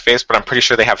egg on my face, but I'm pretty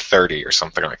sure they have 30 or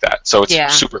something like that. So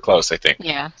it's super close, I think.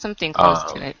 Yeah, something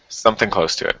close to it. Something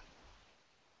close to it.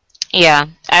 Yeah,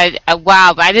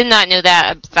 wow, but I did not know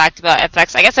that fact about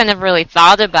FX. I guess I never really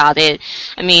thought about it.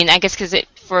 I mean, I guess because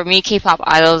for me, K-pop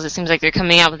idols, it seems like they're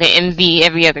coming out with an MV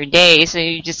every other day, so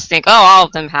you just think, oh, all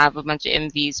of them have a bunch of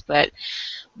MVs, but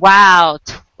wow,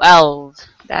 12.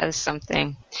 That is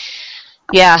something.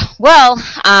 Yeah, well,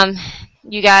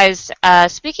 you guys,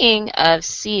 speaking of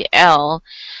CL,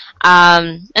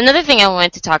 another thing I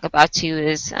wanted to talk about too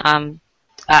is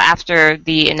after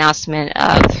the announcement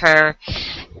of her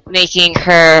making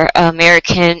her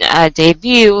American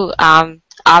debut,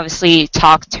 obviously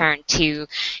talk turned to,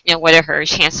 what are her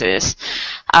chances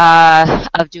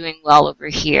of doing well over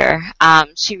here.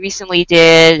 She recently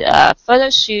did a photo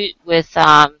shoot with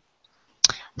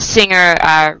singer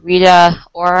Rita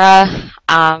Ora.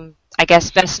 I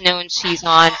guess best known, she's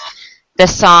on the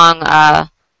song,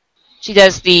 she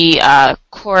does the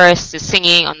chorus, the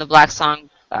singing on the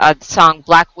song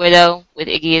Black Widow with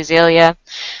Iggy Azalea.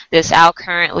 This out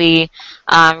currently.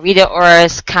 Rita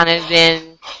Ora's kind of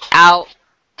been out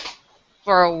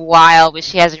for a while, but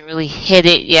she hasn't really hit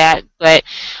it yet. But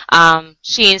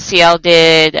she and CL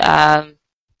did, a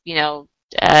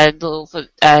little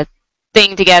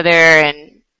thing together,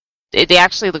 and they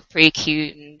actually look pretty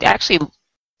cute, and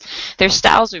their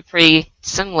styles were pretty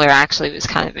similar. Actually, it was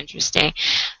kind of interesting.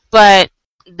 But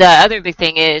the other big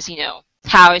thing is,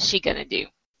 how is she gonna do?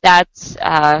 That's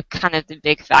kind of the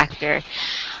big factor.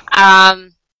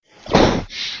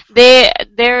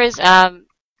 There is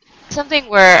something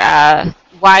where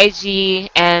YG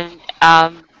and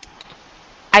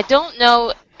I don't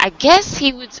know. I guess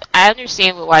I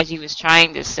understand what YG was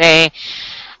trying to say.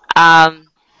 I'm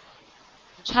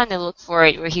trying to look for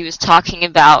it where he was talking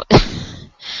about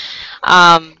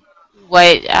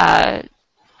what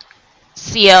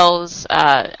CL's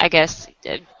I guess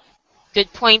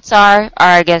good points are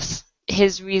I guess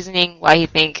his reasoning why he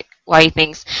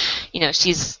thinks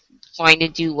she's going to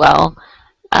do well.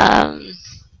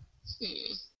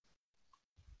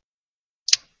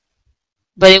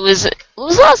 But it was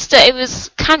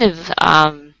kind of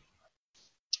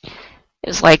it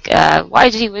was like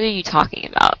YG, what are you talking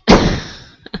about?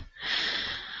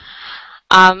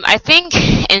 I think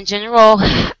in general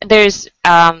there's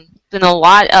been a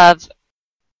lot of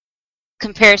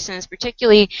comparisons,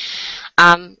 particularly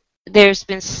there's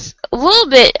been a little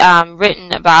bit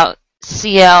written about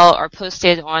CL or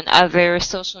posted on other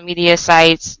social media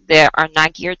sites that are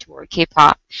not geared toward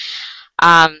K-pop,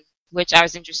 which I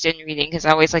was interested in reading because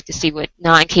I always like to see what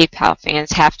non-K-pop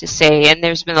fans have to say. And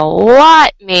there's been a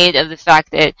lot made of the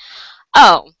fact that,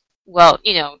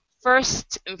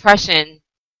 first impression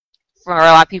for a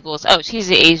lot of people is, she's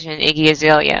the Asian Iggy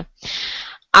Azalea.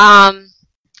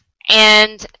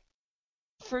 And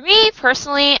for me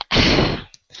personally,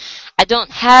 I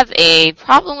don't have a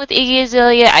problem with Iggy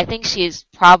Azalea. I think she's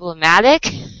problematic.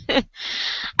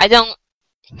 I don't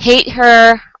hate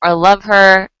her or love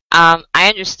her. I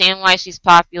understand why she's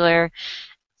popular.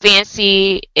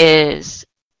 Fancy is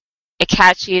a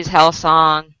catchy as hell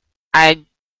song. I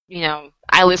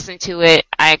listened to it.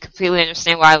 I completely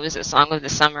understand why it was a song of the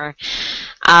summer.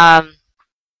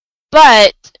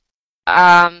 But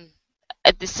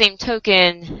at the same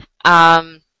token,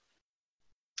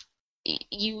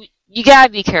 you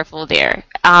gotta be careful there.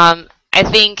 I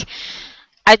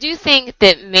do think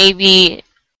that maybe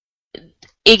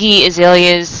Iggy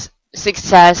Azalea's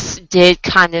success did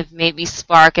kind of maybe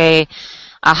spark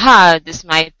this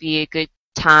might be a good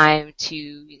time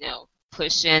to,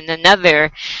 push in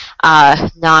another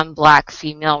non-black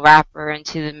female rapper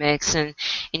into the mix. And,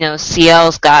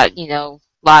 CL's got,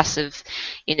 loss of,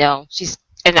 she's,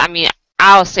 and I mean,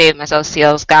 I'll say it myself,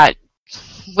 CL's got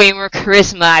way more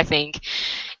charisma, I think,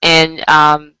 and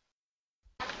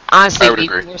honestly,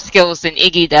 more skills than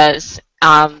Iggy does.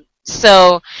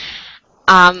 So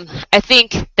I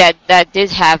think that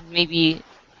did have maybe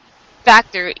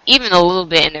factor even a little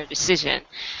bit in their decision.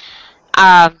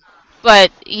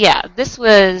 But yeah, this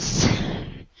was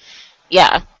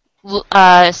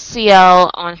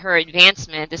CL on her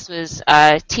advancement. This was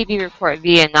a TV report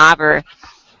via Naber.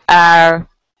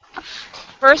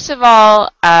 First of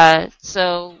all,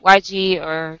 so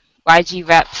YG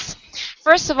reps.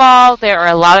 First of all, there are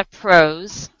a lot of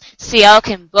pros. CL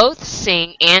can both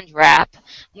sing and rap.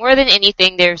 More than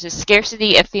anything, there's a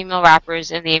scarcity of female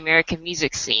rappers in the American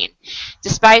music scene.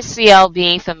 Despite CL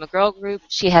being from a girl group,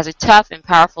 she has a tough and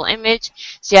powerful image.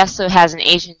 She also has an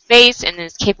Asian face and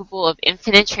is capable of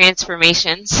infinite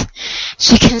transformations.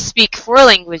 She can speak 4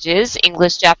 languages,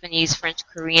 English, Japanese, French,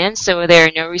 Korean, so there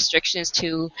are no restrictions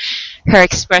to her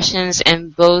expressions in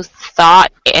both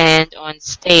thought and on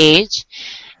stage.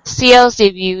 CL's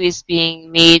debut is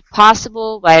being made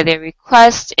possible by their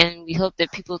request, and we hope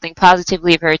that people think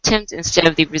positively of her attempt instead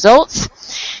of the results.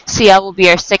 CL will be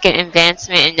our second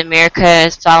advancement in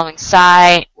America following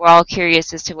Psy. We're all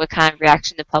curious as to what kind of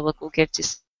reaction the public will give to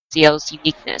CL's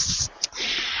uniqueness.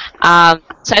 So I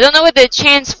don't know what the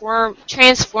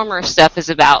Transformer stuff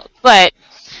is about, but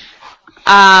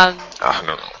I don't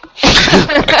know.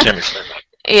 I can't explain that.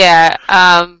 Yeah,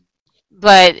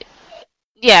 but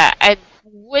yeah,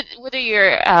 What are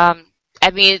your? I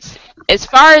mean, it's as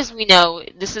far as we know,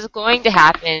 this is going to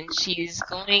happen. She's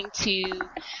going to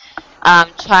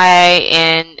try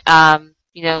and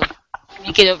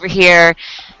make it over here.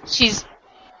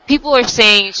 People are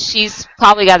saying she's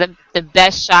probably got the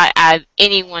best shot out of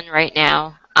anyone right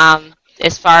now.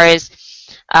 As far as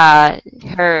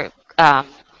her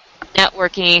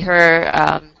networking,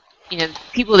 her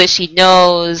people that she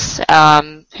knows,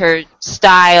 her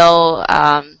style.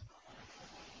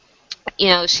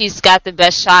 She's got the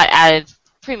best shot out of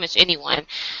pretty much anyone.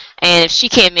 And if she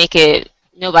can't make it,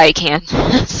 nobody can.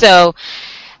 So,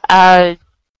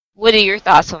 what are your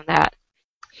thoughts on that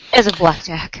as a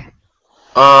blackjack?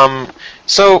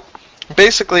 So,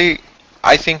 basically,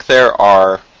 I think there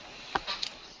are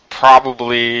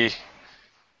probably...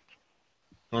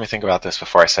 Let me think about this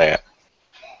before I say it.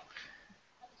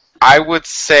 I would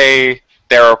say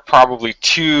there are probably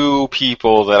 2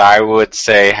 people that I would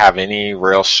say have any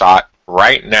real shot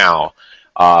right now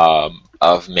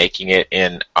of making it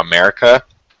in America,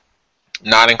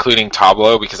 not including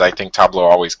Tablo, because I think Tablo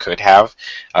always could have.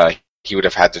 He would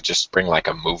have had to just bring like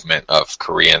a movement of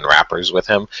Korean rappers with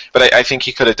him, but I think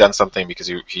he could have done something because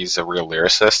he's a real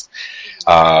lyricist,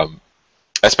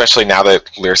 especially now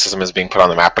that lyricism is being put on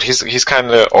the map. But he's kind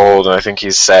of old, and I think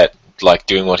he's set like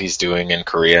doing what he's doing in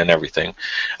Korea and everything.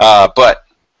 But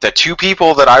the 2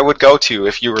 people that I would go to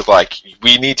if you were like,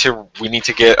 we need to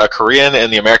get a Korean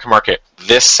in the American market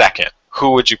this second,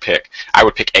 who would you pick? I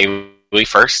would pick A-Lee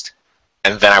first,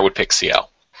 and then I would pick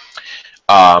CL.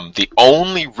 The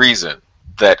only reason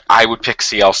that I would pick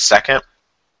CL second,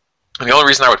 and the only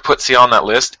reason I would put CL on that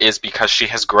list is because she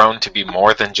has grown to be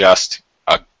more than just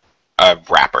a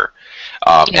rapper.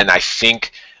 And I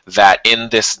think that in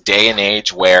this day and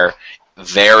age where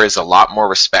there is a lot more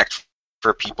respect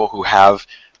for people who have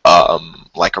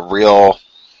like a real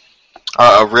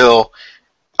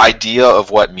idea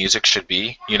of what music should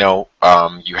be. You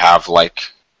have like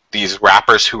these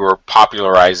rappers who are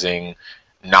popularizing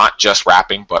not just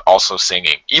rapping but also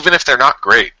singing, even if they're not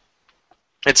great.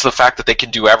 It's the fact that they can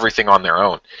do everything on their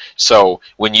own. So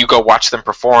when you go watch them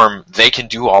perform, they can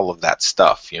do all of that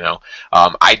stuff.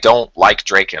 I don't like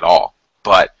Drake at all,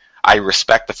 but I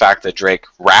respect the fact that Drake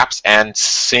raps and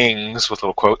sings, with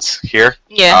little quotes here,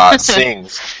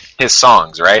 sings his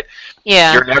songs, right?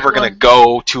 Yeah. You're never going to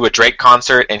go to a Drake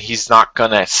concert and he's not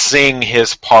going to sing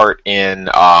his part in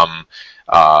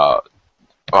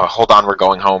Hold On, We're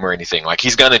Going Home or anything. Like,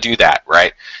 he's going to do that,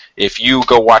 right? If you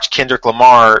go watch Kendrick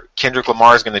Lamar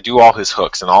is going to do all his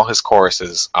hooks and all his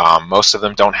choruses. Most of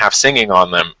them don't have singing on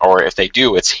them, or if they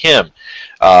do, it's him.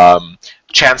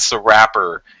 Chance the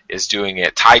Rapper is doing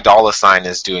it. Ty Dolla $ign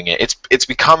is doing it. It's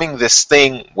becoming this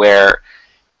thing where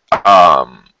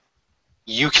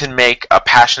you can make a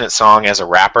passionate song as a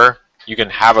rapper. You can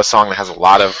have a song that has a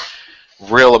lot of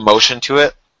real emotion to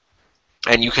it,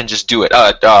 and you can just do it.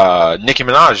 Nicki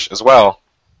Minaj as well,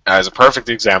 as a perfect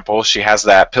example. She has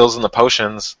that Pills and the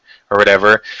Potions or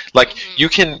whatever. Like, you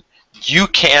can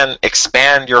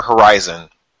expand your horizon,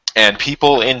 and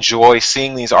people enjoy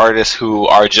seeing these artists who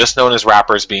are just known as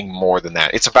rappers being more than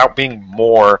that. It's about being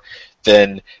more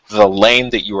than the lane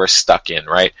that you are stuck in,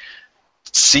 right?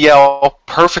 CL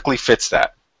perfectly fits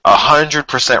that.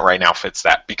 100% right now fits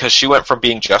that, because she went from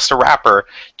being just a rapper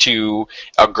to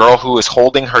a girl who is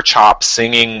holding her chops,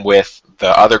 singing with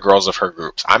the other girls of her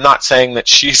groups. I'm not saying that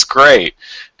she's great,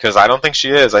 because I don't think she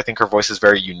is. I think her voice is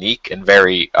very unique and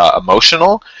very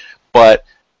emotional, but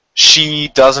she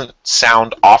doesn't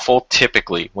sound awful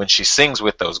typically when she sings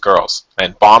with those girls.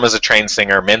 And Bomb is a trained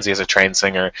singer, Minzy is a trained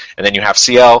singer, and then you have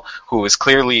CL, who is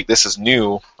clearly, this is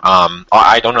new.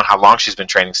 I don't know how long she's been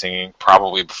training singing,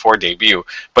 probably before debut,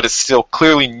 but it's still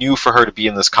clearly new for her to be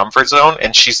in this comfort zone,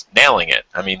 and she's nailing it.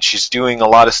 I mean, she's doing a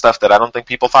lot of stuff that I don't think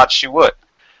people thought she would.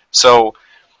 So,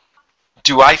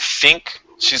 do I think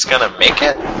she's going to make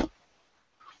it?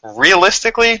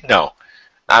 Realistically, no.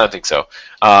 I don't think so.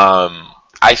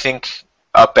 I think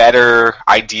a better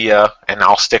idea, and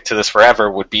I'll stick to this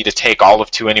forever, would be to take all of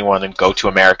 2NE1 and go to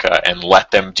America and let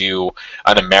them do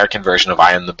an American version of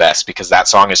I Am the Best, because that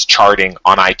song is charting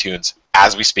on iTunes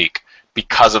as we speak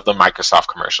because of the Microsoft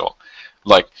commercial.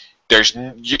 Like, this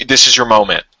is your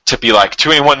moment to be like,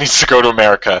 2NE1 needs to go to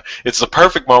America. It's the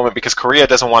perfect moment because Korea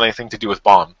doesn't want anything to do with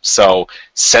Bomb. So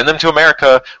send them to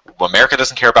America. America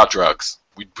doesn't care about drugs.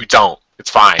 We don't. It's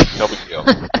fine. No big deal.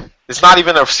 It's not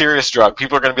even a serious drug.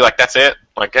 People are going to be like, that's it?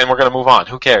 Like, and we're going to move on.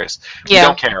 Who cares? Yeah. We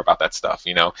don't care about that stuff,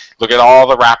 you know? Look at all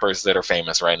the rappers that are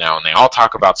famous right now, and they all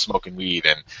talk about smoking weed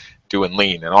and doing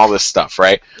lean and all this stuff,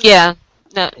 right? Yeah.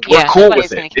 No, we're cool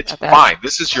with it. It's fine.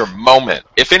 This is your moment.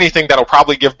 If anything, that'll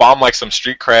probably give Bomb like some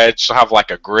street cred. She'll have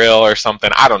like a grill or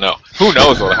something. I don't know. Who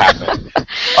knows what'll happen?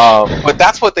 But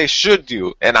that's what they should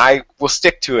do, and I will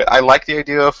stick to it. I like the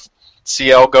idea of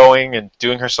CL going and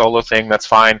doing her solo thing. That's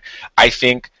fine. I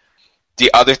think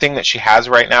the other thing that she has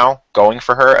right now going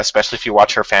for her, especially if you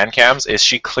watch her fan cams, is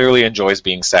she clearly enjoys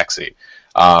being sexy.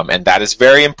 And that is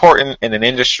very important in an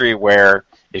industry where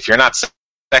if you're not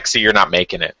sexy, you're not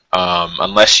making it.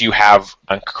 Unless you have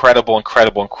incredible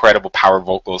power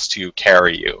vocals to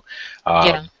carry you.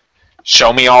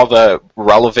 Show me all the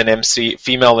relevant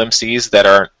female MCs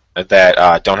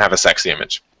that don't have a sexy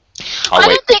image. I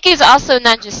don't think it's also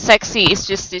not just sexy, it's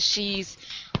just that she's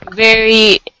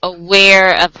very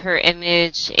aware of her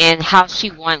image and how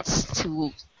she wants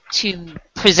to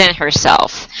present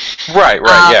herself. Right,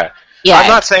 yeah. I'm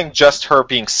not saying just her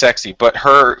being sexy, but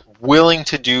her willing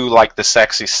to do like the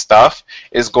sexy stuff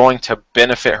is going to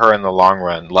benefit her in the long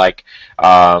run. Like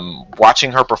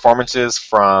watching her performances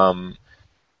from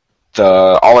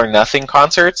the All or Nothing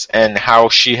concerts and how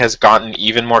she has gotten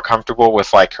even more comfortable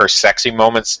with like her sexy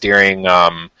moments during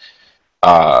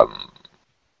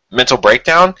Mental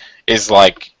Breakdown is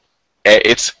like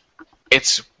it's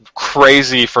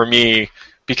crazy for me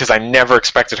because I never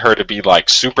expected her to be like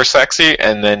super sexy,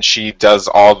 and then she does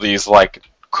all these like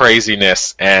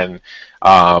craziness, and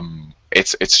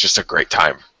it's just a great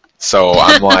time. So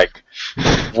I'm like,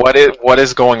 what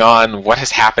is going on? What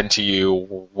has happened to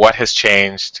you? What has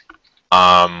changed?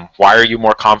 Why are you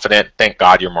more confident? Thank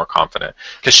God you're more confident.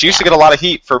 Because she used to get a lot of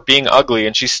heat for being ugly,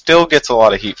 and she still gets a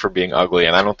lot of heat for being ugly,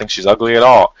 and I don't think she's ugly at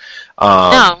all.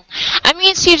 No. I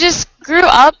mean, she just grew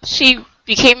up. She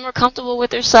became more comfortable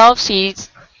with herself. She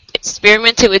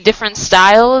experimented with different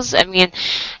styles. I mean,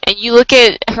 and you look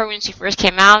at her when she first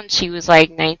came out, and she was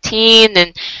like 19,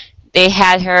 and they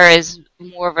had her as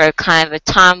more of a kind of a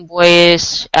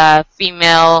tomboyish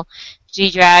female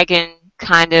G-Dragon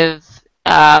kind of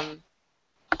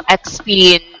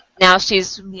XP, and now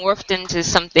she's morphed into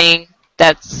something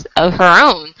that's of her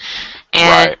own.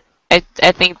 And right.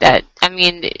 I think that, I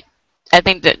mean, I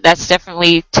think that that's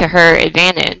definitely to her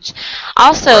advantage.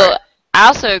 Also, right. I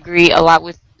also agree a lot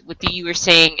with what you were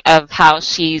saying of how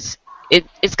she's,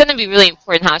 it's going to be really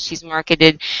important how she's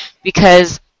marketed,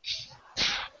 because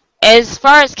as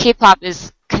far as K-pop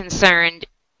is concerned,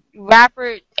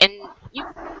 rapper, and you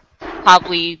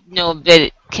probably know a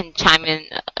bit, can chime in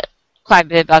quite a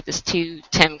bit about this too,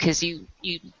 Tim, because you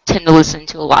tend to listen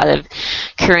to a lot of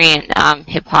Korean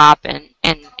hip-hop and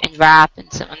rap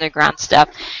and some underground stuff.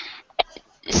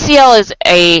 CL is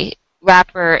a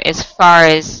rapper as far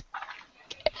as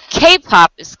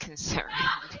K-pop is concerned,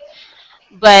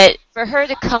 but for her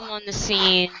to come on the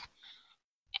scene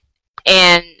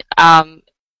and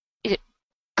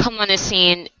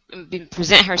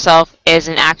present herself as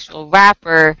an actual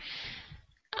rapper,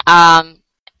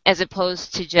 as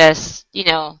opposed to just, you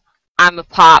know, I'm a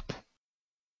pop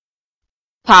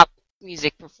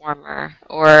music performer,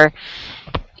 or,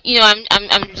 you know,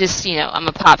 I'm just, you know, I'm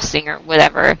a pop singer,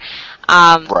 whatever.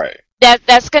 Right.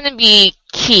 That's going to be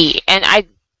key, and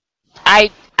I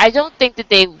don't think that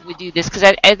they would do this, because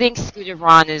I think Scooter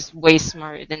Braun is way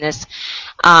smarter than this.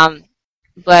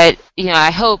 But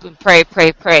I hope and pray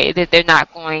that they're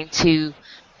not going to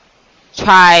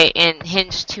try and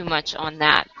hinge too much on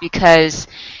that, because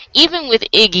even with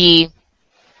Iggy,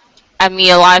 I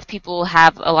mean, a lot of people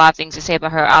have a lot of things to say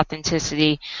about her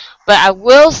authenticity, but I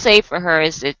will say for her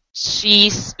is that she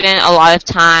spent a lot of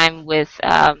time with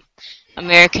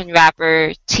American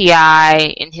rapper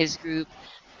T.I. and his group.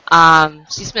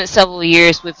 She spent several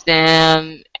years with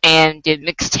them and did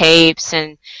mixtapes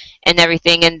and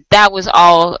everything, and that was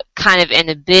all kind of in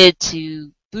a bid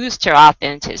to boost her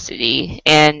authenticity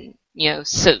and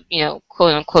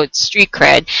quote unquote street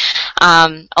cred.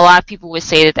 A lot of people would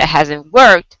say that hasn't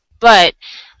worked, but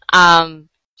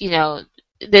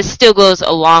this still goes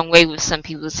a long way with some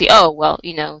people to see, oh well,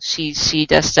 she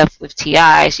does stuff with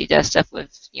T.I., she does stuff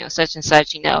with such and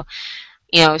such,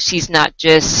 she's not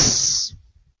just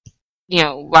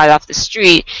right off the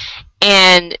street.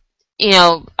 And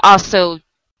also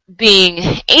being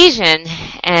Asian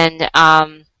and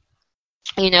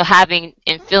having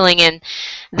and filling in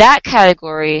that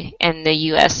category in the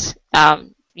U.S.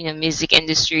 Music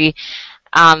industry,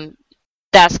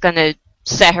 that's going to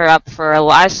set her up for a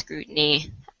lot of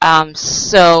scrutiny.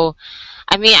 So,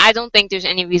 I mean, I don't think there's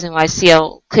any reason why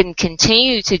CL couldn't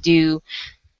continue to do.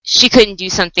 She couldn't do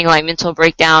something like Mental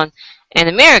Breakdown in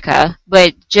America,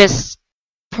 but just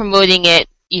promoting it,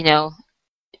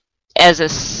 as a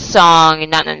song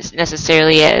and not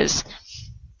necessarily as,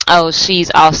 oh,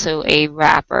 she's also a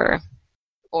rapper,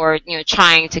 or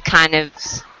trying to kind of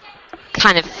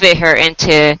fit her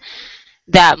into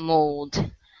that mold.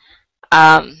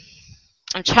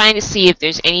 I'm trying to see if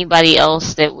there's anybody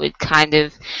else that would kind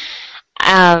of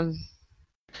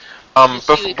while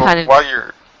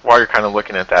you're kind of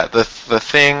looking at that, the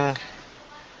thing,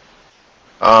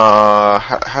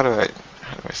 how do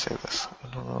I say this?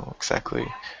 I don't know exactly.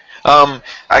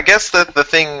 I guess that the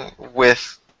thing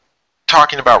with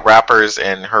talking about rappers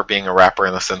and her being a rapper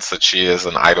in the sense that she is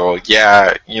an idol,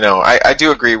 yeah, I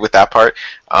do agree with that part.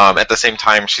 At the same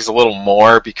time, she's a little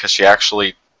more because she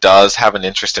actually does have an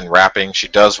interest in rapping. She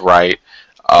does write.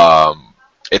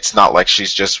 It's not like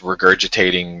she's just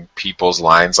regurgitating people's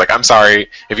lines. Like, I'm sorry,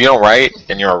 if you don't write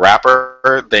and you're a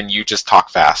rapper, then you just talk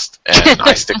fast. And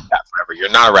I stick to that forever. You're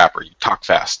not a rapper. You talk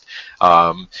fast.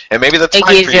 And maybe that's fine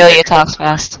for you. Iggy Azalea talks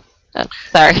fast. Oh,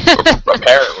 sorry.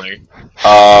 Apparently.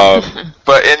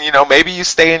 But maybe you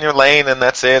stay in your lane and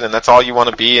that's it, and that's all you want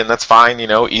to be, and that's fine.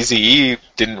 Eazy-E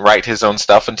didn't write his own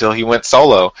stuff until he went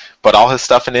solo, but all his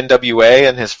stuff in NWA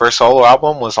and his first solo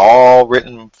album was all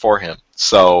written for him.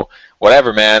 So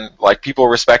whatever, man. Like, people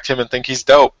respect him and think he's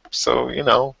dope. So you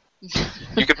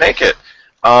could make it.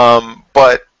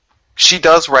 But she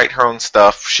does write her own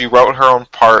stuff. She wrote her own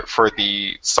part for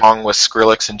the song with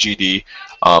Skrillex and GD.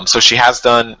 So she has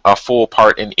done a full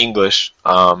part in English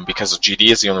because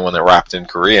GD is the only one that rapped in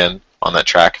Korean on that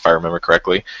track, if I remember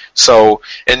correctly. So,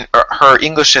 and her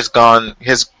English has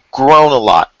grown a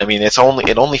lot. I mean, it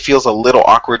only feels a little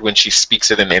awkward when she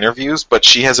speaks it in interviews, but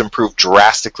she has improved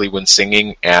drastically when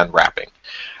singing and rapping.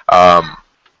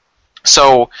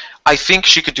 So I think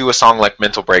she could do a song like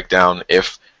Mental Breakdown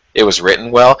if it was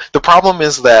written well. The problem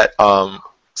is that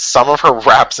some of her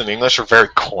raps in English are very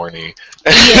corny.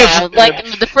 Yeah,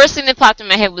 like the first thing that popped in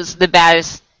my head was the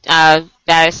Baddest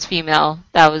Female.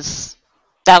 That was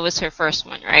her first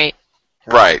one, right?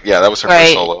 Right, yeah, that was her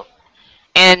first solo.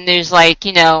 And there's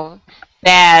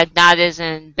bad, not as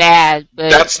in bad, but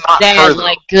that's not bad, her,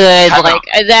 like good, like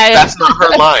that's not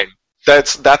her line.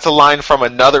 That's a line from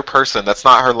another person. That's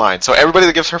not her line. So everybody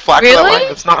that gives her flack for that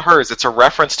line, it's not hers. It's a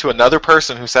reference to another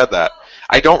person who said that.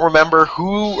 I don't remember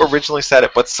who originally said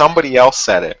it, but somebody else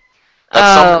said it.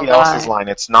 That's somebody else's line.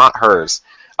 It's not hers.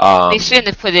 They shouldn't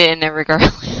have put it in there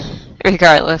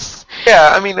regardless.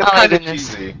 Yeah, I mean, it's kind of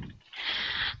cheesy.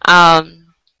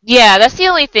 Yeah, that's the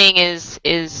only thing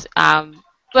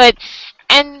but,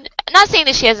 and I'm not saying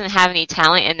that she doesn't have any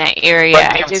talent in that area.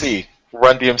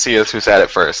 Run DMC is who said it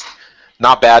first.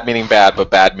 Not bad meaning bad,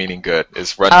 but bad meaning good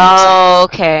is Run DMC. Oh,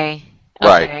 okay.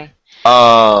 Right.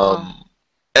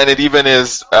 And it even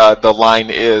is, the line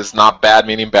is not bad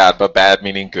meaning bad, but bad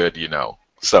meaning good,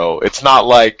 So it's not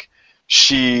like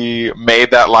she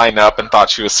made that line up and thought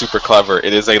she was super clever.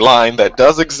 It is a line that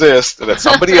does exist that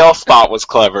somebody else thought was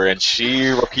clever, and she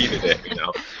repeated it,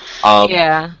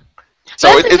 Yeah.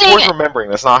 So it's worth remembering.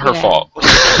 That's not her fault.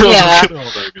 Yeah.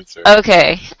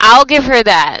 Okay. I'll give her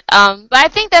that. But I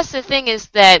think that's the thing is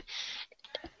that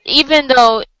even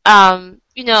though, I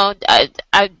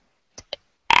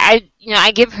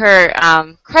give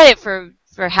her credit for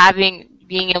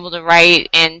being able to write,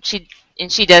 and she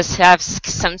does have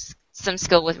some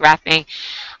skill with rapping.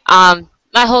 My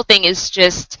whole thing is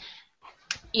just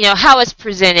how it's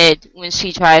presented when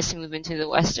she tries to move into the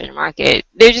Western market.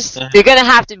 They're gonna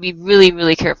have to be really,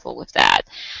 really careful with that,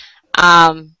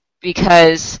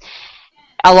 because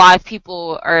a lot of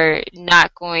people are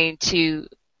not going to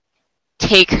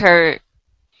take her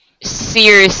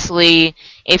seriously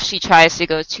if she tries to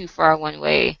go too far one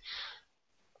way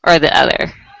or the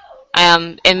other.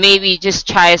 And maybe just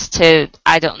tries to,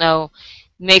 I don't know,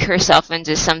 make herself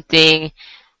into something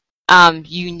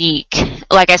unique.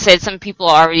 Like I said, some people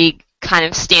are already kind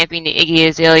of stamping the Iggy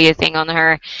Azalea thing on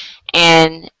her,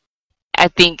 and I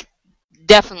think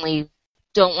definitely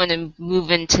don't want to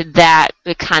move into that,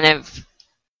 but kind of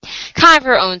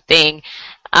her own thing.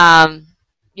 I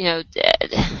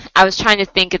was trying to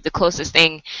think of the closest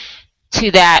thing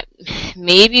to that.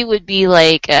 Maybe would be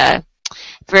like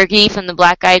Fergie from the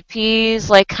Black Eyed Peas,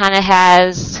 like kind of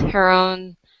has her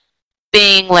own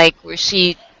thing, like where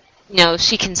she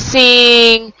can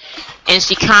sing and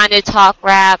she kind of talk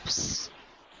raps,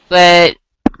 but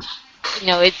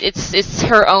it's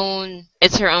her own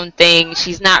thing.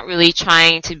 She's not really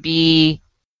trying to be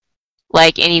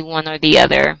like any one or the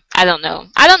other. I don't know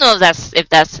if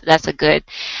that's a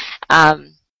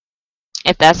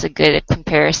good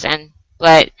comparison,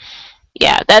 but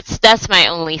yeah, that's my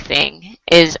only thing.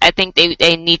 Is I think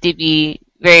they need to be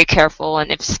very careful,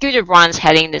 and if Scooter Braun's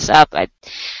heading this up,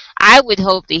 I would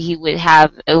hope that he would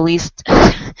have at least,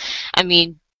 I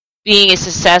mean, being as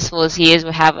successful as he is,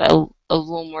 would have a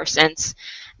little more sense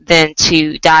than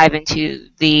to dive into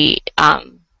the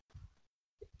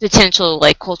potential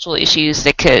like cultural issues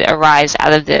that could arise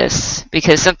out of this,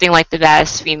 because something like the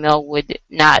Baddest Female would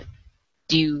not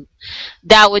do.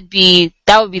 That would be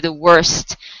the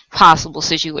worst possible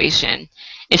situation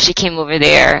if she came over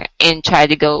there and tried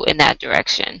to go in that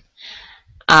direction.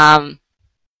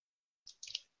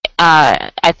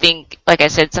 I think, like I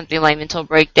said, something like Mental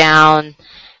Breakdown,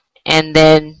 and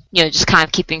then just kind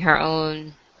of keeping her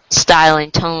own style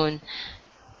and tone,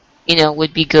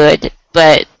 would be good.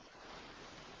 But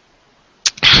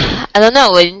I don't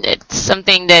know. It's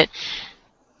something that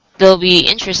will be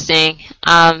interesting.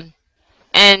 And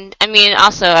I mean,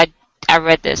 also, I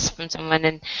read this from someone,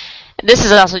 and this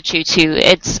is also true too.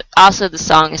 It's also, the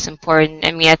song is important.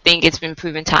 I mean, I think it's been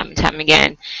proven time and time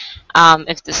again.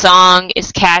 If the song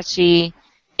is catchy,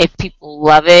 if people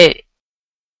love it,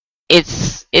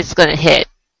 it's gonna hit.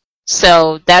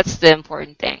 So that's the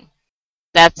important thing.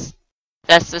 That's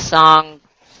the song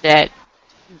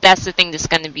that's the thing that's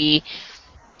gonna be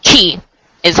key,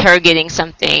 is her getting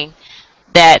something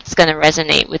that's gonna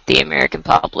resonate with the American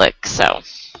public. So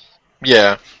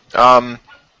yeah,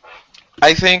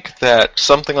 I think that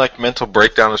something like Mental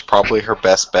Breakdown is probably her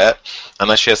best bet,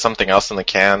 unless she has something else in the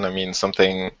can. I mean,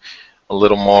 something a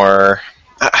little more.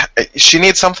 She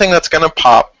needs something that's gonna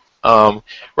pop.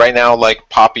 Right now, like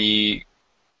poppy,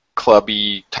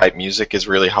 clubby type music is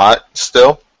really hot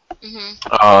still.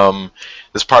 Mm-hmm.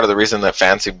 That's part of the reason that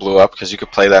Fancy blew up, because you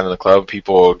could play that in the club,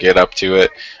 people get up to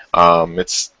it.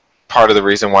 It's part of the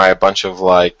reason why a bunch of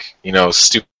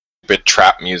stupid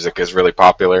trap music is really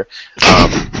popular.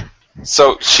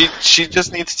 So she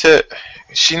just needs to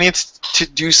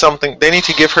do something. They need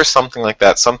to give her something like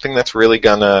that, something that's really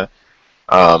gonna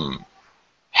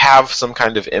have some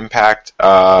kind of impact.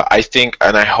 I think,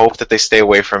 and I hope that they stay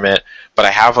away from it, but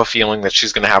I have a feeling that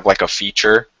she's gonna have like a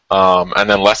feature.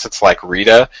 And unless it's like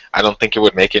Rita, I don't think it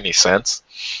would make any sense.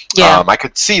 Yeah. I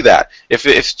could see that.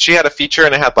 If she had a feature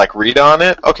and it had like Rita on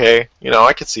it, okay,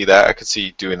 I could see that. I could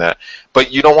see doing that. But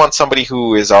you don't want somebody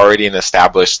who is already an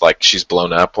established, like she's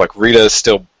blown up. Like Rita is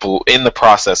still in the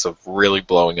process of really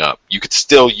blowing up. You could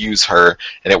still use her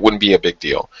and it wouldn't be a big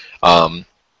deal.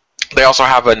 They also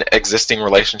have an existing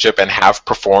relationship and have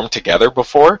performed together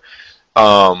before.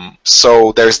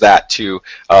 So there's that too.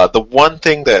 The one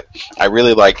thing that I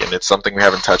really like, and it's something we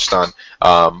haven't touched on,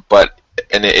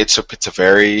 it's a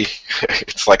very,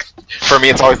 it's like, for me,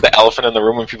 it's always the elephant in the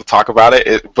room when people talk about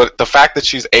it. But the fact that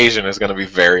she's Asian is going to be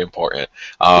very important.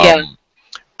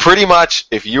 Pretty much,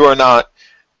 if you are not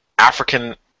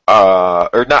African,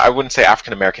 or not, I wouldn't say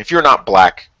African American, if you're not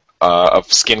black,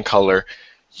 of skin color,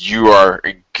 you are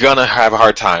gonna have a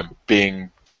hard time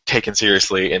being taken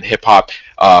seriously in hip hop,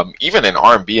 even in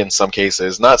R&B in some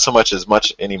cases, not so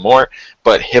much anymore,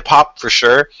 but hip hop for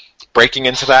sure. Breaking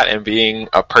into that and being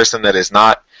a person that is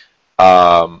not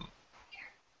of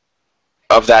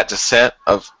that descent,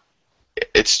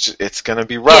 it's gonna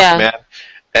be rough, man.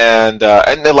 And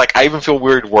then, like, I even feel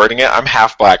weird wording it. I'm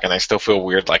half black, and I still feel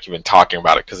weird, like, even talking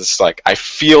about it, because it's like I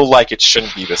feel like it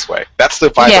shouldn't be this way. That's the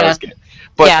vibe I was getting.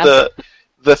 But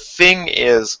the thing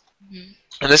is,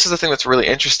 and this is the thing that's really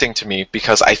interesting to me,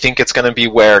 because I think it's going to be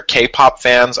where K-pop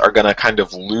fans are going to kind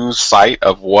of lose sight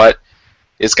of what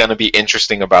is going to be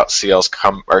interesting about CL's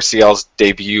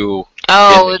debut.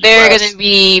 Oh, they're going to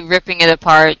be ripping it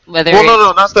apart. Whether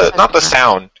no, not the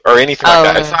sound or anything like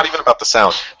that. It's not even about the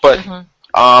sound, but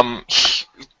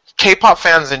K-pop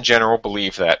fans in general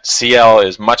believe that CL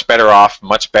is much better off,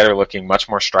 much better looking, much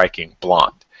more striking,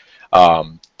 blonde.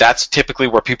 That's typically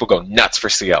where people go nuts for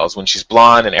CL, is when she's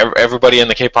blonde, and everybody in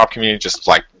the K-pop community just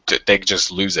they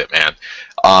just lose it, man.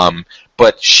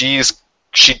 But she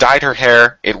dyed her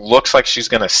hair. It looks like she's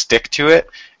going to stick to it,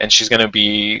 and she's going to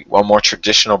be a more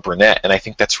traditional brunette. And I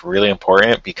think that's really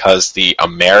important, because the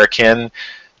American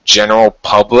general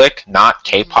public, not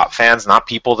K-pop fans, not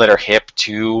people that are hip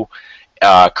to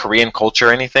Korean culture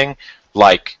or anything,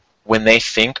 like, when they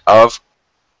think of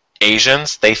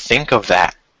Asians, they think of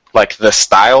that. Like, the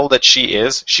style that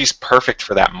she's perfect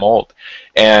for that mold.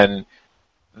 And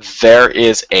there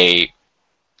is a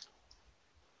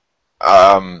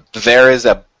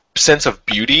sense of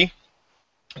beauty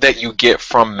that you get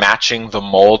from matching the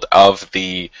mold of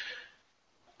the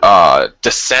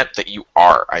descent that you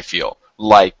are, I feel.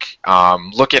 Like,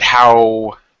 look at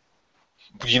how,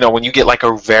 when you get like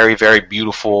a very, very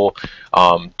beautiful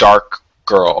dark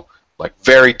girl, like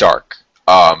very dark,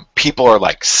 people are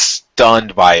like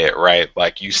stunned by it, right?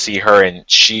 Like, you see her and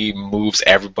she moves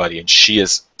everybody and she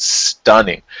is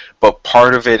stunning. But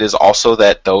part of it is also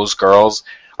that those girls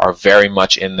are very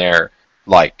much in there,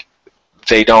 like,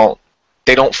 they don't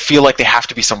feel like they have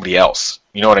to be somebody else.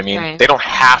 You know what I mean? Right. They don't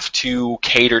have to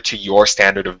cater to your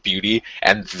standard of beauty,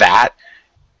 and that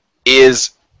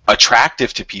is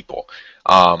attractive to people.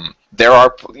 There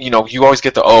are, you always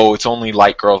get it's only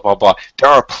light girls, blah, blah. There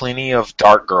are plenty of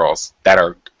dark girls that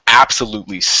are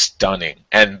absolutely stunning.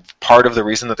 And part of the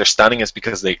reason that they're stunning is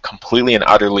because they completely and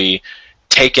utterly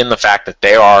take in the fact that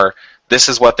this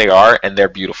is what they are, and they're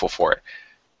beautiful for it.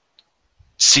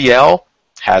 CL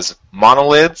has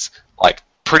monolids, like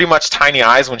pretty much tiny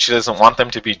eyes when she doesn't want them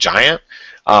to be giant.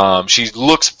 She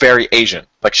looks very Asian.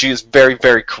 Like, she is very,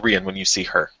 very Korean when you see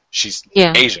her. She's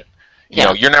Asian. You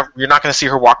know, you're not going to see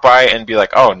her walk by and be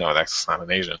like, oh, no, that's not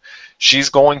an Asian. She's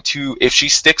going to, if she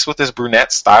sticks with this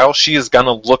brunette style, she is going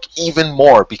to look even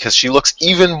more, because she looks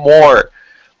even more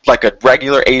like a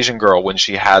regular Asian girl when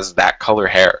she has that color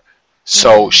hair.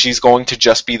 So she's going to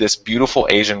just be this beautiful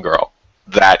Asian girl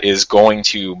that is going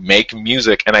to make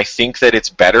music, and I think that it's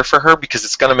better for her because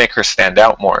it's going to make her stand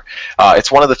out more.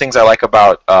 It's one of the things I like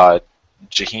about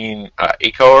Jaheen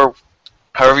Eiko, or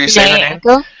however you say her name.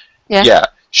 Eiko? Yeah.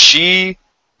 She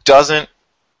doesn't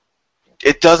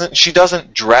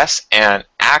dress and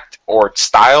act or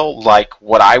style like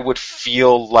what I would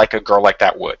feel like a girl like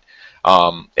that would.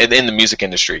 In the music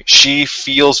industry, she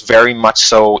feels very much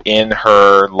so in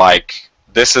her, like,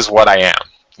 this is what I am,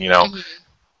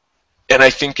 And I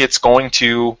think it's going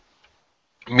to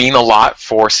mean a lot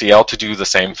for CL to do the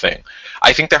same thing.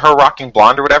 I think that her rocking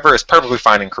blonde or whatever is perfectly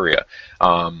fine in Korea.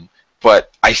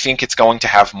 But I think it's going to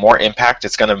have more impact.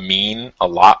 It's going to mean a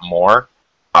lot more.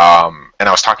 And I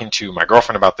was talking to my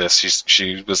girlfriend about this.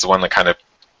 She was the one that kind of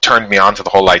turned me on to the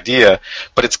whole idea.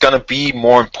 But it's going to be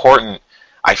more important,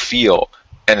 I feel,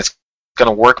 and it's going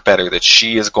to work better that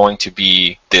she is going to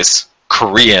be this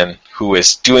Korean who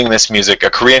is doing this music, a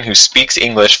Korean who speaks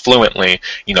English fluently,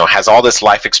 has all this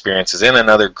life experiences in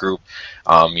another group,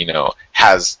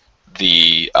 has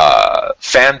the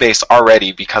fan base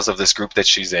already because of this group that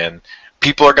she's in.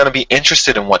 People are going to be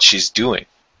interested in what she's doing,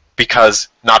 because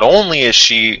not only is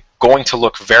she going to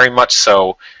look very much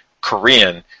so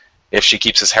Korean if she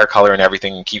keeps his hair color and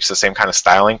everything and keeps the same kind of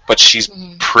styling, but she's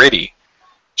pretty.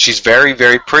 She's very,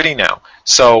 very pretty now.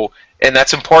 So, and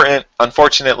that's important.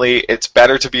 Unfortunately, it's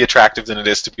better to be attractive than it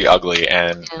is to be ugly,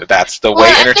 and that's the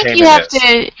way entertainment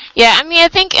is. I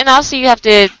think, and also you have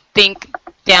to think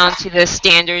down to the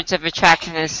standards of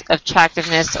attractiveness,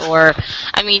 or,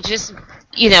 just,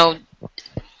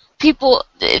 people,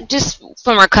 just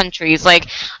from our countries, like,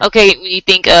 okay, when you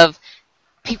think of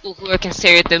people who are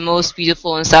considered the most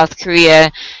beautiful in South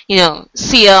Korea,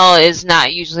 CL is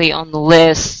not usually on the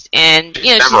list, and,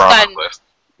 she's gotten,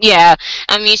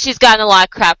 she's gotten a lot of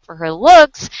crap for her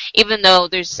looks, even though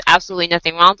there's absolutely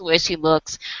nothing wrong with the way she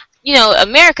looks.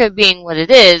 America being what it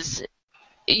is,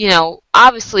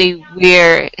 obviously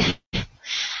we're,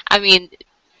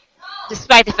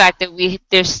 despite the fact that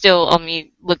there's still,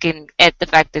 looking at the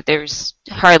fact that there's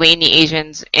hardly any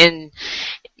Asians in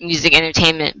music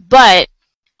entertainment, but,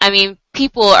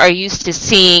 people are used to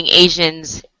seeing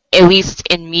Asians, at least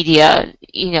in media,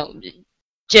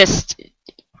 just,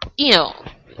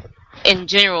 in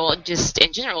general, just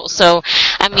in general. So,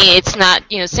 I mean, it's not,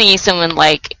 seeing someone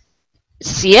like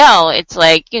CL, it's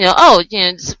like, oh,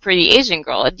 it's a pretty Asian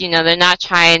girl. They're not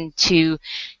trying to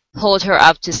hold her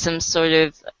up to some sort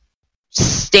of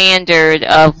standard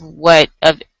of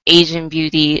Asian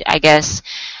beauty, I guess,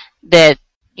 that,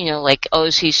 like, oh,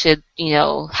 she should,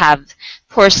 have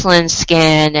porcelain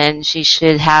skin, and she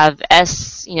should have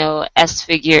S-line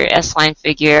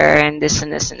figure, and this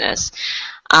and this and this.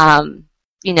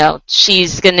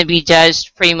 She's going to be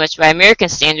judged pretty much by American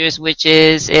standards, which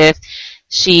is if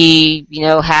she,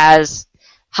 has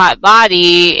hot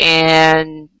body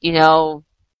and,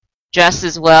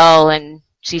 dresses well, and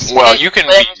she's well, you can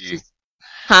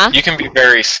be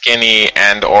very skinny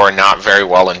and or not very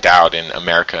well endowed in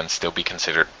America and still be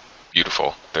considered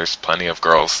beautiful. There's plenty of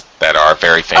girls that are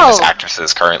very famous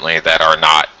actresses currently that are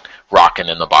not rocking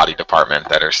in the body department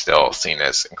that are still seen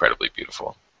as incredibly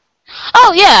beautiful.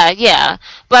 Oh, yeah.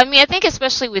 But, I mean, I think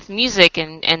especially with music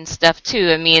and stuff,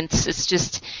 too, I mean, it's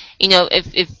just,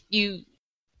 if you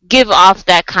give off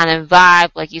that kind of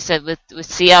vibe, like you said, with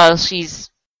CL, she's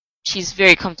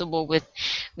very comfortable with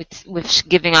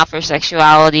giving off her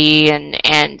sexuality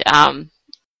and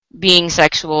being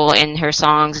sexual in her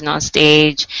songs and on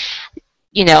stage.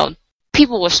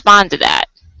 People respond to that.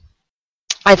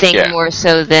 I think more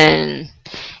so than,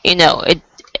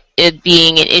 it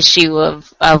being an issue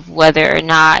of whether or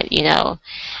not,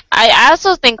 I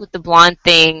also think with the blonde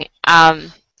thing,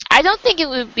 I don't think it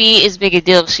would be as big a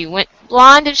deal if she went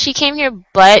blonde if she came here,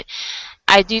 but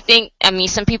I do think, I mean,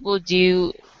 some people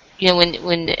do,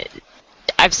 when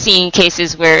I've seen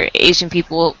cases where Asian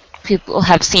people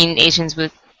have seen Asians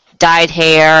with dyed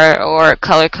hair or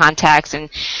color contacts, and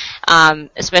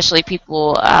especially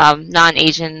people,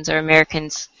 non-Asians or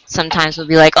Americans sometimes will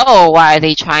be like, oh, why are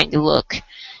they trying to look,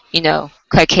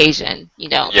 Caucasian,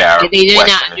 Yeah, they do Western,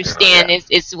 not understand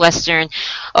it's Western,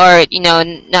 or,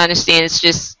 not understand it's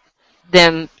just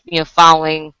them,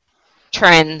 following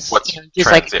trends, just trends,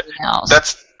 like everything else.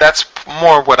 That's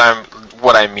more what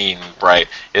I mean, right?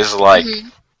 Is like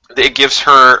it gives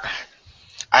her.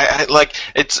 I like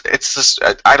it's just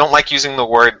I don't like using the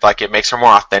word like it makes her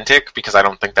more authentic because I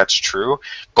don't think that's true,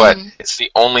 but it's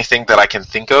the only thing that I can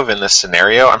think of in this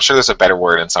scenario. I'm sure there's a better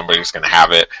word and somebody who's going to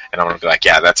have it, and I'm going to be like,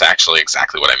 yeah, that's actually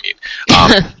exactly what I mean.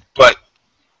 But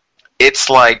it's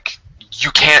like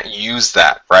you can't use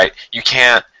that, right? You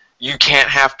can't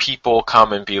have people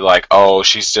come and be like, oh,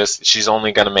 she's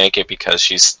only going to make it because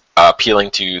she's appealing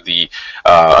to the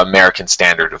American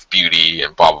standard of beauty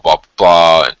and blah, blah, blah,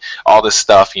 blah, and all this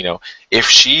stuff, If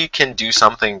she can do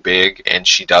something big and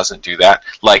she doesn't do that,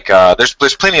 like,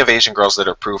 there's plenty of Asian girls that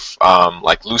are proof,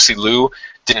 like Lucy Liu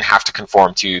didn't have to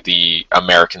conform to the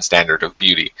American standard of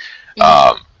beauty.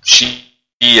 She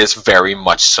is very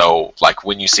much so, like,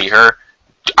 when you see her,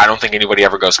 I don't think anybody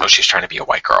ever goes, oh, she's trying to be a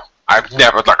white girl. I've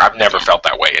never felt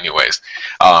that way anyways.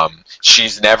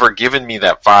 She's never given me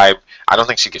that vibe. I don't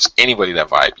think she gives anybody that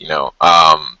vibe,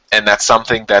 and that's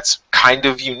something that's kind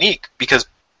of unique because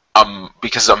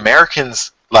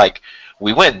Americans, like,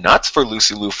 we went nuts for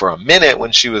Lucy Liu for a minute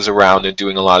when she was around and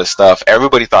doing a lot of stuff.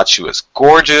 Everybody thought she was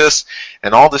gorgeous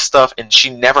and all this stuff, and she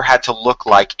never had to look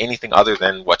like anything other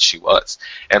than what she was.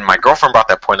 And my girlfriend brought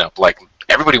that point up, like,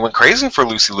 everybody went crazy for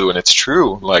Lucy Liu, and it's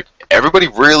true. Like, everybody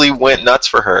really went nuts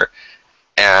for her.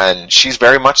 And she's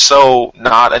very much so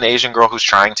not an Asian girl who's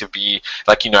trying to be,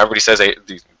 like, everybody says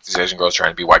these Asian girls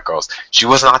trying to be white girls. She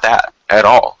was not that at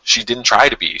all. She didn't try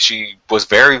to be. She was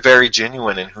very, very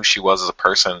genuine in who she was as a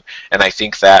person. And I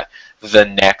think that it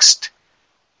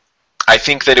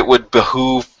would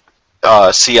behoove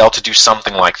CL to do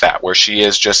something like that, where she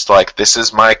is just like, this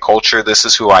is my culture, this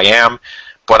is who I am,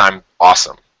 but I'm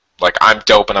awesome. Like, I'm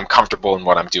dope and I'm comfortable in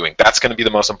what I'm doing. That's going to be the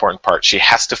most important part. She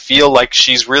has to feel like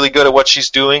she's really good at what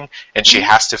she's doing, and she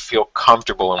has to feel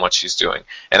comfortable in what she's doing.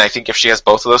 And I think if she has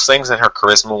both of those things, then her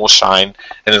charisma will shine,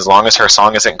 and as long as her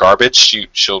song isn't garbage,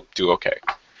 she'll do okay.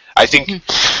 I think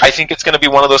it's going to be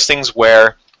one of those things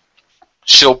where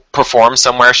she'll perform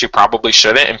somewhere she probably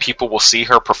shouldn't, and people will see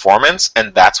her performance,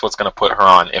 and that's what's going to put her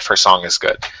on if her song is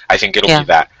good. I think it'll be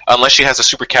that. Unless she has a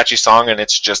super catchy song and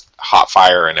it's just hot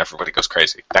fire and everybody goes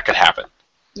crazy. That could happen.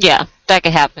 Yeah, that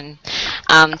could happen,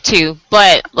 too.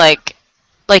 But, like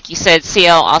you said,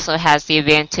 CL also has the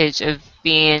advantage of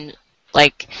being,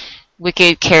 like,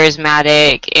 wicked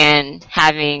charismatic and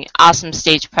having awesome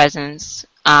stage presence,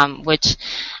 which,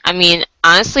 I mean,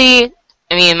 honestly,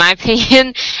 in my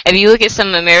opinion, if you look at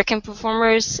some American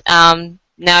performers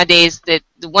nowadays, the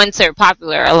ones that are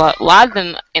popular, a lot of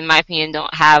them, in my opinion,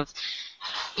 don't have,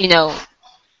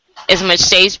 as much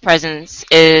stage presence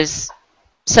as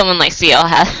someone like CL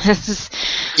has.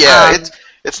 Yeah,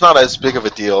 it's not as big of a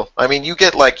deal. I mean, you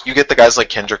get the guys like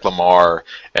Kendrick Lamar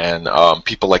and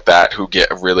people like that who get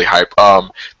really hype.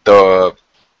 The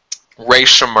Ray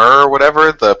Shamir or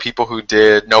whatever, the people who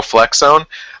did No Flex Zone,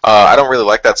 I don't really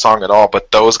like that song at all,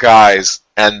 but those guys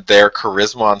and their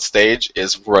charisma on stage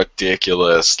is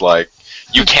ridiculous. Like,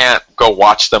 you can't go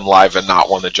watch them live and not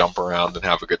want to jump around and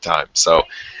have a good time. So,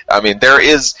 I mean, there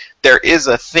is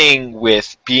a thing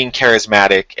with being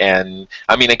charismatic, and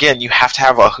I mean, again, you have to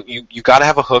have you got to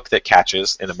have a hook that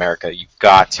catches in America. You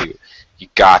got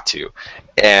to,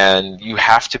 and you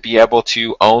have to be able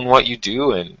to own what you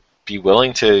do and be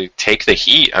willing to take the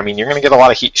heat. I mean, you're going to get a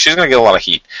lot of heat. She's going to get a lot of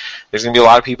heat. There's going to be a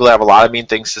lot of people that have a lot of mean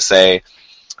things to say.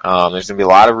 There's going to be a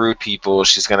lot of rude people.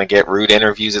 She's going to get rude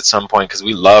interviews at some point because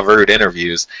we love rude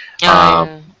interviews.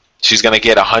 She's going to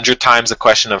get 100 times the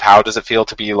question of how does it feel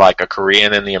to be like a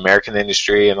Korean in the American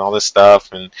industry and all this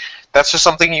stuff. And that's just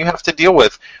something you have to deal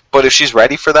with. But if she's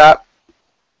ready for that,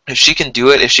 if she can do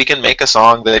it, if she can make a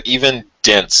song that even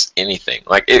dents anything,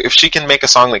 like if she can make a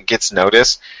song that gets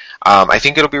noticed, I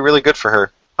think it'll be really good for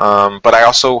her. But I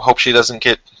also hope she doesn't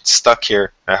get stuck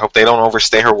here. I hope they don't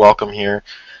overstay her welcome here.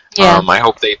 Yeah. I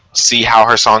hope they see how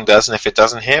her song does, and if it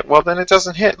doesn't hit, well, then it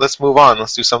doesn't hit. Let's move on.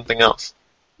 Let's do something else.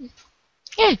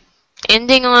 Yeah.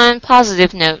 Ending on a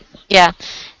positive note. Yeah,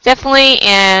 definitely,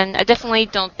 and I definitely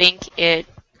don't think it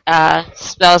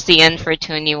spells the end for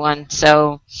 21,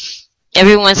 so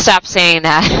everyone stop saying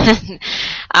that.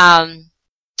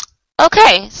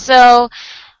 Okay, so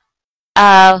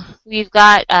we've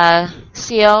got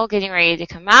CL getting ready to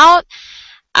come out.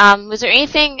 Was there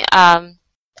anything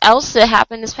else that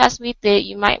happened this past week that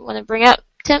you might want to bring up,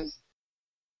 Tim?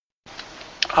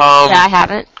 I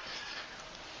haven't.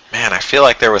 Man, I feel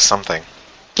like there was something.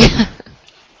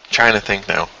 Trying to think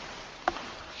now.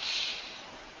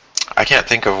 I can't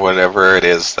think of whatever it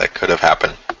is that could have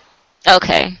happened.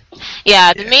 Okay.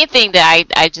 Yeah, the main thing that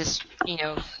I just,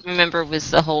 remember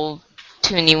was the whole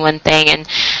 21 thing, and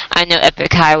I know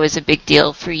Epik High was a big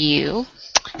deal for you.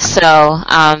 So,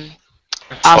 I'm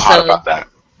so hot about that.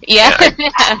 Yeah.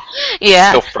 Yeah.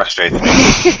 Still frustrates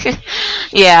me.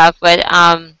 Yeah, but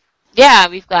yeah,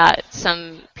 we've got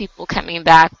some people coming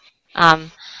back.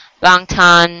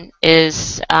 Bangtan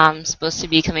is supposed to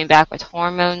be coming back with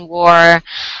Hormone War.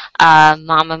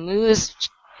 Mamamoo is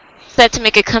set to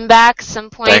make a comeback some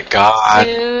point Thank God.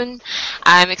 soon.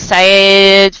 I'm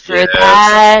excited for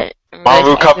that.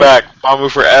 Mamamoo come back. Mamamoo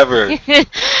forever.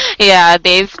 Yeah,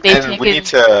 they've and we need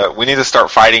to start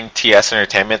fighting TS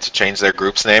Entertainment to change their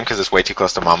group's name because it's way too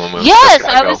close to Mamamoo. Yes,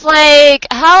 I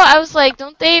was like,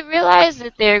 don't they realize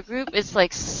that their group is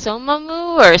like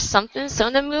Somamu or something?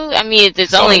 Sonamu? I mean,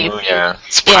 there's only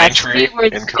it's Pine Tree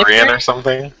in Korean or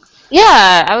something.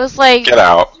 Yeah, I was like, get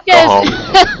out, go home,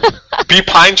 be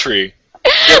Pine Tree,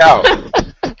 get out.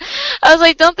 I was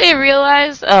like, don't they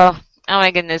realize? Oh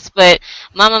my goodness, but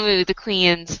Mamamoo, the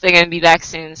Queens, they're going to be back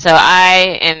soon, so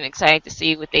I am excited to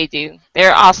see what they do.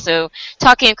 They're also,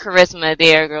 talking of charisma,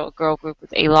 they are a girl group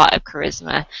with a lot of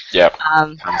charisma. Yep,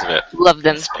 tons of it. Love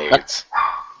them.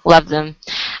 Love them.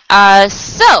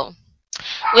 So,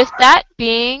 with that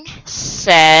being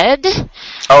said...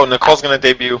 Oh, Nicole's going to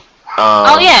debut.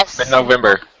 Yes.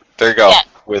 Mid-November. There you go. Yeah.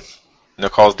 With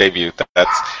Nicole's debut.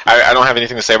 I don't have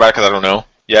anything to say about it because I don't know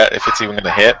yet if it's even going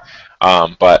to hit,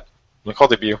 but... Nicole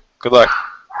debut. Good luck.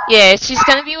 Yeah, she's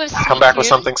gonna be with. Come back with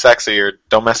something sexy, or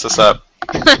don't mess this up.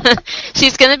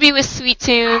 She's gonna be with Sweet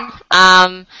Tune.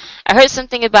 I heard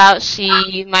something about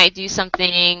she might do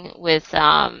something with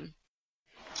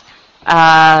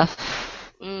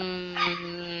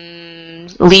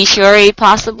Lee Shuri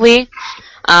possibly.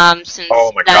 Since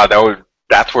God,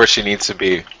 that's where she needs to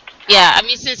be. Yeah, I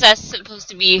mean, since that's supposed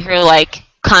to be her like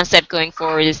concept going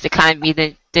forward, is to kind of be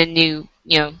the new.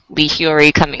 Lee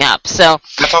Hyori coming up. So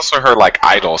that's also her like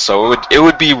idol. So it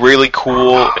would be really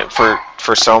cool for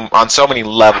on so many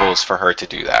levels for her to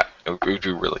do that. It would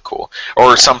be really cool.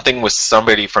 Or something with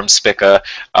somebody from Spica.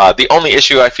 The only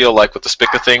issue I feel like with the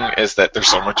Spica thing is that they're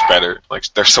so much better.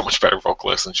 Like they're so much better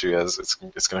vocalists than she is.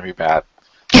 It's gonna be bad.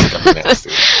 It's gonna be nasty.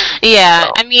 Yeah,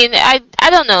 so. I mean, I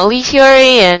don't know. Lee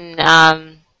Hyori and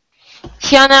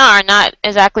Hyuna are not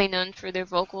exactly known for their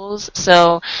vocals,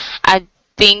 so I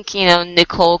think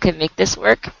Nicole could make this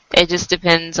work. It just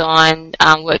depends on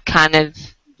what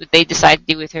they decide to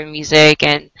do with her music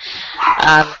and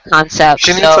concept.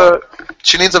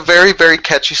 She needs a very, very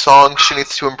catchy song. She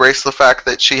needs to embrace the fact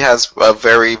that she has a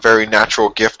very, very natural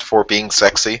gift for being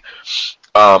sexy.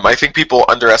 I think people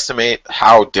underestimate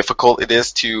how difficult it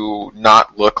is to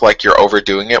not look like you're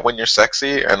overdoing it when you're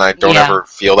sexy, and I don't ever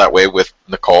feel that way with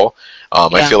Nicole.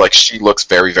 I feel like she looks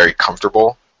very, very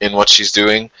comfortable in what she's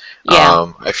doing.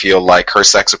 Yeah. I feel like her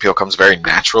sex appeal comes very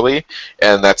naturally,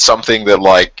 and that's something that,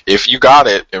 like, if you got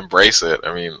it, embrace it.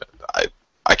 I mean,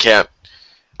 I can't.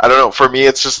 I don't know. For me,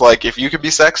 it's just like, if you can be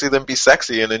sexy, then be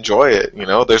sexy and enjoy it. You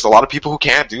know, there's a lot of people who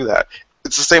can't do that.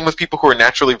 It's the same with people who are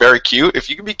naturally very cute. If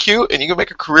you can be cute and you can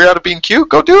make a career out of being cute,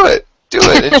 go do it. Do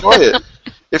it. Enjoy it.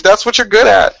 If that's what you're good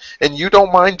at and you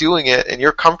don't mind doing it and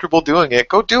you're comfortable doing it,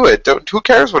 go do it. Who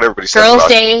cares what everybody says Girls about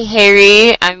say,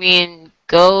 Harry, I mean,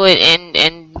 go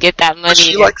and get that money.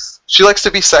 She likes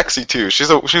to be sexy too. She's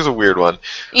a weird one.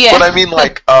 Yeah. But I mean,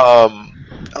 like,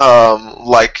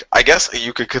 like, I guess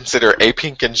you could consider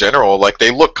Apink in general. Like,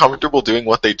 they look comfortable doing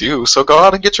what they do, so go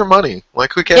out and get your money.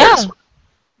 Like, who cares?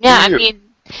 Yeah, I mean,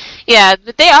 yeah,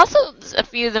 but they also, a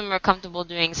few of them are comfortable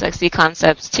doing sexy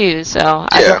concepts too, so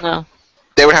I don't know.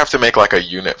 They would have to make, like, a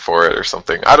unit for it or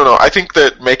something. I don't know. I think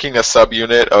that making a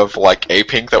subunit of, like,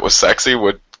 Apink that was sexy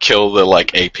would kill the,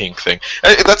 like, Apink thing.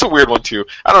 That's a weird one too.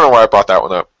 I don't know why I brought that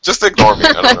one up. Just ignore me.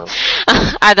 I don't know.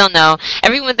 I don't know.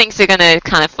 Everyone thinks they're gonna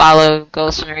kind of follow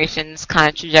Girls' Generation's kind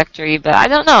of trajectory, but I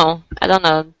don't know.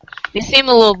 They seem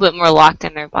a little bit more locked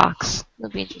in their box. It'll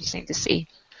be interesting to see.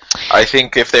 I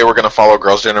think if they were going to follow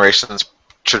Girls' Generation's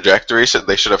trajectory,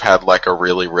 they should have had, like, a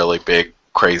really, really big,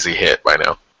 crazy hit by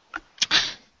now.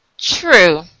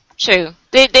 True.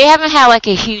 They haven't had, like,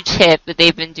 a huge hit, but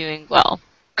they've been doing well.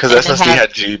 Because SNSD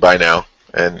had G by now.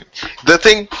 And the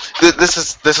thing, this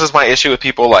is my issue with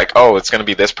people, like, oh, it's going to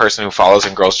be this person who follows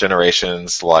in Girls'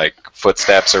 Generation's, like,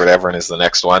 footsteps or whatever and is the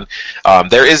next one.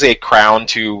 There is a crown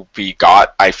to be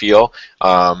got, I feel,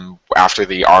 after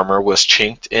the armor was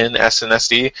chinked in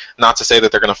SNSD. Not to say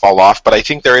that they're going to fall off, but I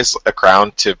think there is a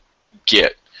crown to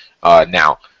get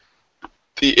now.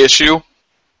 The issue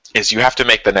is you have to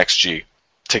make the next G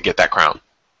to get that crown.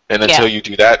 And until you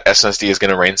do that, SNSD is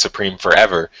going to reign supreme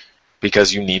forever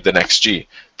because you need the next G.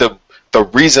 The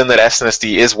reason that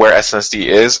SNSD is where SNSD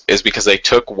is because they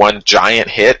took one giant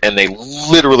hit and they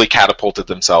literally catapulted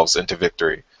themselves into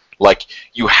victory. Like,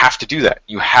 you have to do that.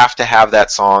 You have to have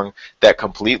that song that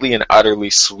completely and utterly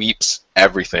sweeps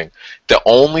everything. The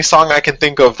only song I can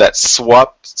think of that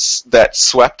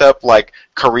swept up, like,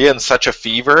 Korea in such a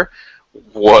fever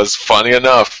was, funny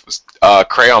enough,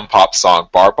 Crayon Pop song,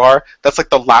 Bar Bar. That's, like,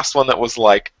 the last one that was,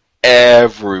 like,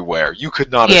 everywhere. You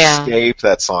could not escape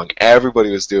that song.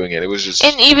 Everybody was doing it. It was just...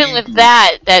 And even with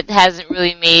that hasn't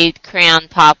really made Crayon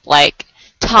Pop, like,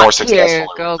 top-tier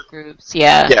girl groups.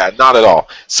 Yeah, not at all.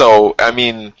 So, I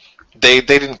mean, they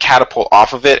didn't catapult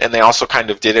off of it, and they also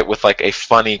kind of did it with, like, a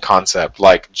funny concept.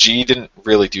 Like, G didn't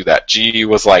really do that. G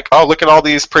was like, oh, look at all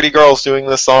these pretty girls doing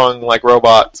this song like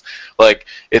robots. Like,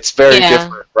 it's very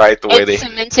different, right?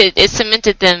 It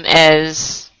cemented them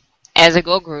as a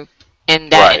girl group in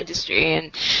that industry,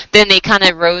 and then they kind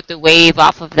of rode the wave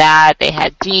off of that. They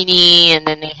had Genie, and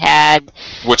then they had...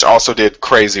 Which also did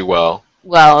crazy well.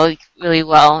 Well, really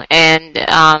well, and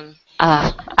I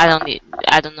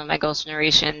don't know my Girls'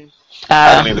 Generation.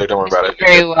 I don't either. Don't worry about it.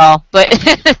 Very well, but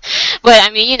I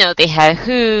mean, you know, they had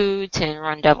Hoot and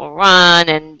Run Devil Run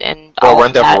and well,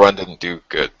 Run Devil Run didn't do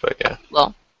good, but yeah.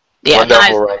 Well, yeah,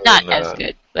 not as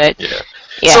good, but yeah.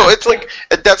 So it's like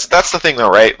that's the thing though,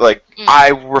 right? Like I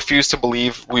refuse to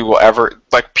believe we will ever,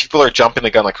 like, people are jumping the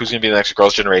gun, like, who's going to be the next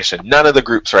Girls' Generation? None of the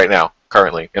groups right now,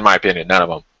 currently, in my opinion, none of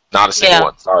them. Not a single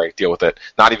one. Sorry, deal with it.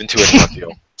 Not even 2NE1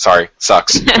 deal. Sorry,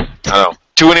 sucks. I don't know.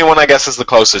 2NE1, I guess, is the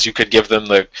closest. You could give them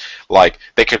the, like,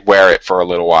 they could wear it for a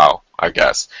little while, I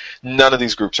guess. None of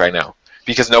these groups right now,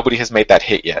 because nobody has made that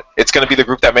hit yet. It's going to be the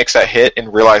group that makes that hit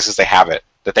and realizes they have it,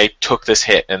 that they took this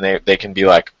hit, and they can be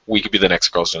like, we could be the next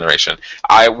Girls' Generation.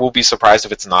 I will be surprised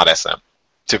if it's not SM,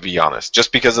 to be honest,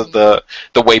 just because of the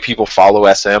way people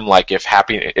follow SM. Like, if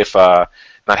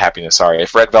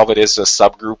Red Velvet is a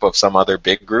subgroup of some other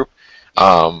big group,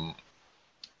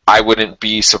 I wouldn't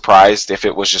be surprised if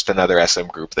it was just another SM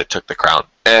group that took the crown.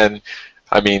 And,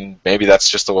 I mean, maybe that's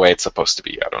just the way it's supposed to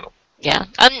be. I don't know. Yeah,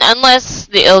 unless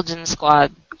the Ilgen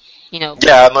Squad, you know,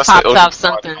 unless the Ilgen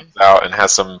Squad comes out and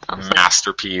has some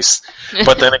masterpiece.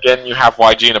 But then again, you have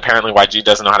YG, and apparently YG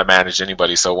doesn't know how to manage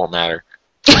anybody, so it won't matter.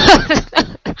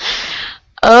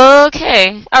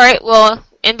 Okay. All right, well,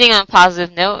 ending on a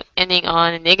positive note, ending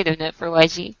on a negative note for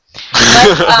YG.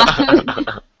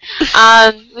 But,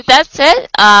 with that said,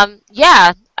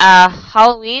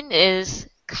 Halloween is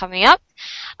coming up.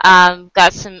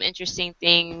 Got some interesting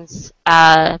things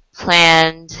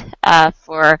planned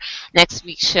for next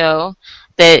week's show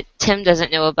that Tim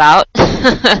doesn't know about.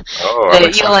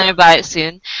 But you'll learn about it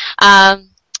soon.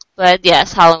 But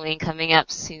yes, Halloween coming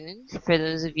up soon for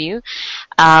those of you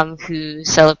who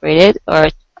celebrate it or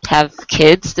have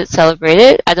kids that celebrate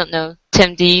it. I don't know.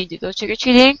 Tim, do you go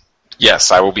trick-or-treating?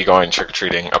 Yes, I will be going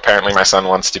trick-or-treating. Apparently my son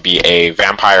wants to be a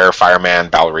vampire,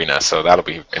 fireman, ballerina, so that'll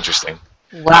be interesting.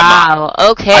 Wow.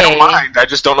 Okay. I don't mind. I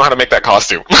just don't know how to make that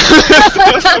costume.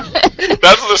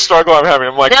 That's the struggle I'm having.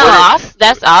 I'm like, no,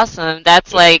 that's awesome.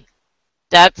 That's like,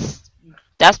 that's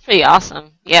pretty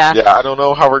awesome. Yeah. yeah, I don't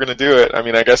know how we're gonna do it. I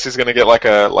mean, I guess he's gonna get like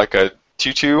a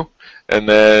tutu, and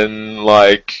then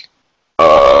like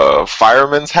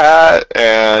fireman's hat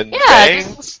and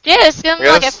bangs. It's gonna be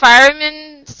like a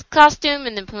fireman's costume,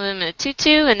 and then put him in a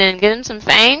tutu, and then get him some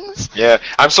fangs. Yeah,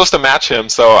 I'm supposed to match him,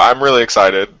 so I'm really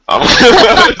excited. Oh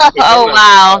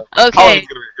wow! Okay, it's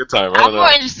gonna be a good time. I'm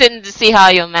more interested in to see how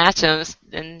you'll match him.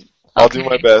 I'll do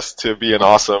my best to be an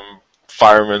awesome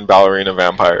fireman, ballerina,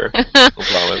 vampire. I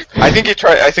promise. I think he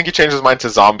changed his mind to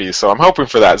zombie, so I'm hoping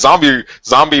for that. Zombie,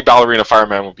 ballerina,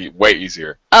 fireman would be way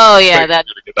easier. Oh yeah,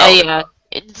 yeah.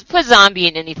 Put zombie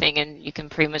in anything, and you can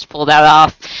pretty much pull that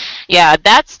off. Yeah,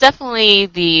 that's definitely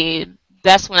the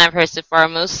best one I've heard so far.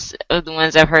 Most of the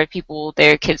ones I've heard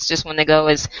their kids just want to go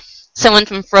is someone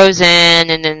from Frozen,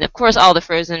 and then of course all the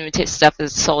Frozen stuff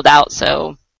is sold out.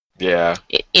 So yeah,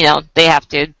 they have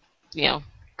to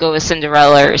go with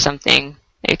Cinderella or something.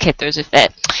 Their kid throws a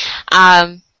fit.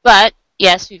 But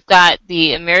yes, we've got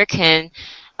the American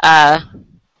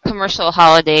commercial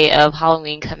holiday of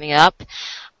Halloween coming up.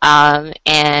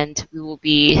 And we will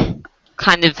be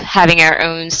kind of having our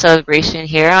own celebration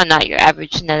here on Not Your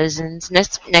Average Netizens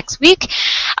next week.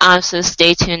 So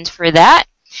stay tuned for that.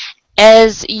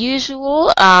 As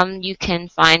usual, you can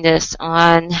find us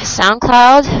on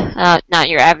SoundCloud, Not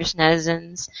Your Average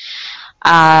Netizens.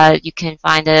 You can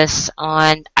find us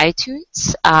on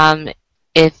iTunes.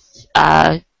 If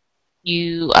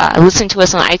you listen to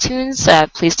us on iTunes,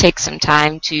 please take some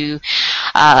time to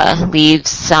leave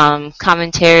some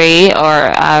commentary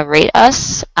or rate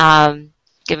us.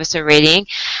 Give us a rating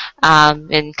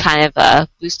and kind of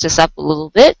boost us up a little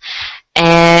bit.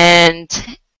 And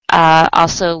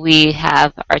also we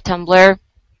have our Tumblr,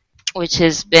 which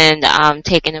has been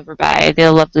taken over by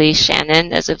the lovely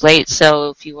Shannon as of late. So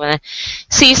if you want to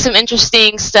see some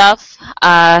interesting stuff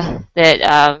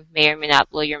that may or may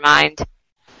not blow your mind,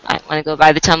 I want to go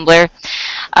by the Tumblr.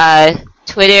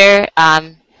 Twitter,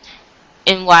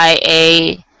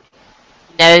 NYA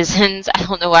Netizens. I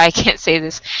don't know why I can't say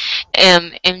this.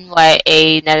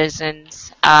 NYA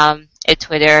Netizens at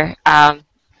Twitter.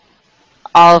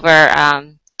 All of our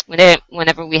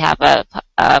whenever we have a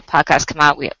podcast come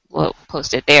out, we'll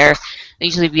post it there. They'll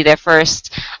usually be there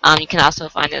first. You can also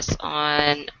find us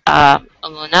on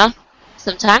Omona.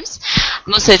 Sometimes.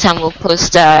 Most of the time we'll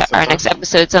post our next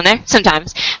episodes on there.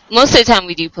 Sometimes. Most of the time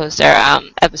we do post our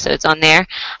episodes on there.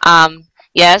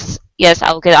 Yes,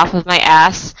 I will get off of my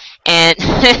ass and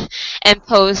and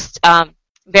post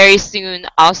very soon.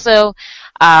 Also,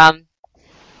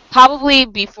 probably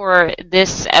before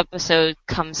this episode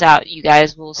comes out, you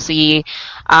guys will see.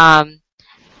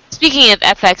 Speaking of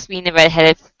FX being the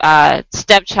redheaded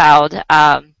stepchild,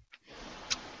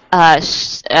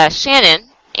 Shannon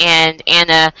and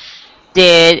Anna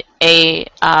did a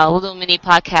little mini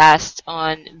podcast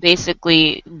on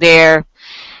basically their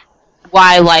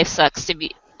why their life sucks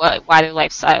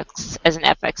as an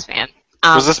FX fan.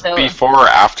 Was this before or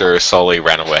after Sully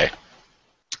ran away?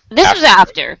 This was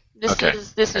after. This Okay.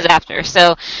 was after.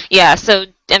 So yeah. So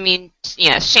I mean,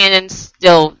 yeah, Shannon's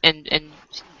still in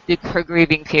her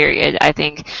grieving period, I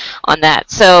think, on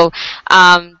that. So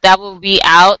that will be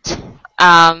out.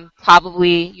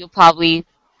 You'll probably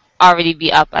already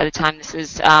be up by the time this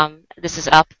is up.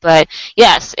 But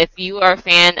yes, if you are a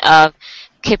fan of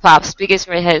K-pop's biggest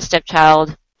redheaded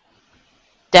stepchild,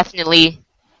 definitely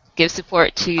give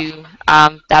support to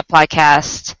that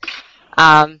podcast.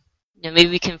 Maybe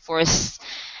we can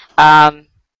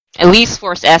at least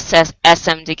force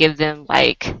SM to give them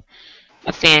like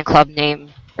a fan club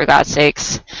name, for God's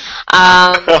sakes.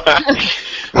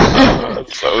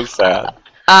 That's so sad.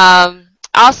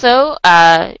 Also,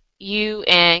 you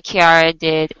and Kiara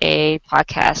did a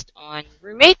podcast on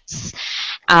roommates,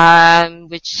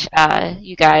 which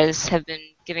you guys have been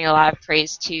giving a lot of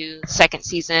praise to. Second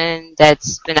season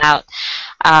that's been out.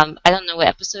 I don't know what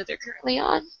episode they're currently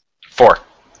on. 4.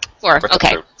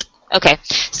 Okay. Okay.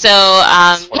 So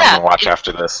I'm gonna watch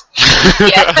after this.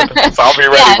 Yeah. So I'll be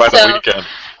ready by the weekend.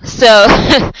 So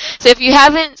if you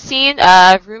haven't seen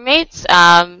Roommates,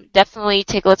 definitely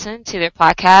take a listen to their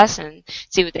podcast and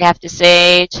see what they have to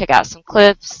say. Check out some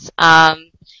clips.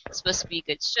 It's supposed to be a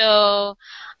good show.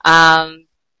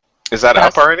 Is that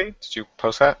up already? Did you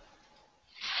post that?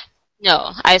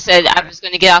 No, I said I was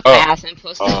going to get off my ass and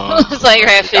post it. It was like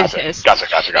right after this. Gotcha.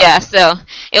 Yeah, so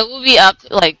it will be up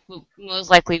like most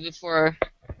likely before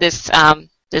this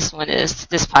this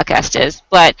podcast is.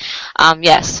 But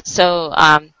yes, so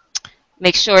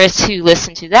make sure to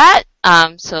listen to that.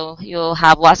 So you'll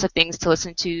have lots of things to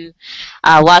listen to,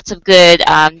 lots of good,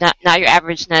 not your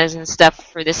average netizen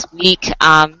stuff for this week.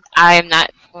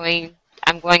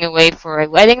 I'm going away for a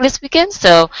wedding this weekend,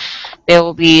 so there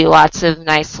will be lots of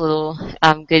nice little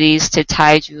goodies to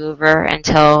tide you over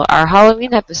until our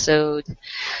Halloween episode.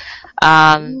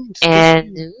 We'll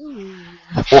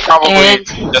probably,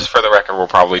 just for the record, we'll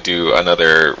probably do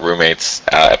another roommates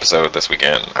episode this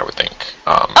weekend, I would think.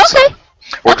 Okay. So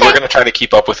we're going to try to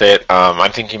keep up with it.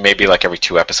 I'm thinking maybe like every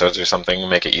 2 episodes or something to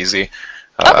make it easy.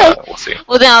 Okay. We'll see.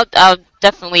 Well, then I'll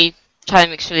definitely try to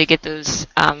make sure to get those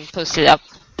posted up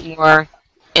more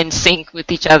in sync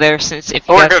with each other, since if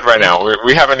we're good right now.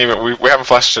 We haven't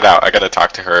fleshed it out. I got to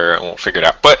talk to her and we'll figure it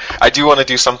out. But I do want to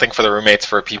do something for the roommates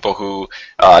for people who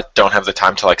don't have the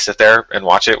time to like sit there and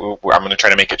watch it. I'm going to try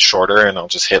to make it shorter, and I'll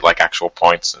just hit like actual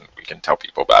points, and we can tell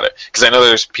people about it. Because I know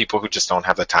there's people who just don't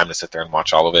have the time to sit there and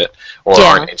watch all of it, or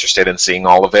aren't interested in seeing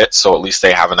all of it. So at least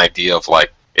they have an idea of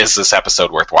like, is this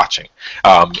episode worth watching?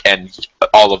 And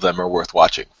all of them are worth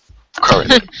watching.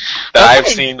 Currently. That I've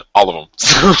seen all of them.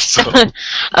 So.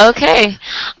 Okay.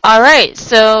 All right.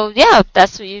 So, yeah,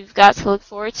 that's what you've got to look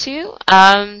forward to.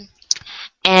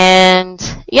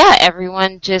 And, yeah,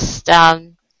 everyone, just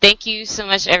thank you so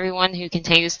much, everyone who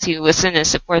continues to listen and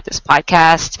support this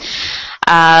podcast.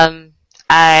 I've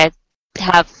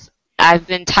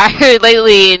been tired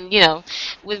lately, and,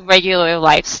 with regular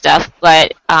life stuff,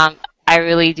 but I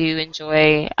really do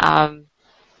enjoy,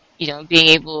 being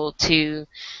able to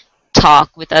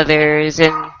talk with others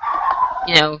and,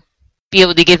 be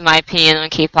able to give my opinion on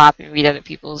K-pop and read other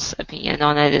people's opinion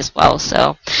on it as well.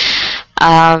 So,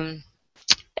 again,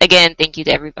 thank you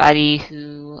to everybody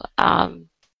who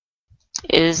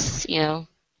is,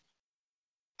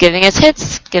 giving us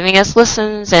hits, giving us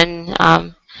listens, and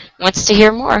wants to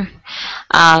hear more.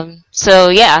 So,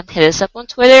 yeah, hit us up on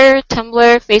Twitter,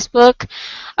 Tumblr, Facebook.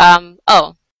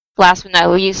 Last but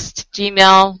not least,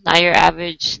 Gmail,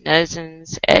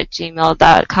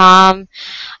 notyouraveragenetizens@gmail.com.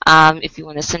 If you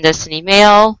want to send us an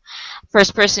email,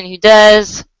 first person who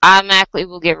does, automatically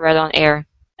will get read on air.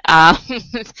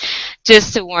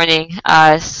 Just a warning.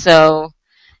 So,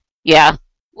 yeah.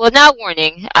 Well, not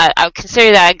warning. I would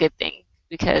consider that a good thing,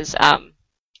 because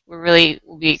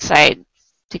we'll be excited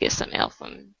to get some mail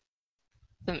from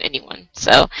anyone.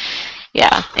 So,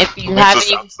 yeah, if you have any...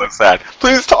 sounds so sad.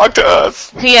 Please talk to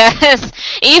us. Yes,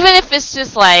 even if it's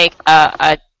just like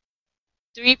a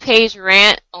 3-page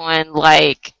rant on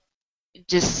like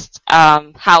just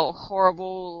how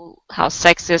horrible, how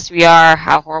sexist we are,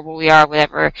 how horrible we are,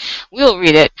 whatever, we'll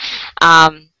read it.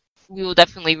 We will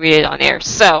definitely read it on air.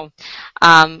 So,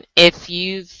 if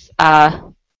you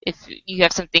have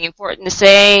something important to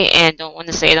say and don't want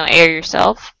to say it on air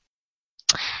yourself,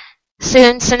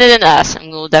 send it in to us, and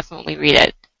we'll definitely read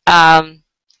it.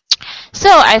 So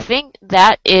I think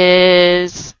that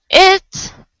is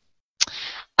it.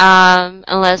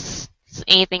 Unless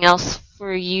anything else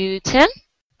for you, Tim?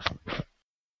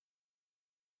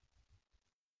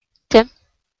 Tim?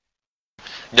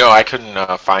 No, I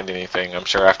couldn't find anything. I'm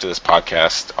sure after this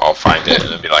podcast, I'll find it and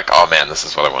then be like, oh man, this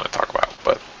is what I want to talk about.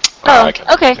 But I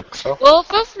can't okay. Think so. Well,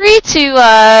 feel free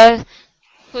to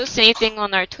post anything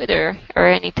on our Twitter or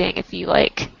anything if you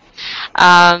like.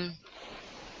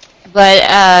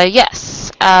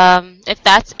 Yes, if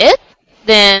that's it,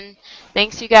 then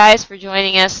thanks you guys for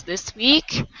joining us this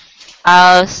week.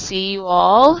 I'll see you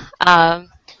all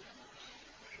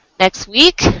next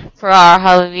week for our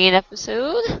Halloween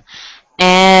episode.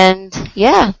 And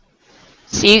yeah,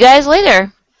 see you guys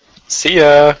later. See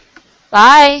ya.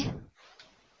 Bye.